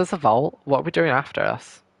vault? Is this a vault? What are we doing after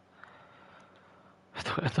this?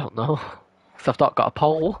 I don't know. Because I've not got a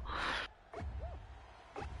poll.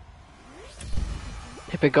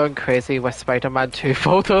 You've been going crazy with Spider-Man 2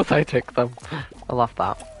 photos. I took them. I love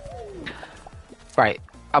that. Right.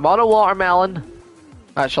 I'm on a watermelon.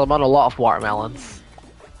 Actually, I'm on a lot of watermelons.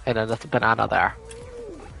 And then there's a banana there.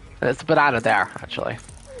 And it's a banana there, actually.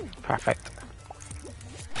 Perfect.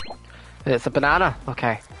 It's a banana.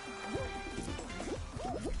 Okay.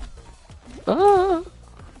 Ah.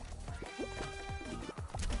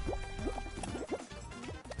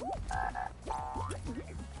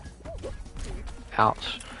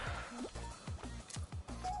 Ouch.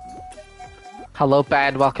 Hello,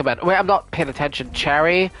 Ben. Welcome in. Wait, I'm not paying attention.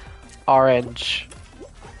 Cherry, orange,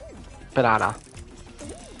 banana.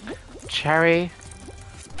 Cherry,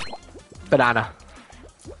 banana.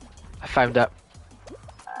 I found it.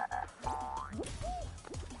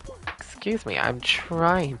 Excuse me, I'm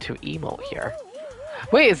trying to emote here.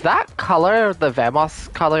 Wait, is that color the Vemos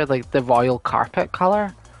color, like the royal carpet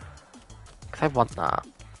color? Because I want that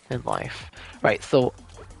in life. Right, so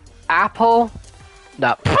apple,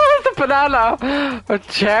 no, the banana, or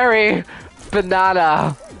cherry,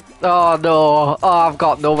 banana. Oh no, oh I've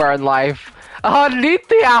got nowhere in life. Oh, I need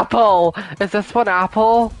the apple. Is this one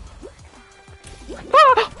apple?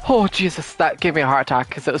 Ah! Oh Jesus, that gave me a heart attack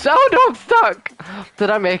because it was. Oh no, I'm stuck.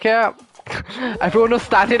 Did I make it? Everyone was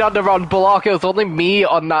standing on the wrong block. It was only me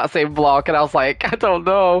on that same block, and I was like, I don't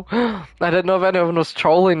know. I didn't know if anyone was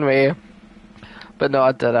trolling me, but no,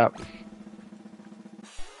 I did it.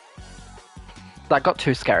 That got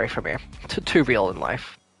too scary for me. Too real in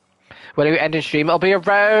life. When are you ending stream? It'll be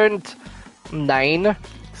around 9,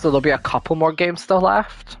 so there'll be a couple more games still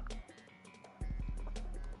left.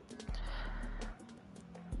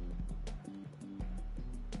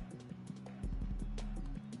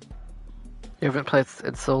 You haven't played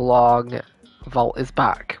in so long. Vault is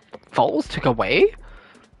back. Vault was took away?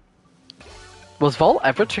 Was Vault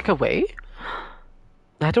ever took away?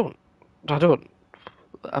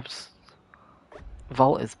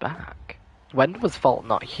 Vault is back. When was Vault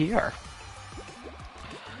not here?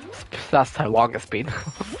 That's how long it's been.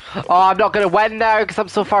 Oh, I'm not gonna win now because I'm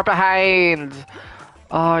so far behind.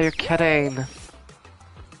 Oh, you're kidding.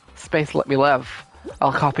 Space, let me live.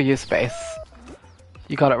 I'll copy you, Space.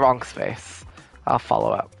 You got it wrong, Space. I'll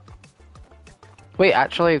follow up. Wait,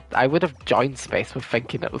 actually, I would have joined Space with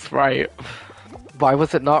thinking it was right. Why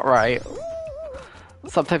was it not right?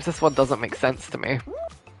 Sometimes this one doesn't make sense to me.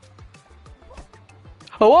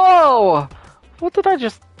 Whoa! What did I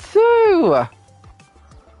just do?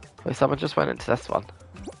 Wait, someone just went into this one.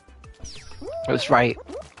 It was right.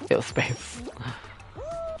 It was Space.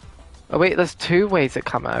 Oh wait, there's 2 ways it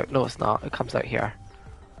come out. No, it's not. It comes out here.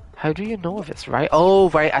 How do you know if it's right? Oh,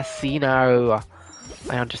 right, I see now.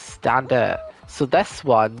 I understand it. So this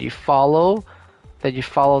one, you follow, then you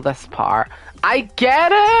follow this part. I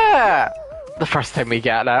get it! The first time we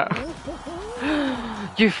get it.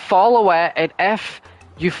 You follow it, and if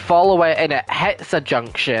you follow it and it hits a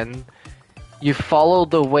junction, you follow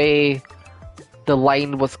the way the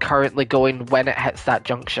line was currently going when it hits that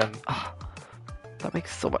junction. Oh, that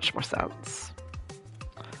makes so much more sense.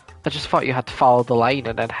 I just thought you had to follow the line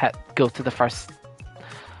and then go to the first...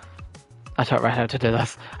 I don't know how to do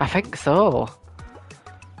this. I think so.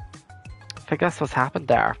 I think that's what's happened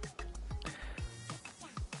there.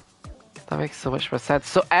 That makes so much more sense.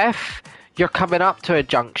 So if you're coming up to a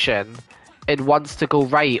junction and wants to go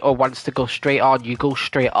right or wants to go straight on, you go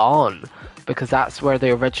straight on. Because that's where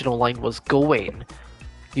the original line was going.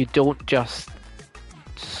 You don't just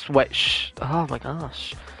switch... Oh my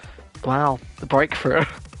gosh. Wow, the breakthrough.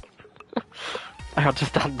 I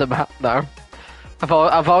understand the map now.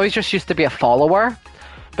 I've always just used to be a follower,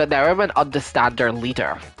 but now I'm an understander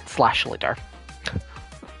leader / leader.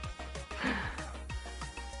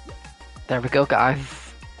 There we go, guys.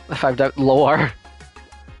 I found out lore.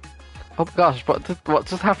 Oh my gosh, what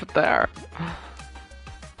just happened there?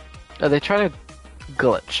 Are they trying to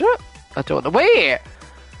glitch it? I don't know. Wait!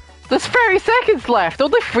 There's 30 seconds left!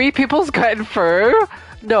 Only 3 people's getting through?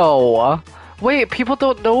 No. Wait, people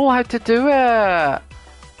don't know how to do it.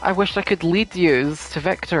 I wish I could lead yous to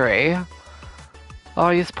victory. Oh,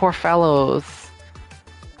 yous poor fellows.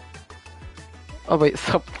 Oh wait,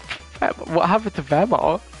 some them? What happened to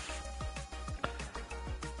Vemos?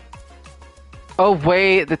 Oh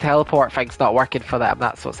wait, the teleport thing's not working for them.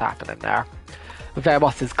 That's what's happening there.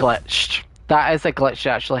 Vemos is glitched. That is a glitch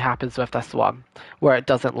that actually happens with this one, where it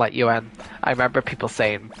doesn't let you in. I remember people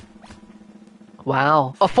saying,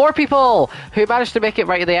 wow. Oh, 4 people who managed to make it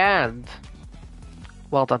right at the end.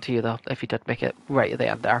 Well done to you though, if you did make it right at the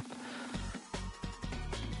end there.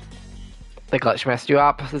 The glitch messed you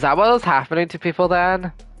up. Is that what was happening to people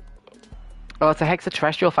then? Oh, it's a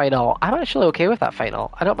hexaterrestrial final. I'm actually okay with that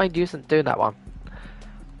final. I don't mind doing that one.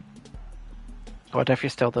 I wonder if you're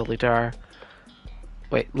still the leader.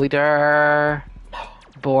 Wait, leader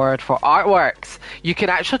board for artworks. You can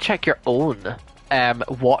actually check your own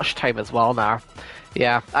watch time as well now.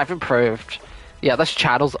 Yeah, I've improved. Yeah, this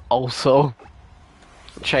channel's also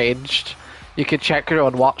changed. You can check your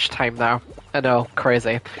own watch time now. I know,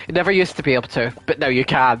 crazy. You never used to be able to, but now you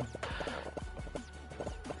can.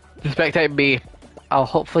 Spectate me. I'll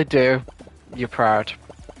hopefully do you proud.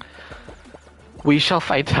 We shall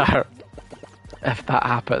find out if that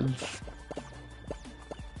happens.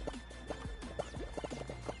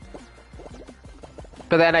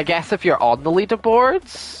 But then I guess if you're on the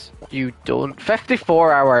leaderboards, you don't.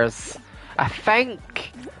 54 hours. I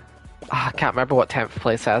think... I can't remember what 10th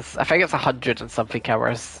place is. I think it's 100 and something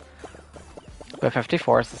hours. But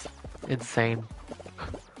 54 is insane.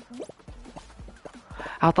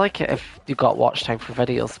 I'd like it if you got watch time for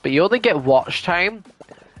videos, but you only get watch time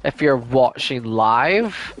if you're watching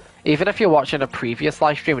live. Even if you're watching a previous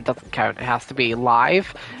live stream, it doesn't count. It has to be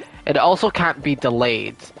live. And it also can't be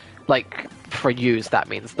delayed. Like, for use, that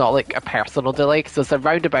means. Not like a personal delay, because it's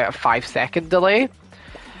around about a 5-second delay,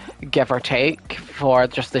 give or take, for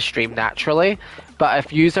just the stream naturally. But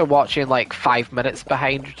if you are watching like 5 minutes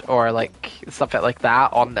behind, or like something like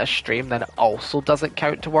that on this stream, then it also doesn't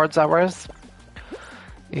count towards hours.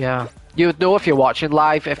 Yeah. You would know if you're watching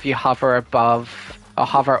live if you hover above, or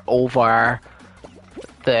hover over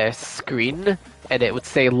the screen, and it would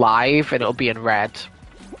say live, and it'll be in red.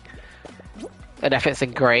 And if it's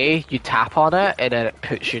in grey, you tap on it, and then it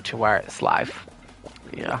puts you to where it's live.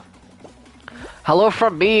 Yeah. Hello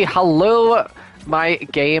from me. Hello, my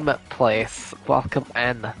game place. Welcome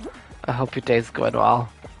in. I hope your day's going well.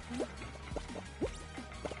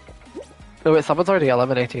 Oh wait, someone's already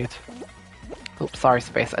eliminated. Oops, sorry,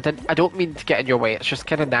 Space. I don't mean to get in your way. It's just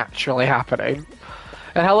kind of naturally happening.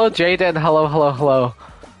 And hello, Jaden. Hello, hello, hello.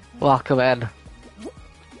 Welcome in.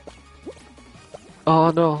 Oh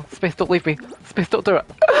no, Space, don't leave me. Space, don't do it.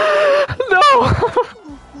 No!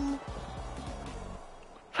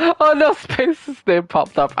 Oh no, Space's name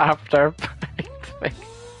popped up after.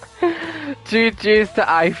 GG's to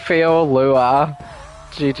I fail Lua.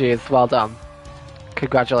 GG's, well done.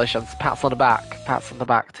 Congratulations. Pats on the back. Pats on the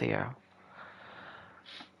back to you.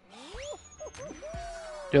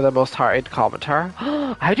 You're the most hearted commenter.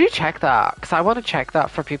 How do you check that? Because I want to check that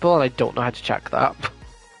for people and I don't know how to check that.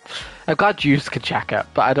 I'm glad you can check it,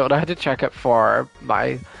 but I don't know how to check it for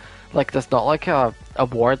my... Like, there's not like a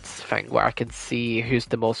awards thing where I can see who's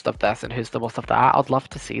the most of this and who's the most of that. I'd love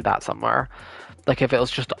to see that somewhere. Like, if it was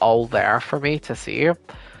just all there for me to see.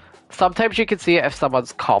 Sometimes you can see it if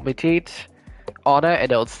someone's commented on it,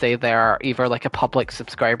 and it'll say they're either like a public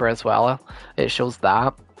subscriber as well. It shows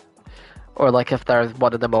that. Or like if they're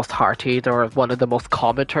one of the most hearted or one of the most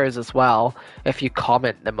commenters as well. If you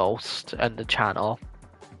comment the most in the channel,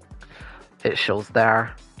 it shows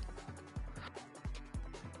there.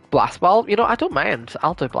 Blast ball? You know, I don't mind.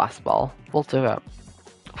 I'll do blast ball. We'll do it.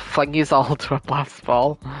 Fling yous all to a blast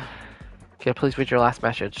ball. Can you please read your last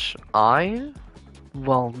message? I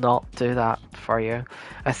will not do that for you.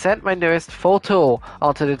 I sent my newest photo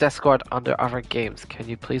onto the Discord under other games. Can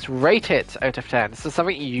you please rate it out of 10? Is this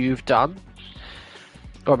something you've done?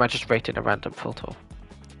 Or am I just rating a random photo?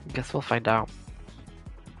 I guess we'll find out.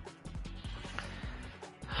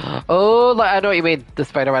 Oh, I know what you mean. The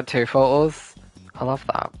Spider-Man 2 photos. I love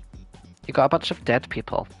that. You got a bunch of dead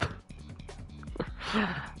people.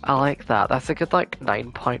 I like that. That's a good like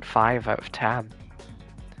 9.5 out of 10.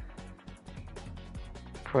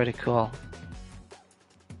 Pretty cool.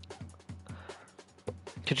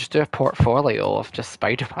 Could just do a portfolio of just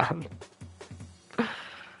Spider-Man.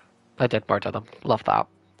 I did murder them. Love that.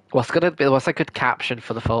 What's a good caption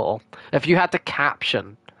for the photo? If you had to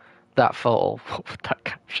caption that photo, what would that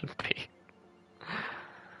caption be?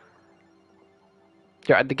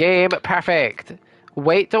 You're in the game. Perfect.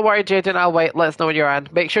 Wait, don't worry, Jaden. I'll wait. Let us know when you're in.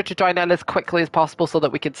 Make sure to join in as quickly as possible so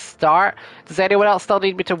that we can start. Does anyone else still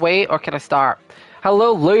need me to wait, or can I start?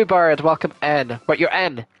 Hello, Lubird. Welcome in. Right, you're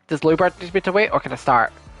in. Does Lubird need me to wait, or can I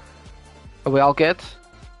start? Are we all good?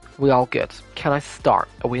 We all good? Can I start?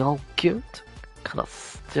 Are we all good? Can I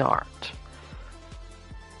start?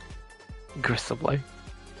 Gruesomely.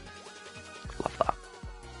 Love that.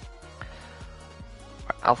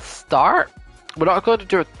 Right, I'll start. We're not going to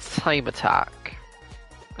do a time attack.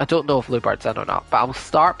 I don't know if Lubart's in or not, but I will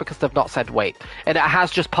start because they've not said wait. And it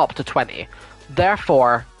has just popped to 20.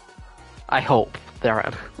 Therefore, I hope they're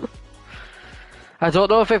in. I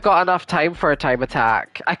don't know if we've got enough time for a time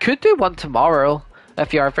attack. I could do one tomorrow,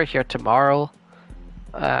 if you're ever here tomorrow.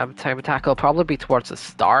 Time attack will probably be towards the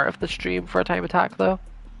start of the stream for a time attack, though.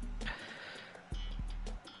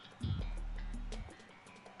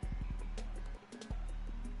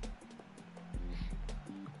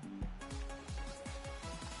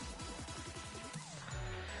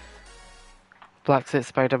 Black Suit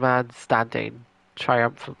Spider-Man standing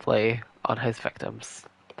triumphantly on his victims.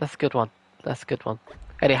 That's a good one. That's a good one.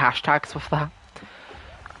 Any hashtags with that?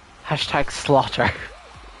 Hashtag slaughter.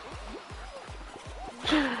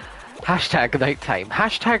 Hashtag nighttime.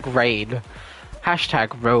 Hashtag rain.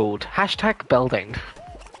 Hashtag road. Hashtag building.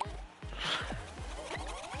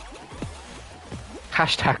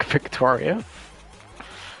 Hashtag victorious.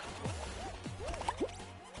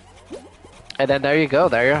 And then there you go.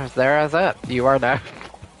 There is it. You are now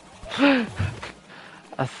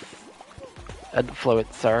a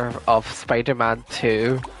influencer of Spider-Man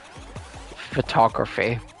 2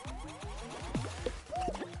 photography.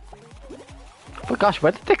 Oh gosh,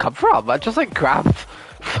 where did they come from? I just like grabbed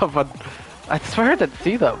someone. I swear I didn't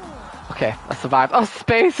see them. Okay, I survived. Oh,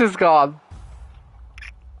 space is gone.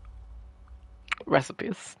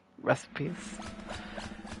 Recipes. Recipes.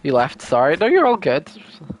 You left, sorry. No, you're all good. You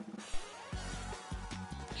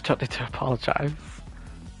don't need to apologize.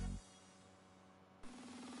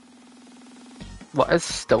 What is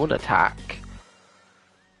stone attack?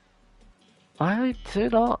 I do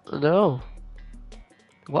not know.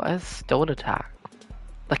 What is stone attack?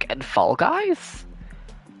 Like in Fall Guys?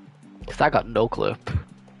 Because I got no clue.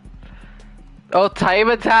 Oh, time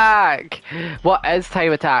attack! What is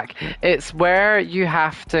time attack? It's where you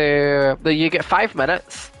have to... You get 5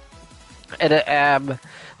 minutes. And it,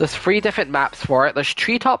 there's 3 different maps for it. There's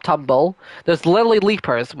Treetop Tumble. There's Lily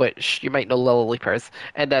Leapers, which you might know Lily Leapers.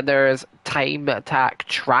 And then there's Time Attack,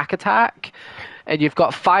 Track Attack. And you've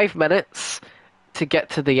got 5 minutes to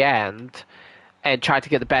get to the end and try to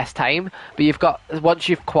get the best time. But you've got... Once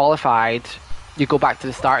you've qualified, you go back to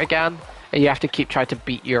the start again. And you have to keep trying to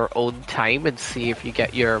beat your own time and see if you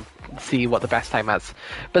get your... See what the best time is.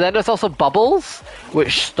 But then there's also Bubbles,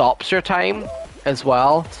 which stops your time as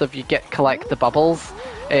well. So if you collect the bubbles,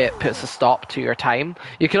 it puts a stop to your time.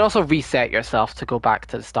 You can also reset yourself to go back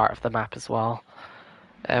to the start of the map as well.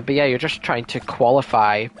 But yeah, you're just trying to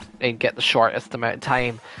qualify and get the shortest amount of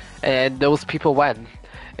time. And those people win.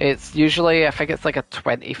 It's usually, I think it's like a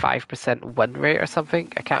 25% win rate or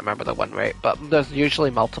something. I can't remember the win rate, but there's usually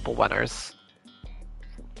multiple winners.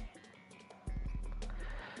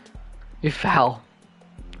 You fell.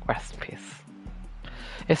 Rest in peace.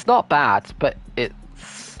 It's not bad, but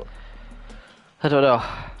it's... I don't know.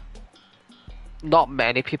 Not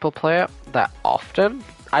many people play it that often.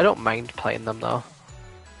 I don't mind playing them though.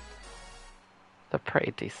 They're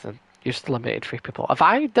pretty decent. You just eliminated 3 people. Have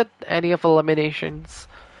I did any of eliminations?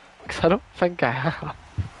 Because I don't think I have.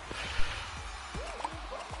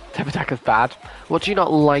 Time attack is bad. What do you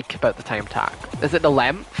not like about the time attack? Is it the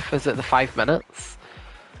length? Is it the 5 minutes?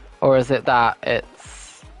 Or is it that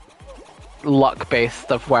it's luck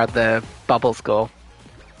based of where the bubbles go?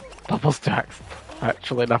 Bubbles do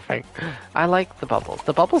actually nothing. I like the bubbles.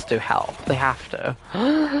 The bubbles do help. They have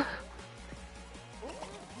to.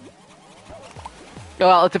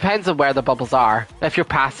 Well, it depends on where the bubbles are. If you're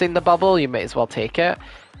passing the bubble, you may as well take it.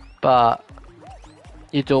 But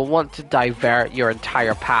you don't want to divert your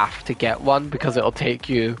entire path to get one because it'll take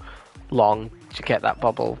you long to get that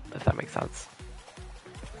bubble, if that makes sense.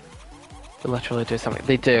 They literally do something.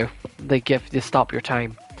 They do. They stop your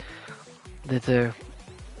time. They do.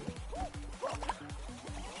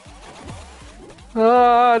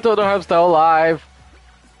 I don't know how I'm still alive.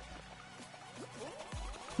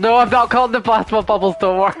 No, I'm not calling the plasma bubbles,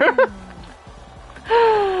 don't worry.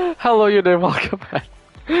 Hello, you're new, welcome in.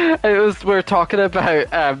 We're talking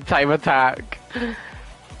about time attack.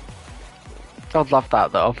 I'd love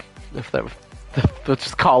that though, if they're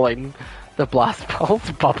just calling the blast balls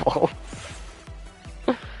bubbles.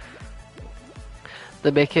 They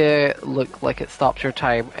make it look like it stops your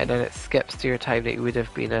time and then it skips to your time that you would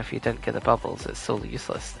have been if you didn't get the bubbles. It's so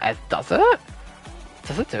useless. Does it?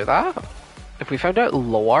 Does it do that? If we found out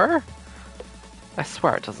lore? I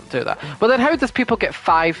swear it doesn't do that. But then how does people get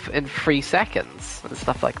 5 in 3 seconds and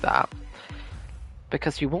stuff like that?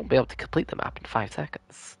 because you won't be able to complete the map in 5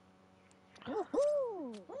 seconds.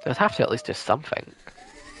 You'd have to at least do something.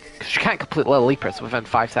 Because you can't complete Little Leapers within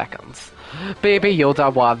 5 seconds. Baby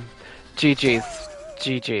Yoda won. GG's.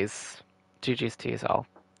 GG's. GG's to you all.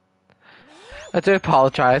 I do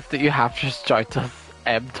apologise that you have just joined us,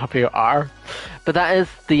 MWR. But that is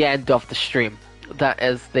the end of the stream. That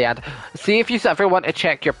is the end. See, if you ever want to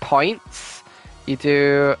check your points, you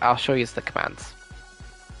do... I'll show you the commands.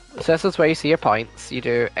 So this is where you see your points. You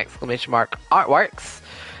do ! Artworks.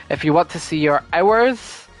 If you want to see your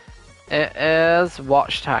hours, it is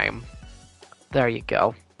watch time. There you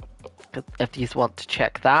go. If you want to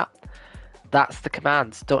check that, that's the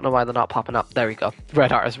commands. Don't know why they're not popping up. There we go.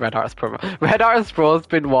 Red Artist Pro. Red Artist Pro has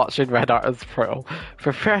been watching Red Artist Pro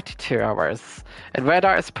for 32 hours. In Red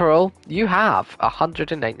Artist Pro, you have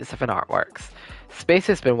 197 artworks. Space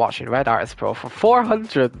has been watching Red Artist Pro for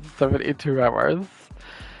 472 hours.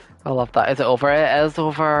 I love that. Is it over? It is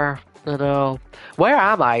over. I know. Where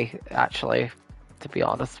am I, actually? To be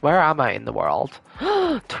honest, where am I in the world?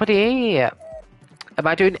 28. Am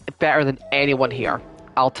I doing better than anyone here?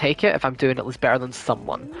 I'll take it if I'm doing at least better than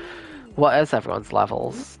someone. What is everyone's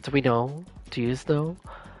levels? Do we know? Do you know?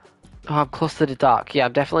 Oh, I'm close to the duck. Yeah,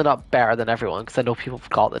 I'm definitely not better than everyone because I know people have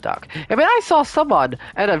got the duck. I mean, I saw someone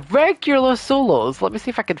in a regular solos. Let me see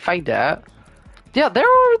if I can find it. Yeah, they're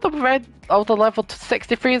over the level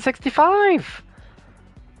 63 and 65.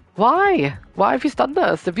 Why? Why have you done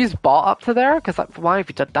this? Have you bought up to there? Because why have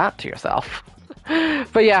you done that to yourself?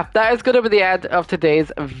 But yeah, that is going to be the end of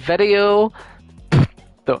today's video.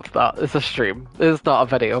 No, it's not. It's a stream. It's not a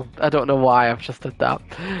video. I don't know why I've just did that.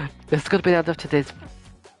 This is going to be the end of today's...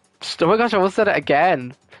 Oh my gosh, I almost said it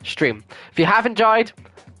again. Stream. If you have enjoyed,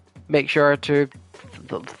 make sure to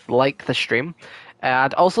like the stream.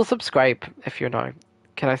 And also subscribe if you're not.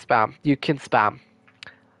 Can I spam? You can spam.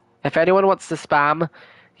 If anyone wants to spam,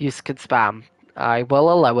 you can spam. I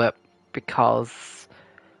will allow it because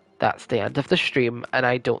that's the end of the stream and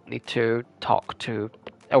I don't need to talk to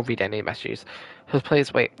or read any messages. Who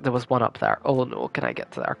plays? Wait, there was one up there. Oh no, can I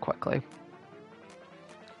get to there quickly?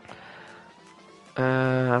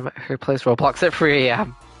 Who plays Roblox at 3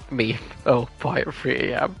 AM? Me. Oh boy, at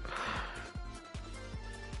 3 AM.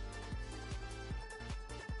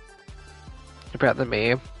 You're better than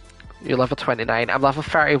me. You're level 29. I'm level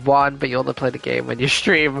 31, but you only play the game when you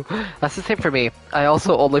stream. That's the same for me. I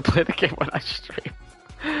also only play the game when I stream.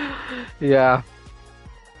 Yeah.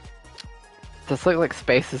 Does look like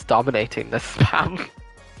Space is dominating this spam.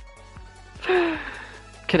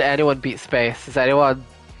 Can anyone beat Space? Is anyone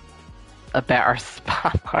a better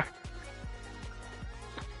spammer?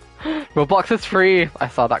 Roblox is free. I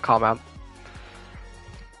saw that comment.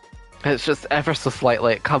 It's just ever so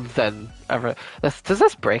slightly. It comes in. Does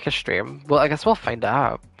this break a stream? Well, I guess we'll find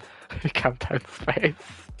out. Countdown Space.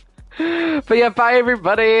 But yeah, bye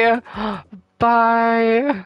everybody. Bye.